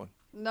crack at that one?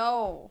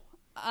 No.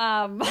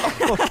 I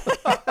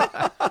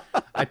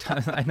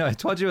know. I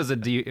told you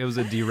it was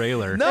a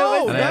derailer.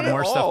 No, and I had not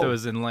more at stuff all. that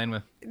was in line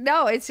with.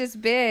 No, it's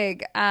just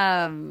big.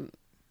 I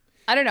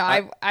don't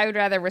know. I would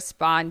rather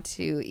respond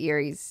to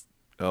Erie's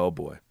Oh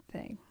boy,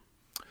 thing.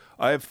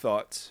 I have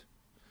thoughts.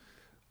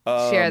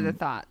 Share the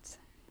thoughts.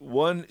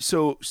 One,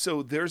 so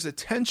there's a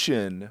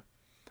tension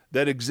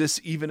that exists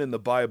even in the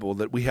Bible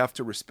that we have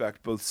to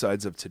respect both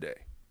sides of today.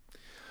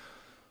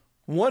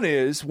 One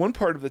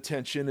part of the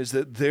tension is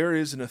that there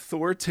is an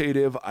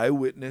authoritative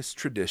eyewitness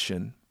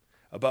tradition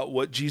about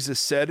what Jesus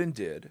said and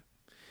did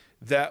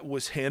that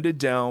was handed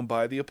down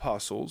by the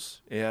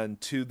apostles and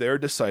to their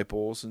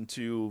disciples and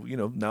to,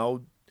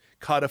 now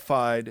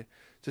codified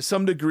to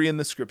some degree in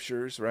the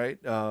scriptures, right?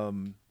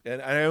 And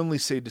I only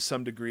say to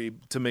some degree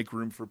to make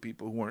room for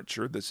people who aren't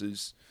sure this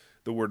is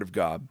the word of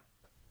God.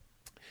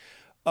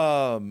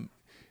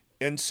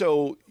 And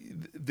so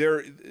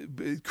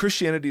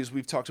Christianity, as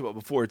we've talked about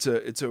before,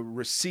 it's a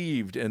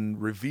received and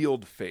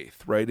revealed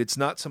faith, right? It's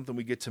not something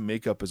we get to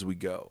make up as we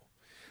go.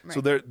 Right.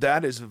 So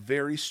that is a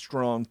very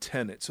strong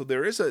tenet. So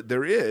there is a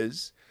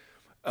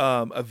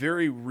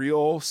very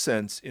real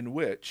sense in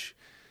which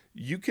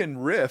you can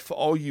riff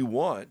all you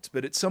want,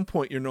 but at some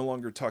point you're no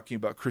longer talking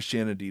about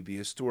Christianity, the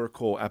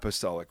historical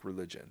apostolic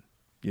religion.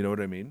 You know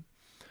what I mean?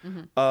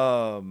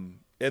 Mm-hmm.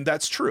 And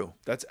that's true.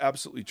 That's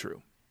absolutely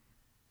true.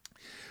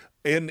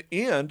 And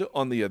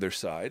on the other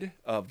side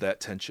of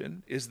that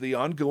tension is the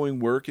ongoing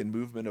work and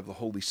movement of the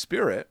Holy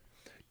Spirit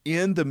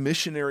in the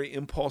missionary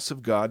impulse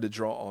of God to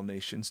draw all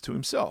nations to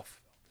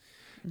himself.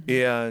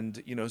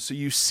 Mm-hmm. And, so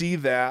you see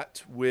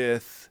that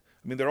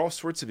there are all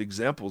sorts of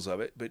examples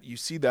of it, but you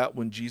see that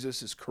when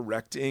Jesus is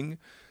correcting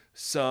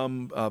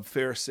some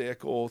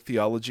Pharisaical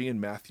theology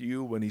in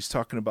Matthew, when he's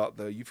talking about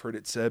you've heard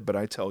it said, but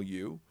I tell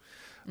you.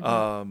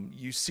 Mm-hmm.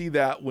 You see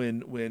that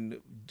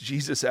when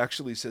Jesus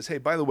actually says, hey,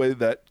 by the way,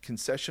 that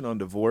concession on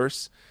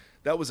divorce,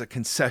 that was a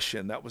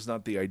concession. That was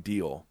not the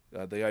ideal.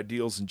 The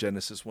ideal's in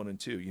Genesis 1 and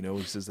 2.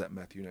 He says that in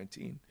Matthew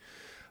 19.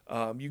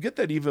 You get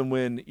that even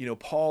when,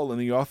 Paul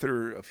and the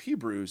author of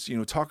Hebrews,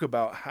 talk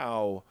about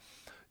how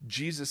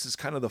Jesus is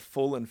kind of the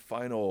full and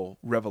final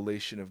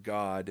revelation of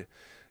God,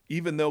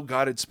 even though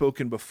God had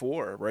spoken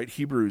before, right?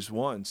 Hebrews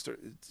 1,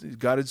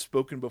 God had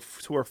spoken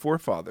to our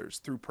forefathers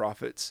through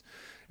prophets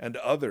and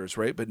others,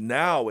 right? But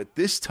now at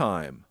this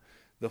time,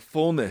 the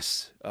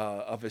fullness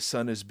of his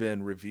son has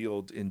been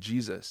revealed in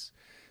Jesus.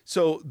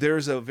 So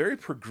there's a very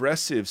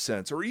progressive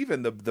sense, or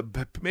even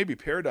the maybe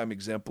paradigm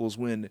example is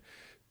when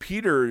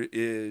Peter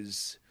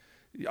is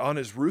on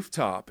his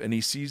rooftop and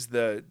he sees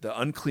the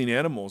unclean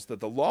animals,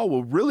 that the law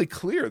will really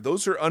clear.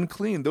 Those are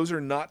unclean. Those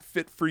are not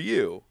fit for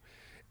you.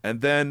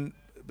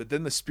 But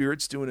then the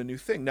Spirit's doing a new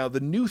thing. Now, the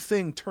new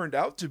thing turned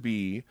out to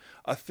be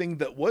a thing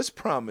that was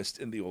promised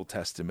in the Old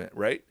Testament,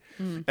 right?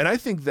 Mm. And I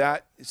think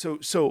that, so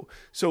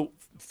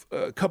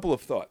a couple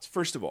of thoughts.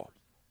 First of all,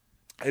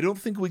 I don't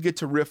think we get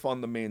to riff on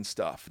the main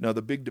stuff. Now,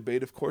 the big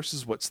debate, of course,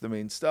 is what's the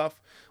main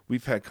stuff.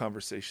 We've had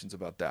conversations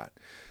about that.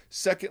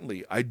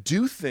 Secondly, I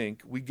do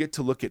think we get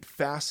to look at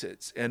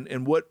facets,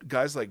 and what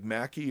guys like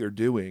Mackey are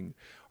doing,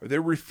 are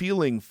they're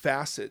revealing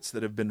facets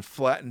that have been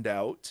flattened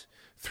out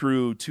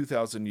through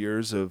 2,000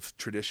 years of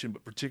tradition,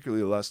 but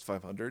particularly the last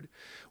 500,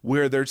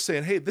 where they're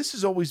saying, hey, this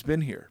has always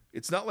been here.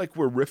 It's not like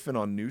we're riffing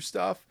on new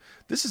stuff.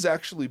 This has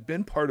actually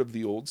been part of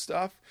the old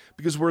stuff,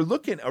 because we're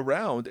looking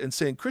around and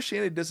saying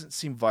Christianity doesn't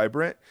seem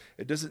vibrant.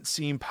 It doesn't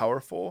seem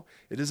powerful.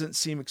 It doesn't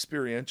seem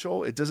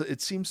experiential.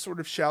 It seems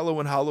sort of shallow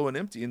and hollow and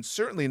empty, and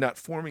certainly not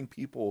forming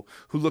people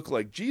who look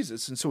like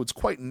Jesus. And so it's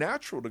quite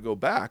natural to go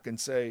back and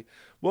say,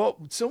 well,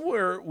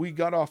 somewhere we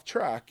got off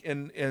track.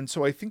 And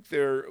so I think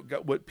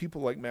what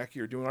people like Mackey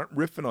are doing aren't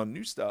riffing on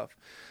new stuff,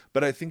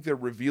 but I think they're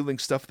revealing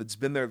stuff that's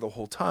been there the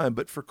whole time,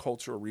 but for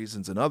cultural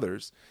reasons and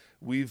others,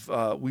 we've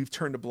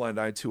turned a blind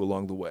eye to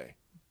along the way.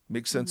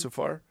 Make sense so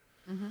far?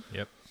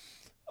 Yep.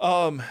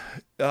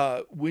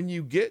 When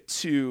you get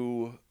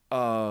to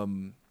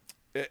the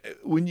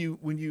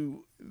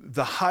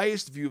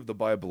highest view of the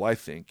Bible, I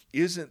think,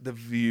 isn't the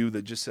view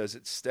that just says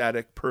it's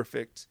static,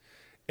 perfect,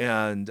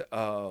 and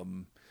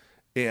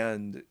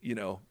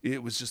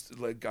it was just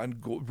like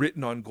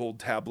written on gold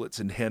tablets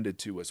and handed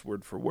to us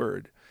word for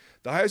word.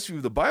 The highest view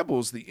of the Bible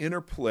is the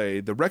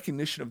interplay, the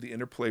recognition of the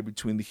interplay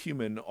between the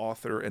human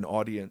author and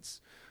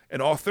audience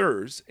and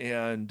authors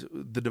and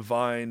the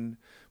divine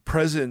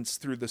presence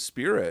through the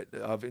Spirit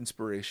of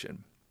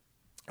inspiration.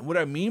 And what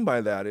I mean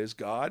by that is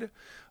God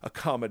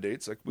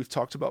accommodates, like we've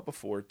talked about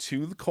before,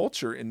 to the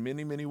culture in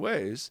many, many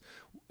ways,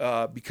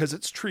 because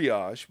it's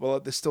triage, while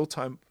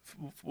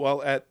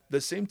at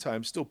the same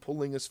time still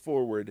pulling us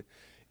forward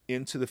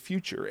into the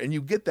future, and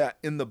you get that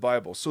in the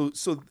Bible. So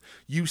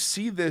you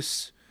see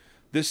this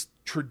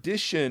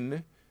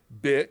tradition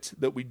bit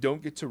that we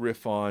don't get to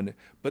riff on,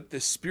 but the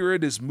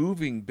Spirit is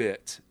moving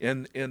bit,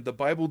 and the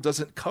Bible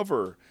doesn't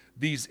cover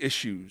these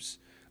issues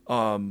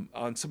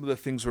on some of the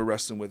things we're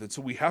wrestling with, and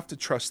so we have to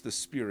trust the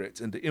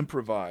Spirit and to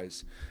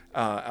improvise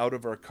out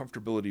of our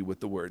comfortability with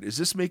the Word. Is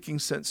this making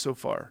sense so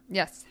far?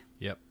 Yes.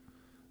 Yep.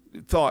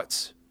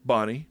 Thoughts,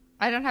 Bonnie?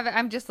 I don't have it.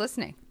 I'm just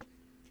listening.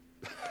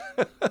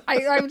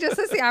 I'm just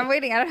listening. I'm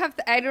waiting.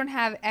 I don't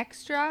have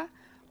extra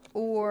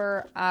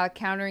or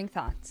countering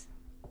thoughts.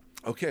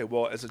 Okay,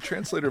 well, as a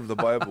translator of the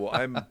Bible,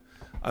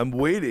 I'm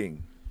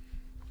waiting.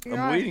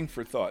 I'm waiting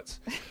for thoughts.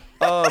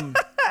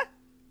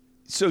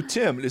 So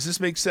Tim, does this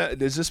make sense?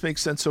 Does this make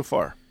sense so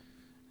far?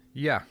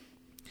 Yeah.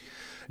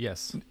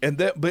 Yes.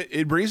 But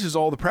it raises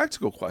all the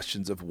practical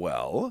questions of,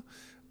 well,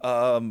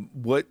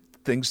 what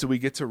things do we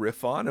get to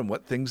riff on and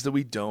what things do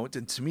we don't?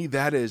 And to me,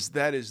 that is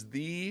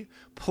the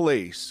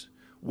place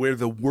where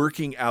the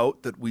working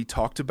out that we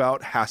talked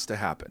about has to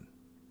happen.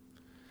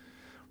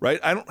 Right?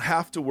 I don't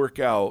have to work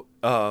out,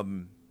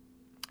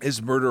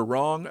 is murder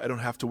wrong? I don't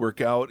have to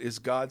work out, is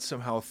God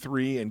somehow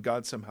three and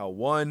God somehow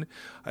one?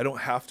 I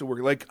don't have to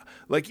work,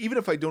 like even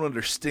if I don't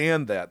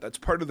understand that, that's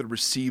part of the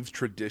received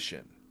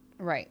tradition.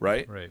 Right.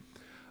 Right? Right.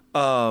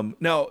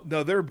 Now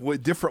there are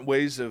different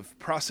ways of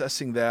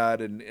processing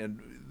that,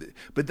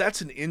 but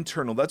that's an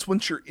internal. That's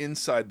once you're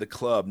inside the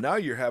club. Now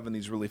you're having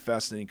these really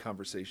fascinating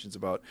conversations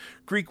about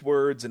Greek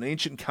words and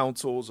ancient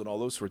councils and all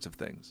those sorts of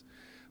things.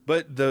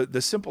 But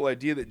the simple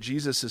idea that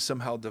Jesus is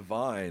somehow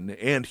divine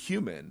and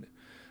human,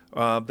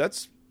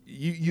 that's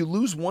you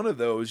lose one of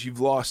those, you've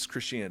lost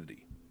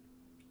Christianity.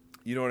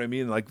 You know what I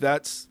mean? Like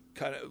that's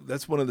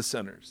one of the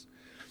centers.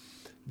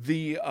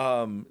 The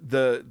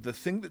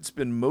thing that's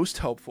been most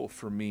helpful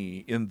for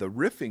me in the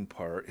riffing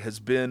part has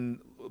been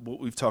what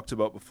we've talked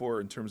about before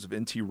in terms of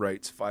N.T.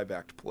 Wright's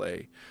 5-act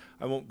play.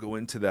 I won't go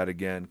into that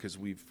again because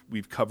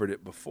we've covered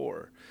it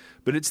before.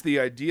 But it's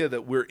the idea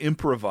that we're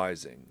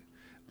improvising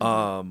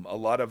a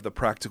lot of the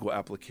practical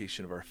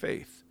application of our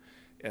faith.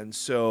 And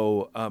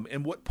so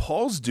and what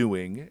Paul's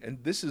doing,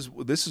 and this is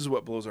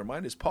what blows our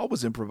mind, is Paul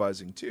was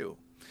improvising too.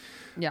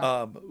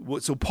 Yeah.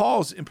 So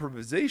Paul's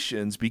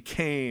improvisations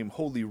became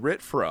Holy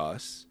Writ for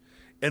us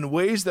in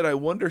ways that I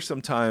wonder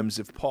sometimes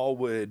if Paul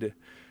would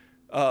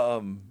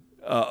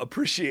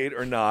appreciate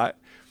or not.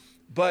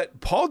 But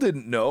Paul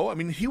didn't know. I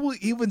mean, he will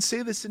even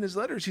say this in his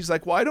letters. He's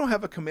like, well, I don't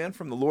have a command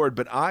from the Lord,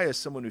 but I, as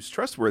someone who's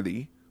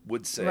trustworthy,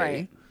 would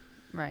say.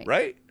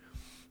 Right?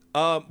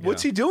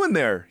 What's he doing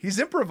there? He's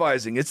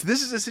improvising. This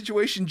is a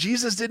situation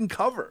Jesus didn't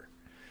cover.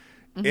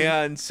 Mm-hmm.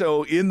 And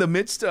so in the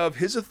midst of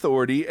his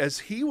authority, as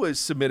he was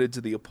submitted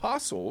to the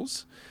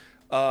apostles,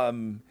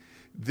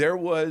 there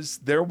was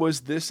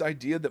this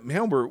idea that,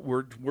 man,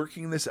 we're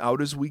working this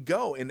out as we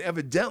go. And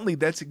evidently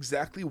that's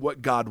exactly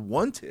what God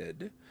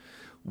wanted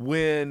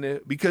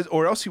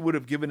or else he would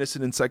have given us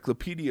an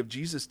encyclopedia of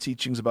Jesus'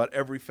 teachings about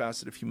every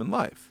facet of human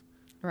life.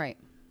 Right?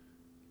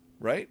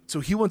 So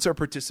he wants our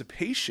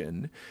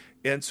participation.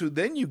 And so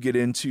then you get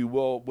into,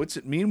 well, what's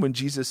it mean when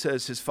Jesus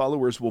says his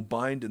followers will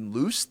bind and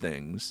loose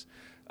things?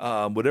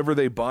 Whatever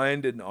they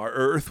bind in our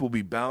earth will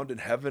be bound in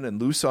heaven,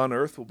 and loose on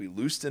earth will be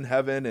loosed in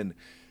heaven. And,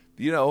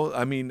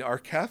 our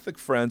Catholic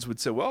friends would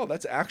say, well,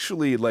 that's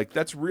actually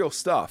that's real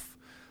stuff.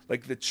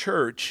 Like the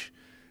church,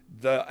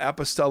 the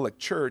apostolic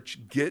church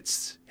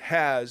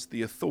has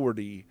the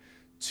authority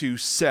to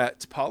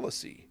set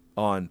policy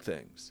on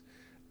things.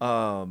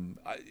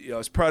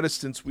 As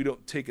Protestants, we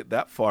don't take it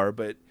that far,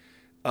 but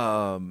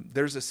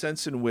there's a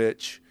sense in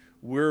which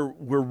we're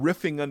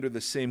riffing under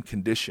the same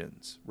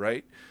conditions,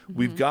 right? Mm-hmm.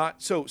 We've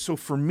got so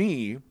for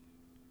me,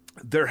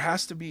 there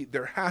has to be,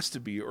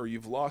 or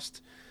you've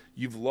lost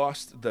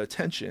the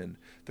attention.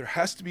 There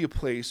has to be a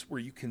place where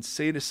you can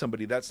say to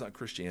somebody, that's not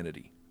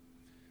Christianity.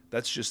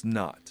 That's just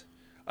not.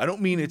 I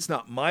don't mean it's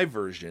not my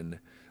version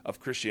of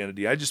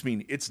Christianity. I just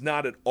mean it's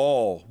not at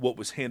all what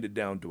was handed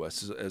down to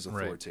us as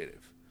authoritative.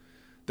 Right.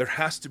 There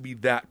has to be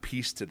that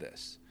piece to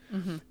this.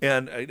 Mm-hmm.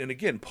 And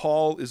again,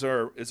 Paul is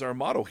our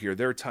model here.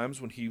 There are times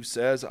when he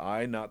says,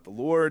 I, not the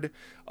Lord.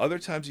 Other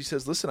times he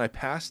says, listen, I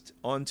passed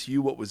on to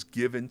you what was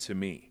given to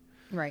me.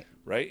 Right?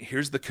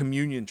 Here's the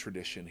communion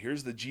tradition.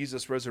 Here's the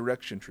Jesus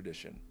resurrection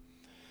tradition.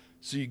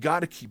 So you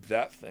got to keep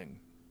that thing.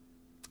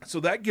 So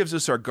that gives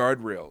us our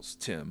guardrails,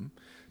 Tim,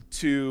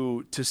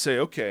 to say,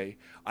 okay,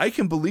 I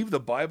can believe the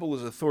Bible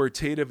is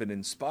authoritative and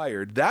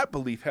inspired. That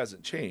belief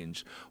hasn't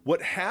changed.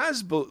 What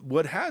has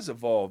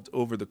evolved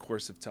over the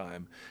course of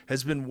time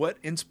has been what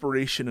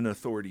inspiration and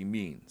authority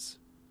means.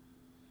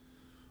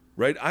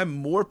 Right? I'm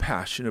more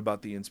passionate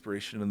about the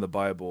inspiration in the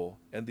Bible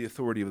and the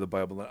authority of the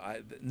Bible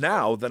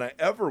than I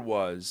ever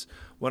was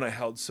when I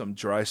held some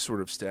dry sort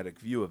of static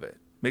view of it.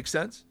 Make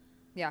sense?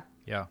 Yeah.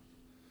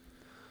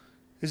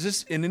 Is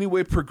this in any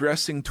way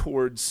progressing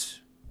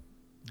towards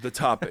the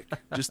topic?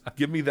 Just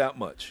give me that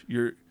much.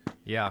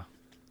 Yeah.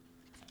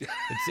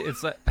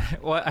 It's like,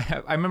 well,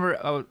 I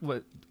remember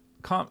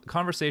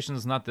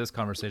conversations, not this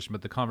conversation,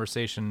 but the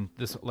conversation,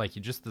 this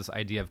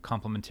idea of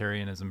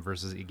complementarianism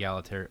versus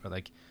egalitarian,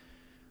 like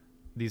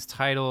these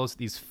titles,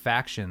 these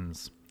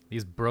factions,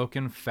 these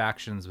broken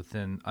factions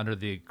under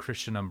the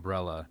Christian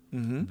umbrella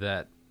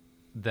that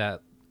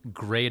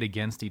grade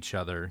against each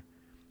other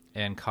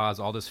and cause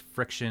all this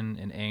friction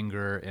and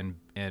anger and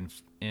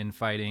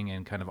infighting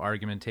and kind of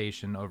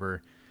argumentation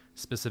over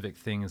specific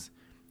things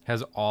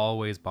has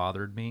always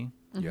bothered me.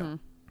 Yeah.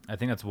 I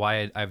think that's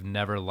why I've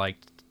never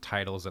liked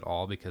titles at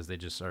all, because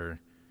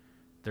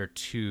they're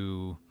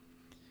too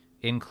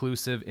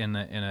inclusive in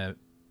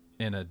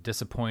a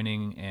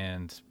disappointing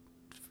and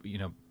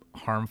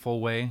harmful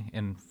way,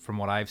 and from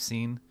what I've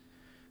seen.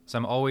 So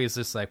I'm always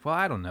just like, well,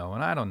 I don't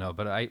know,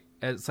 but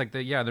it's like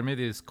there may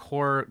be this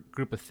core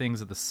group of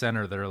things at the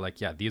center that are like,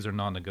 yeah, these are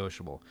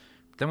non-negotiable.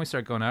 But then we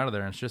start going out of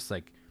there, and it's just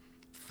like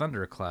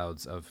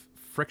thunderclouds of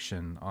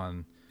friction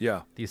on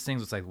these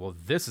things. It's like, well,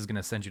 this is going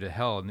to send you to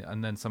hell,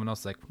 and then someone else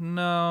is like,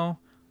 no,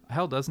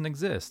 hell doesn't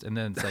exist, and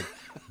then it's like,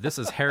 this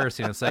is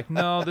heresy, and it's like,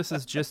 no, this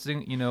is just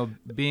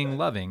being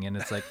loving, and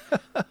it's like,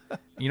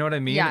 you know what I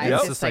mean? Yeah,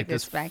 it's it's just like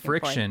this back and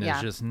friction forth.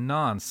 is just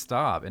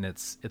nonstop, and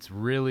it's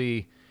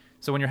really.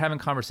 So when you're having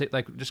conversation,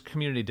 like just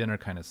community dinner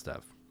kind of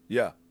stuff,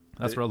 Yeah.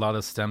 that's where a lot of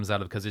this stems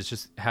out of, because it's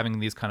just having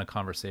these kind of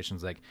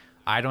conversations like,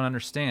 I don't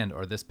understand,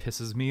 or this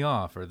pisses me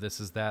off, or this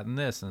is that and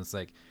this. And it's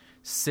like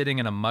sitting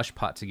in a mush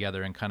pot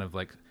together and kind of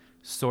like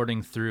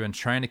sorting through and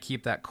trying to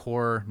keep that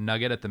core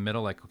nugget at the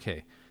middle. Like,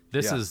 okay,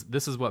 this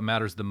is what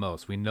matters the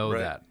most. We know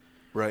that.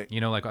 Right.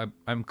 Like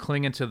I'm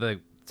clinging to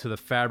the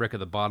fabric at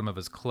the bottom of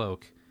his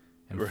cloak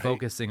and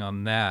focusing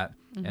on that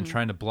and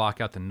trying to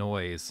block out the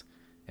noise.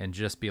 And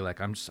just be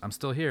like, I'm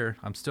still here.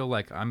 I'm still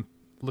like, I'm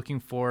looking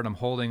forward. I'm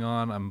holding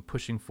on. I'm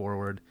pushing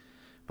forward.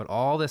 But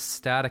all this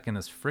static and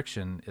this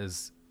friction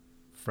is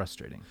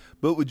frustrating.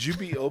 But would you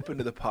be open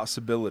to the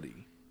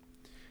possibility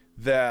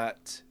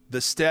that the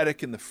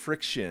static and the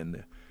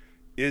friction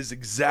is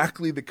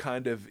exactly the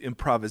kind of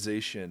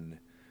improvisation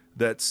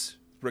that's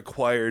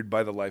required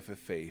by the life of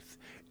faith?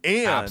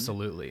 And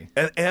Absolutely.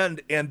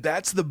 And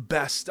that's the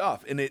best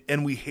stuff.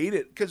 And we hate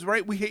it because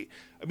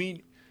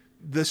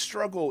the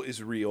struggle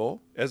is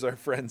real, as our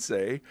friends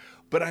say,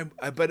 but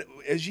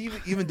as you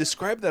even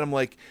describe that, I'm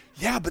like,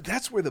 yeah, but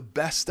that's where the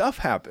best stuff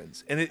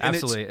happens,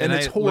 Absolutely, and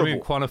it's horrible. Let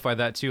me quantify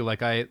that too.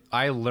 Like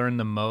I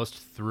learned the most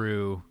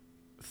through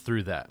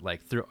that,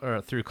 like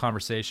through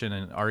conversation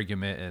and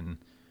argument and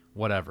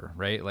whatever,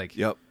 right? Like,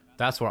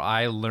 that's where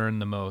I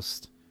learned the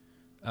most.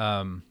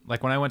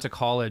 Like when I went to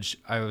college,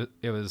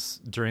 it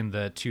was during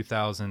the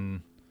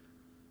 2000.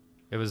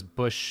 It was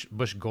Bush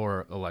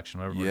Gore election,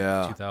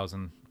 whatever,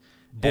 2000.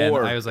 And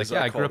I was like,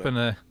 I grew up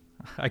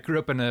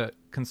in a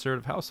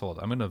conservative household.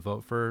 I'm going to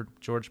vote for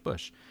George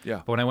Bush.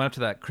 Yeah. But when I went up to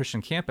that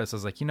Christian campus, I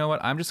was like, you know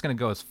what? I'm just going to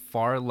go as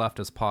far left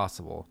as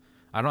possible.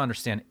 I don't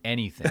understand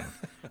anything,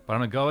 but I'm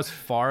going to go as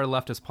far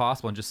left as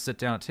possible and just sit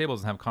down at tables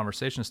and have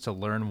conversations to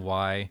learn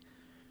why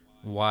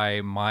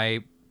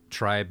my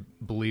tribe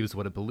believes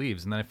what it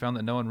believes. And then I found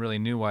that no one really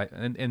knew why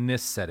in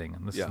this setting.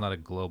 And this is not a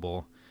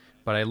global,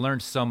 but I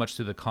learned so much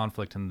through the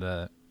conflict and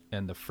the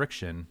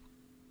friction.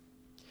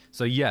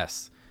 So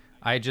yes,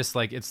 I just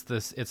like it's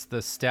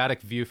the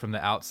static view from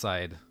the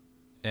outside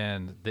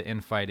and the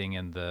infighting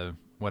and the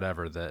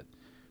whatever that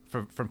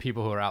from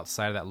people who are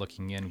outside of that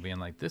looking in, being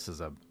like, this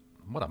is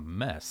what a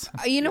mess.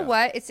 You know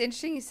what? It's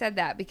interesting you said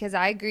that, because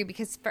I agree,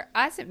 because for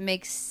us it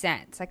makes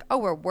sense. Like, oh,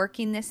 we're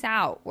working this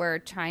out. We're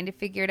trying to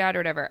figure it out or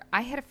whatever.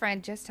 I had a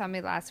friend just tell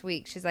me last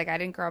week, she's like, I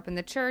didn't grow up in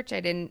the church.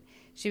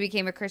 She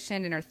became a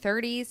Christian in her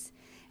 30s.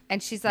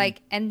 And she's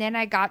like, and then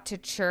I got to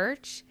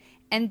church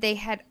and they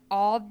had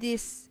all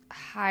this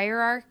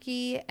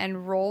hierarchy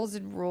and roles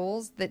and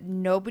rules that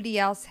nobody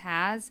else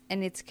has,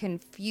 and it's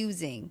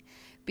confusing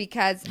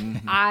because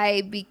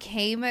I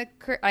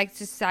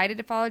decided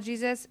to follow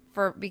Jesus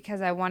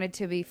because I wanted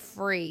to be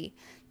free,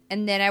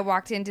 and then I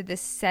walked into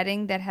this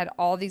setting that had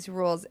all these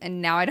rules,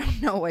 and now I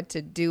don't know what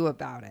to do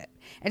about it.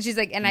 And she's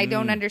like, and I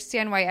don't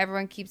understand why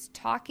everyone keeps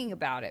talking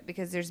about it,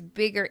 because there's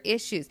bigger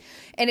issues.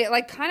 And it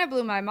like kind of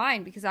blew my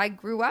mind, because I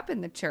grew up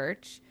in the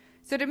church.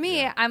 So to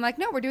me, I'm like,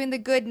 no, we're doing the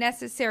good,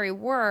 necessary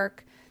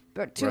work.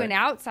 But to an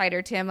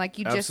outsider, Tim, like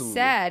you just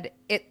said,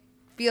 it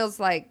feels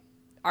like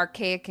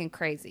archaic and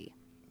crazy.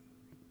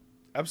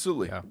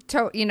 Absolutely.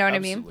 Yeah. You know what I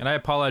mean? And I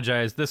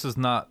apologize. This is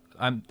not.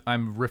 I'm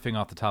riffing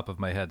off the top of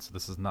my head, so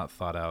this is not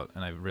thought out.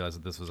 And I realized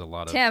that this was a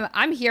lot of Tim,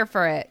 I'm here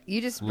for it.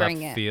 You just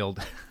bring left it. field.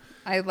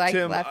 I like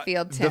Tim, left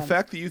field, Tim. The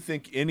fact that you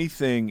think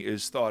anything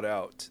is thought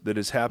out that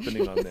is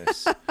happening on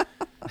this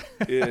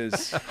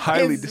is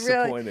highly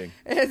disappointing.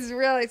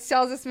 It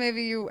tells us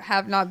maybe you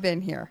have not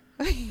been here.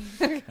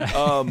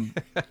 Yeah,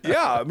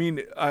 I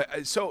mean,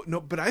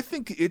 but I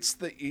think it's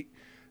the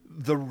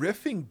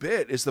riffing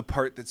bit is the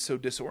part that's so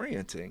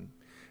disorienting,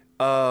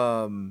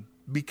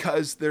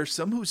 because there's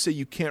some who say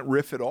you can't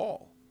riff at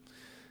all.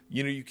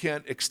 You know, you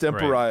can't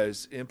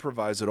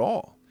improvise at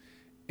all,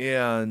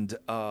 and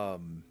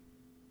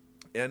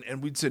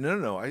we'd say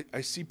no.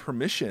 I see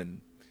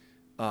permission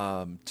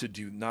to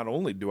do. Not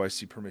only do I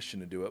see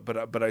permission to do it,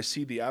 but I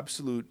see the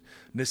absolute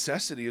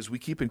necessity as we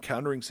keep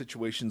encountering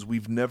situations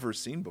we've never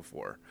seen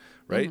before,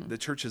 right? The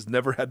church has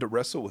never had to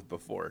wrestle with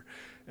before.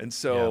 And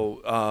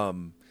so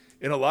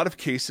in a lot of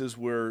cases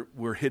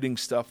we're hitting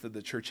stuff that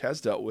the church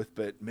has dealt with,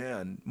 but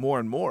man, more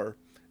and more,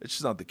 it's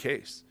just not the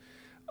case.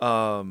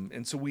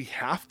 And so we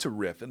have to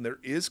riff, and there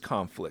is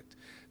conflict.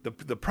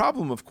 The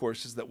problem, of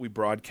course, is that we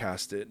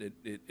broadcast it.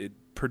 It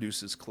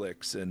produces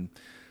clicks, and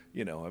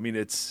I mean,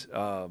 it's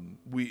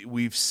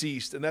we've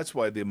ceased, and that's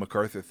why the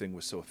MacArthur thing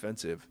was so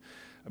offensive.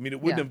 I mean,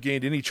 it wouldn't have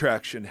gained any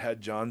traction had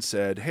John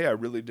said, "Hey, I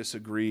really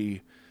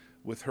disagree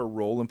with her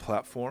role and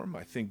platform.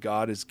 I think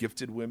God has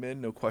gifted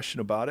women, no question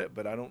about it,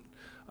 but I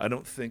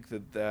don't think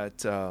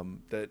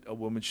that a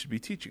woman should be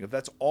teaching." If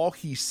that's all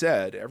he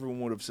said,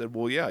 everyone would have said,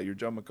 "Well, yeah, you're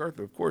John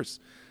MacArthur. Of course,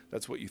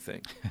 that's what you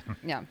think."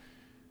 Yeah.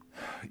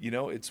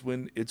 It's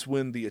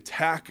when the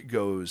attack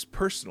goes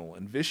personal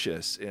and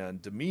vicious and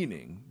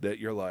demeaning that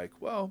you're like,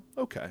 well,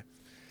 okay.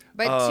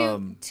 But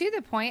to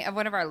the point of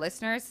one of our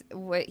listeners,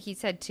 what he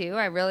said too,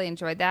 I really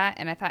enjoyed that,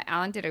 and I thought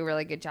Alan did a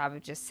really good job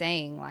of just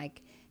saying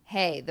like,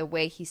 "Hey, the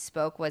way he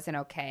spoke wasn't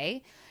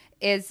okay."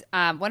 Is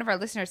one of our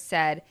listeners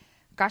said,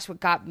 "Gosh, what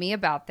got me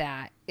about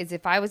that is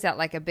if I was at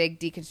like a big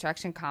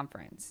deconstruction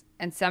conference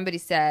and somebody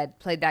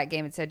played that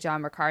game and said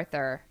John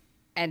MacArthur,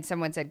 and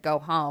someone said go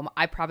home,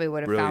 I probably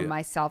would have found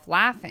myself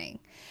laughing."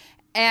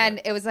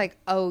 And it was like,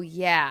 oh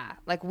yeah,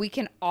 like we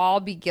can all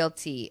be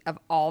guilty of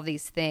all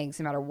these things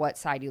no matter what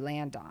side you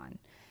land on.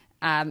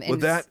 And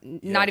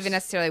not even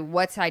necessarily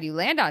what side you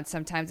land on.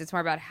 Sometimes it's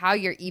more about how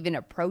you're even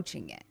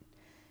approaching it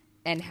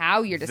and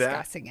how you're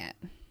discussing it.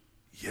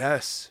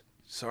 Yes.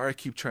 Sorry, I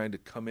keep trying to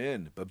come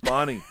in, but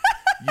Bonnie,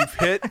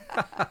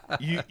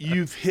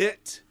 you've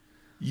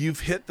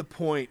hit the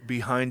point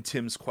behind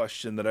Tim's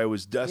question that I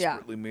was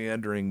desperately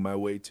meandering my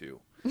way to,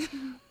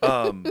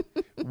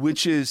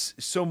 which is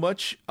so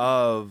much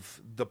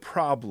of the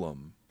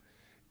problem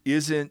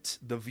isn't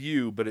the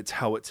view, but it's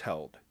how it's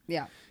held.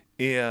 Yeah.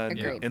 And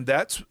Agreed.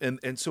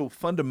 and so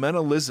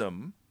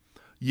fundamentalism,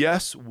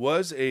 yes,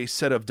 was a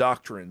set of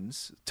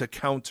doctrines to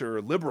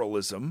counter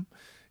liberalism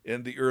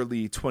in the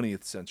early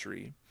 20th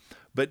century,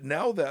 but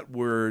now that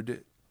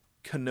word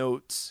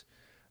connotes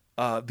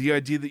the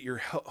idea that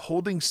you're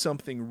holding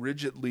something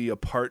rigidly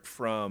apart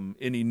from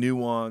any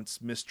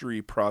nuance,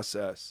 mystery,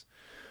 process.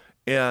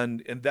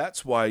 And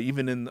that's why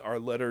even in our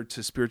letter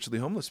to spiritually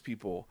homeless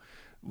people,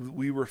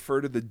 we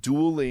refer to the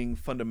dueling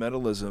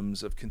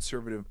fundamentalisms of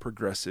conservative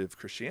progressive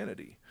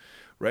Christianity,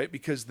 right?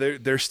 Because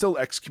there's still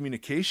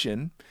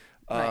excommunication,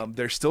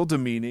 there's still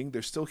demeaning,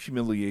 there's still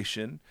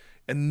humiliation,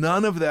 and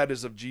none of that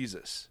is of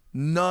Jesus.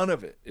 None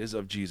of it is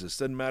of Jesus.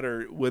 Doesn't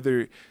matter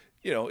whether...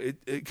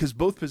 because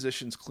both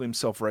positions claim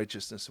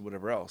self-righteousness and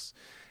whatever else.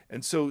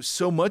 And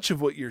so much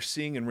of what you're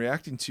seeing and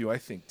reacting to, I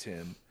think,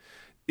 Tim,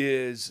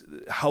 is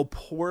how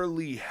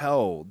poorly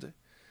held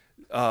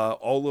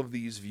all of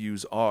these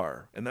views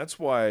are. And that's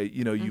why,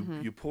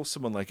 you pull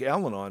someone like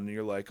Alan on and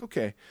you're like,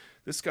 okay,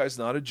 this guy's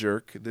not a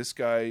jerk. This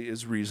guy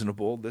is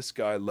reasonable. This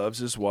guy loves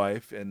his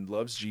wife and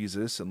loves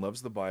Jesus and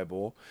loves the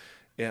Bible.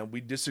 And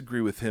we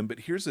disagree with him,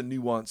 but here's a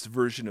nuanced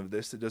version of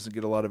this that doesn't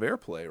get a lot of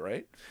airplay,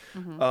 right?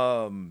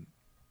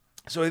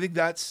 So I think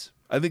that's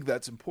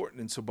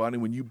important. And so, Bonnie,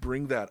 when you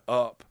bring that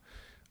up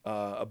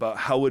about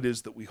how it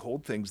is that we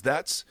hold things,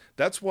 that's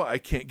why I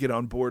can't get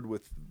on board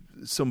with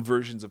some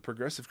versions of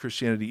progressive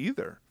Christianity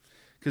either,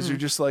 because you're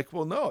just like,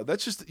 well, no,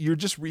 you're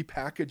just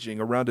repackaging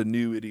around a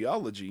new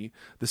ideology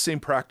the same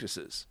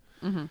practices,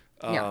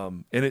 and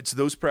it's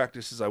those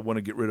practices I want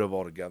to get rid of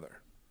altogether.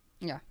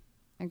 Yeah,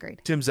 agreed.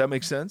 Tim, does that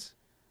make sense?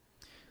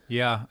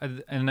 Yeah,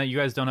 and you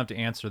guys don't have to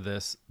answer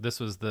this. This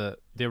was the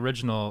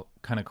original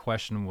kind of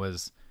question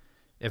was,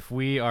 if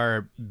we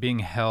are being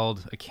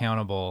held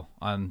accountable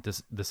on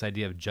this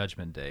idea of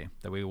Judgment Day,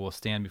 that we will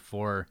stand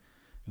before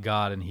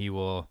God and He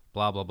will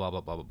blah blah blah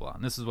blah blah blah blah.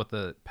 And this is what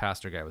the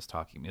pastor guy was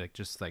talking to me,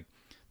 just like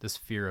this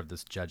fear of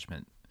this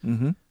judgment.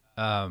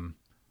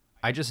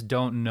 I just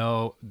don't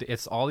know.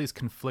 It's all these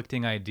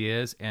conflicting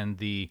ideas and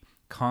the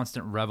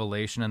constant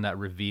revelation and that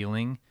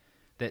revealing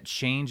that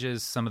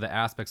changes some of the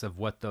aspects of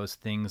what those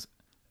things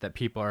that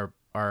people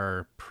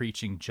are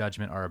preaching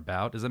judgment are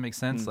about. Does that make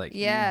sense? Like,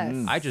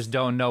 yes. I just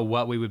don't know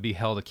what we would be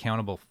held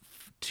accountable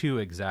to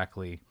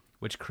exactly,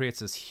 which creates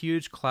this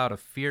huge cloud of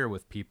fear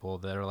with people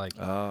that are like,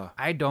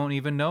 I don't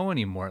even know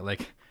anymore.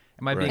 Like,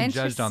 am I being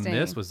judged on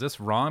this? Was this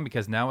wrong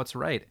because now it's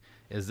right?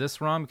 Is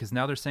this wrong because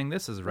now they're saying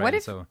this is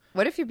right?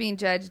 What if you're being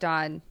judged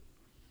on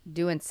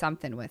doing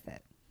something with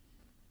it?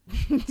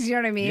 Do you know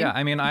what I mean? Yeah,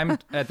 I mean, I'm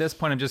at this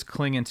point, I'm just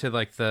clinging to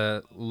like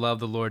the love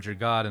the Lord your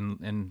God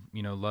and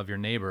love your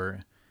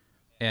neighbor,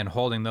 and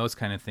holding those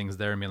kind of things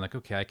there and being like,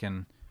 okay, I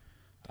can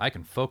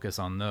focus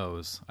on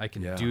those. I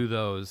can do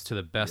those to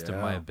the best of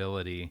my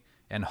ability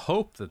and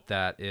hope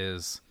that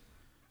is,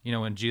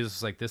 when Jesus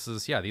was like, these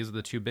are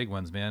the two big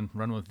ones, man.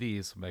 Run with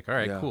these. I'm like, all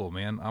right, cool,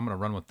 man. I'm going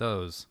to run with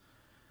those.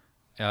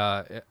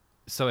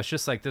 So it's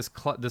just like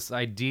this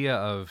idea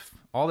of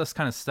all this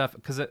kind of stuff,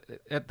 because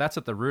that's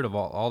at the root of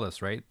all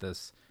this, right?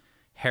 This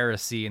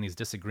heresy and these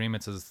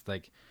disagreements as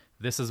like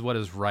this is what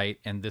is right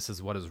and this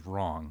is what is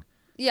wrong.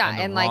 Yeah, And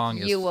the and wrong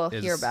like you will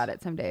is- hear about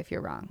it someday if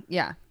you're wrong.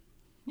 Yeah.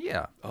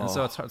 Yeah. And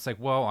so it's like,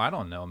 well, I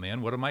don't know,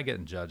 man. What am I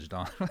getting judged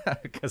on?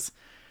 Because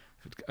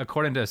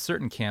according to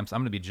certain camps, I'm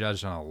going to be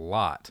judged on a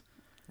lot.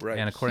 Right.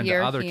 And according Here,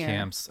 to other here.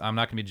 camps, I'm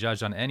not going to be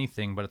judged on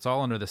anything, but it's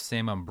all under the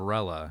same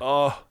umbrella.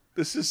 Oh,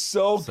 this is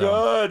so So-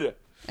 good.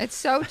 It's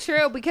so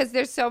true because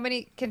there's so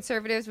many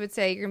conservatives would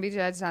say you're going to be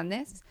judged on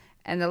this,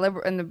 and the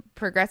liberal and the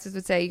progressives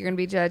would say you're going to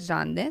be judged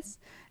on this,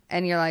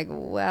 and you're like,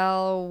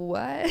 well,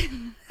 what?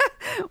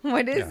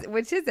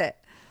 Which is it?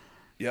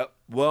 Yep.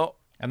 Well,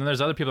 And then there's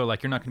other people who are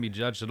like, you're not going to be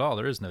judged at all.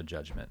 There is no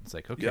judgment. It's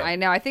like, okay. Yeah. I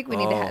know. I think we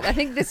need to. I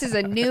think this is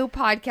a new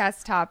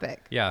podcast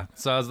topic. Yeah,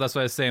 so that's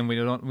why I was saying we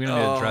don't need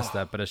to address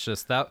that, but it's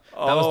just that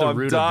was the I'm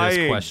root dying. of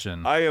this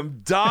question. I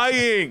am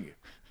dying.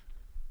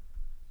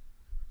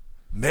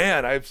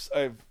 Man, I've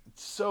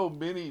so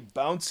many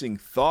bouncing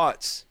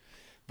thoughts,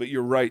 but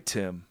you're right,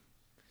 Tim.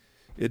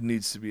 It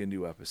needs to be a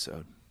new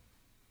episode.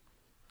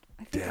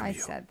 I think Damn I you.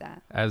 said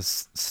that.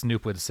 As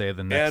Snoop would say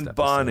the next And episode.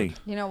 Bonnie.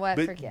 You know what?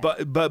 Forget.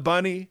 But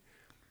Bonnie,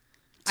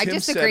 I Tim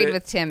said disagreed it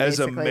with Tim as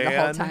a basically the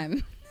whole man,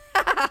 time.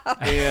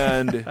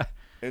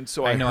 and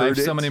so I I know heard I have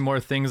so it. many more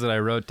things that I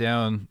wrote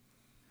down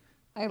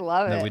I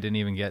love that it. we didn't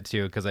even get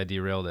to because I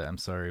derailed it. I'm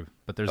sorry,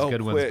 but there's Oh,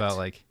 good ones quit. about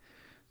like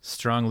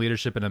strong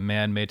leadership in a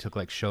man may took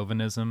like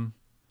chauvinism.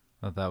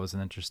 I thought that was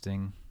an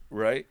interesting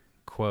Right?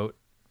 quote.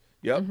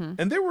 Yep.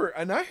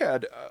 And I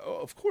had,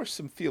 of course,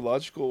 some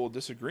theological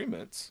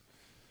disagreements.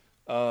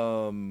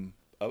 When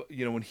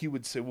he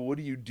would say, well, what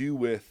do you do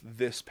with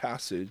this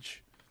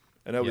passage?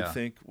 And I would Yeah.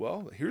 think,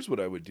 well, here's what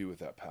I would do with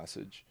that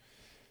passage.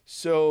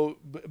 So,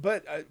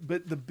 but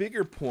the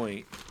bigger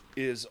point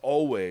is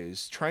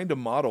always trying to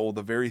model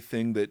the very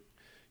thing that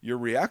you're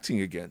reacting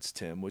against,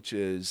 Tim, which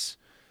is,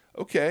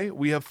 okay,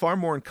 we have far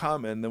more in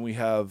common than we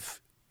have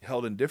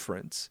held in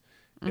difference.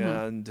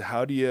 And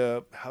how do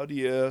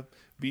you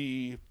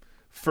be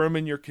firm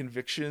in your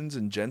convictions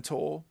and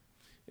gentle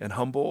and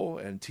humble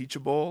and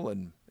teachable?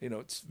 And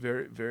it's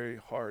very, very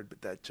hard.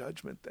 But that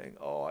judgment thing,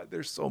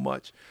 there's so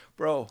much,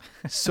 bro,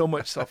 so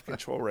much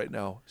self-control right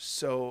now.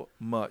 So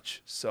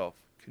much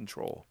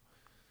self-control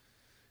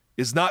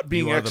is not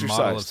being You are the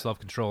model of exercised.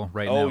 self-control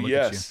right now. Oh Look at you.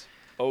 yes.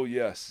 Oh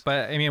yes.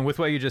 But I mean, with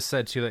what you just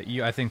said too,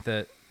 I think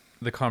that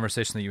the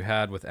conversation that you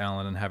had with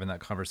Alan and having that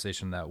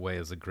conversation that way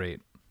is a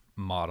great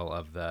model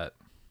of that.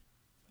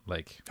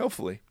 Like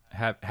Hopefully.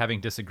 having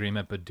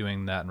disagreement, but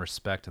doing that in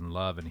respect and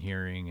love and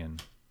hearing,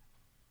 and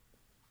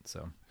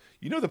so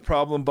You know the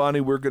problem, Bonnie,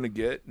 we're going to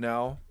get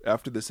now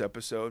after this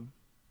episode?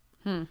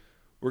 We're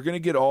going to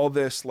get all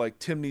this, like,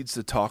 Tim needs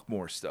to talk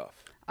more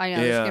stuff. I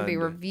know there's gonna be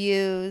And-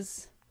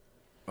 reviews.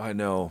 I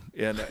know.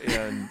 And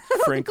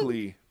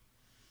frankly,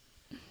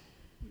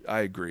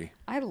 I agree.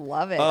 I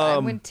love it.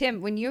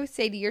 When you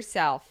say to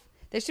yourself,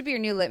 this should be your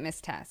new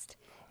litmus test.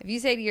 If you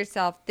say to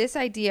yourself, this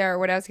idea or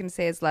what I was going to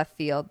say is left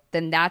field,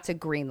 then that's a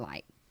green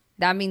light.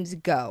 That means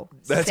go.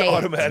 That's say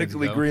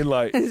automatically Go. green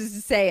light. it.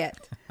 Say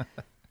it.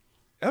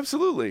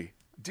 Absolutely.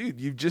 Dude,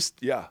 you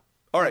just, yeah.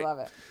 All right. I love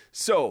it.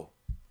 So,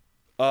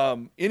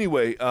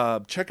 anyway,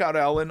 check out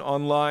Alan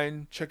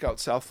online. Check out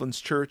Southlands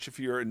Church if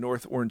you're in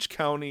North Orange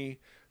County.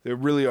 They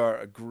really are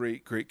a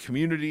great, great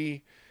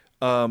community.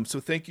 So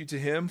thank you to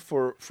him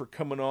for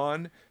coming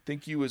on.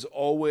 Thank you, as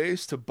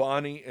always, to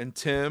Bonnie and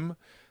Tim.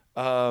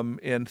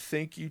 And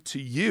thank you to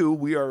you.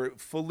 We are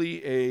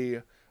fully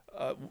a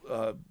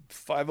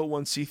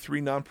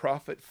 501c3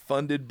 nonprofit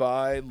funded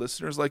by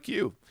listeners like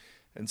you.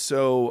 And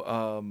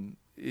so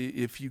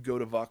if you go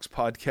to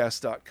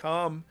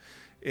voxpodcast.com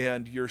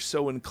and you're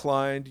so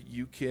inclined,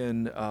 you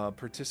can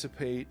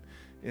participate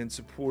in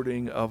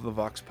supporting of the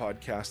Vox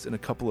Podcast in a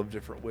couple of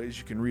different ways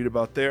you can read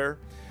about there.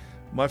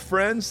 My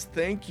friends,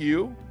 thank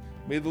you.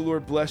 May the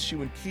Lord bless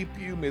you and keep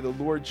you. May the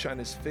Lord shine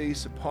his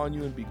face upon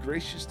you and be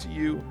gracious to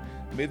you.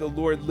 May the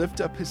Lord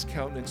lift up his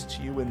countenance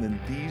to you and in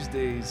these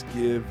days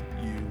give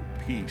you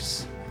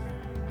peace.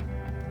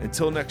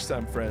 Until next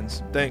time,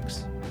 friends,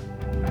 thanks.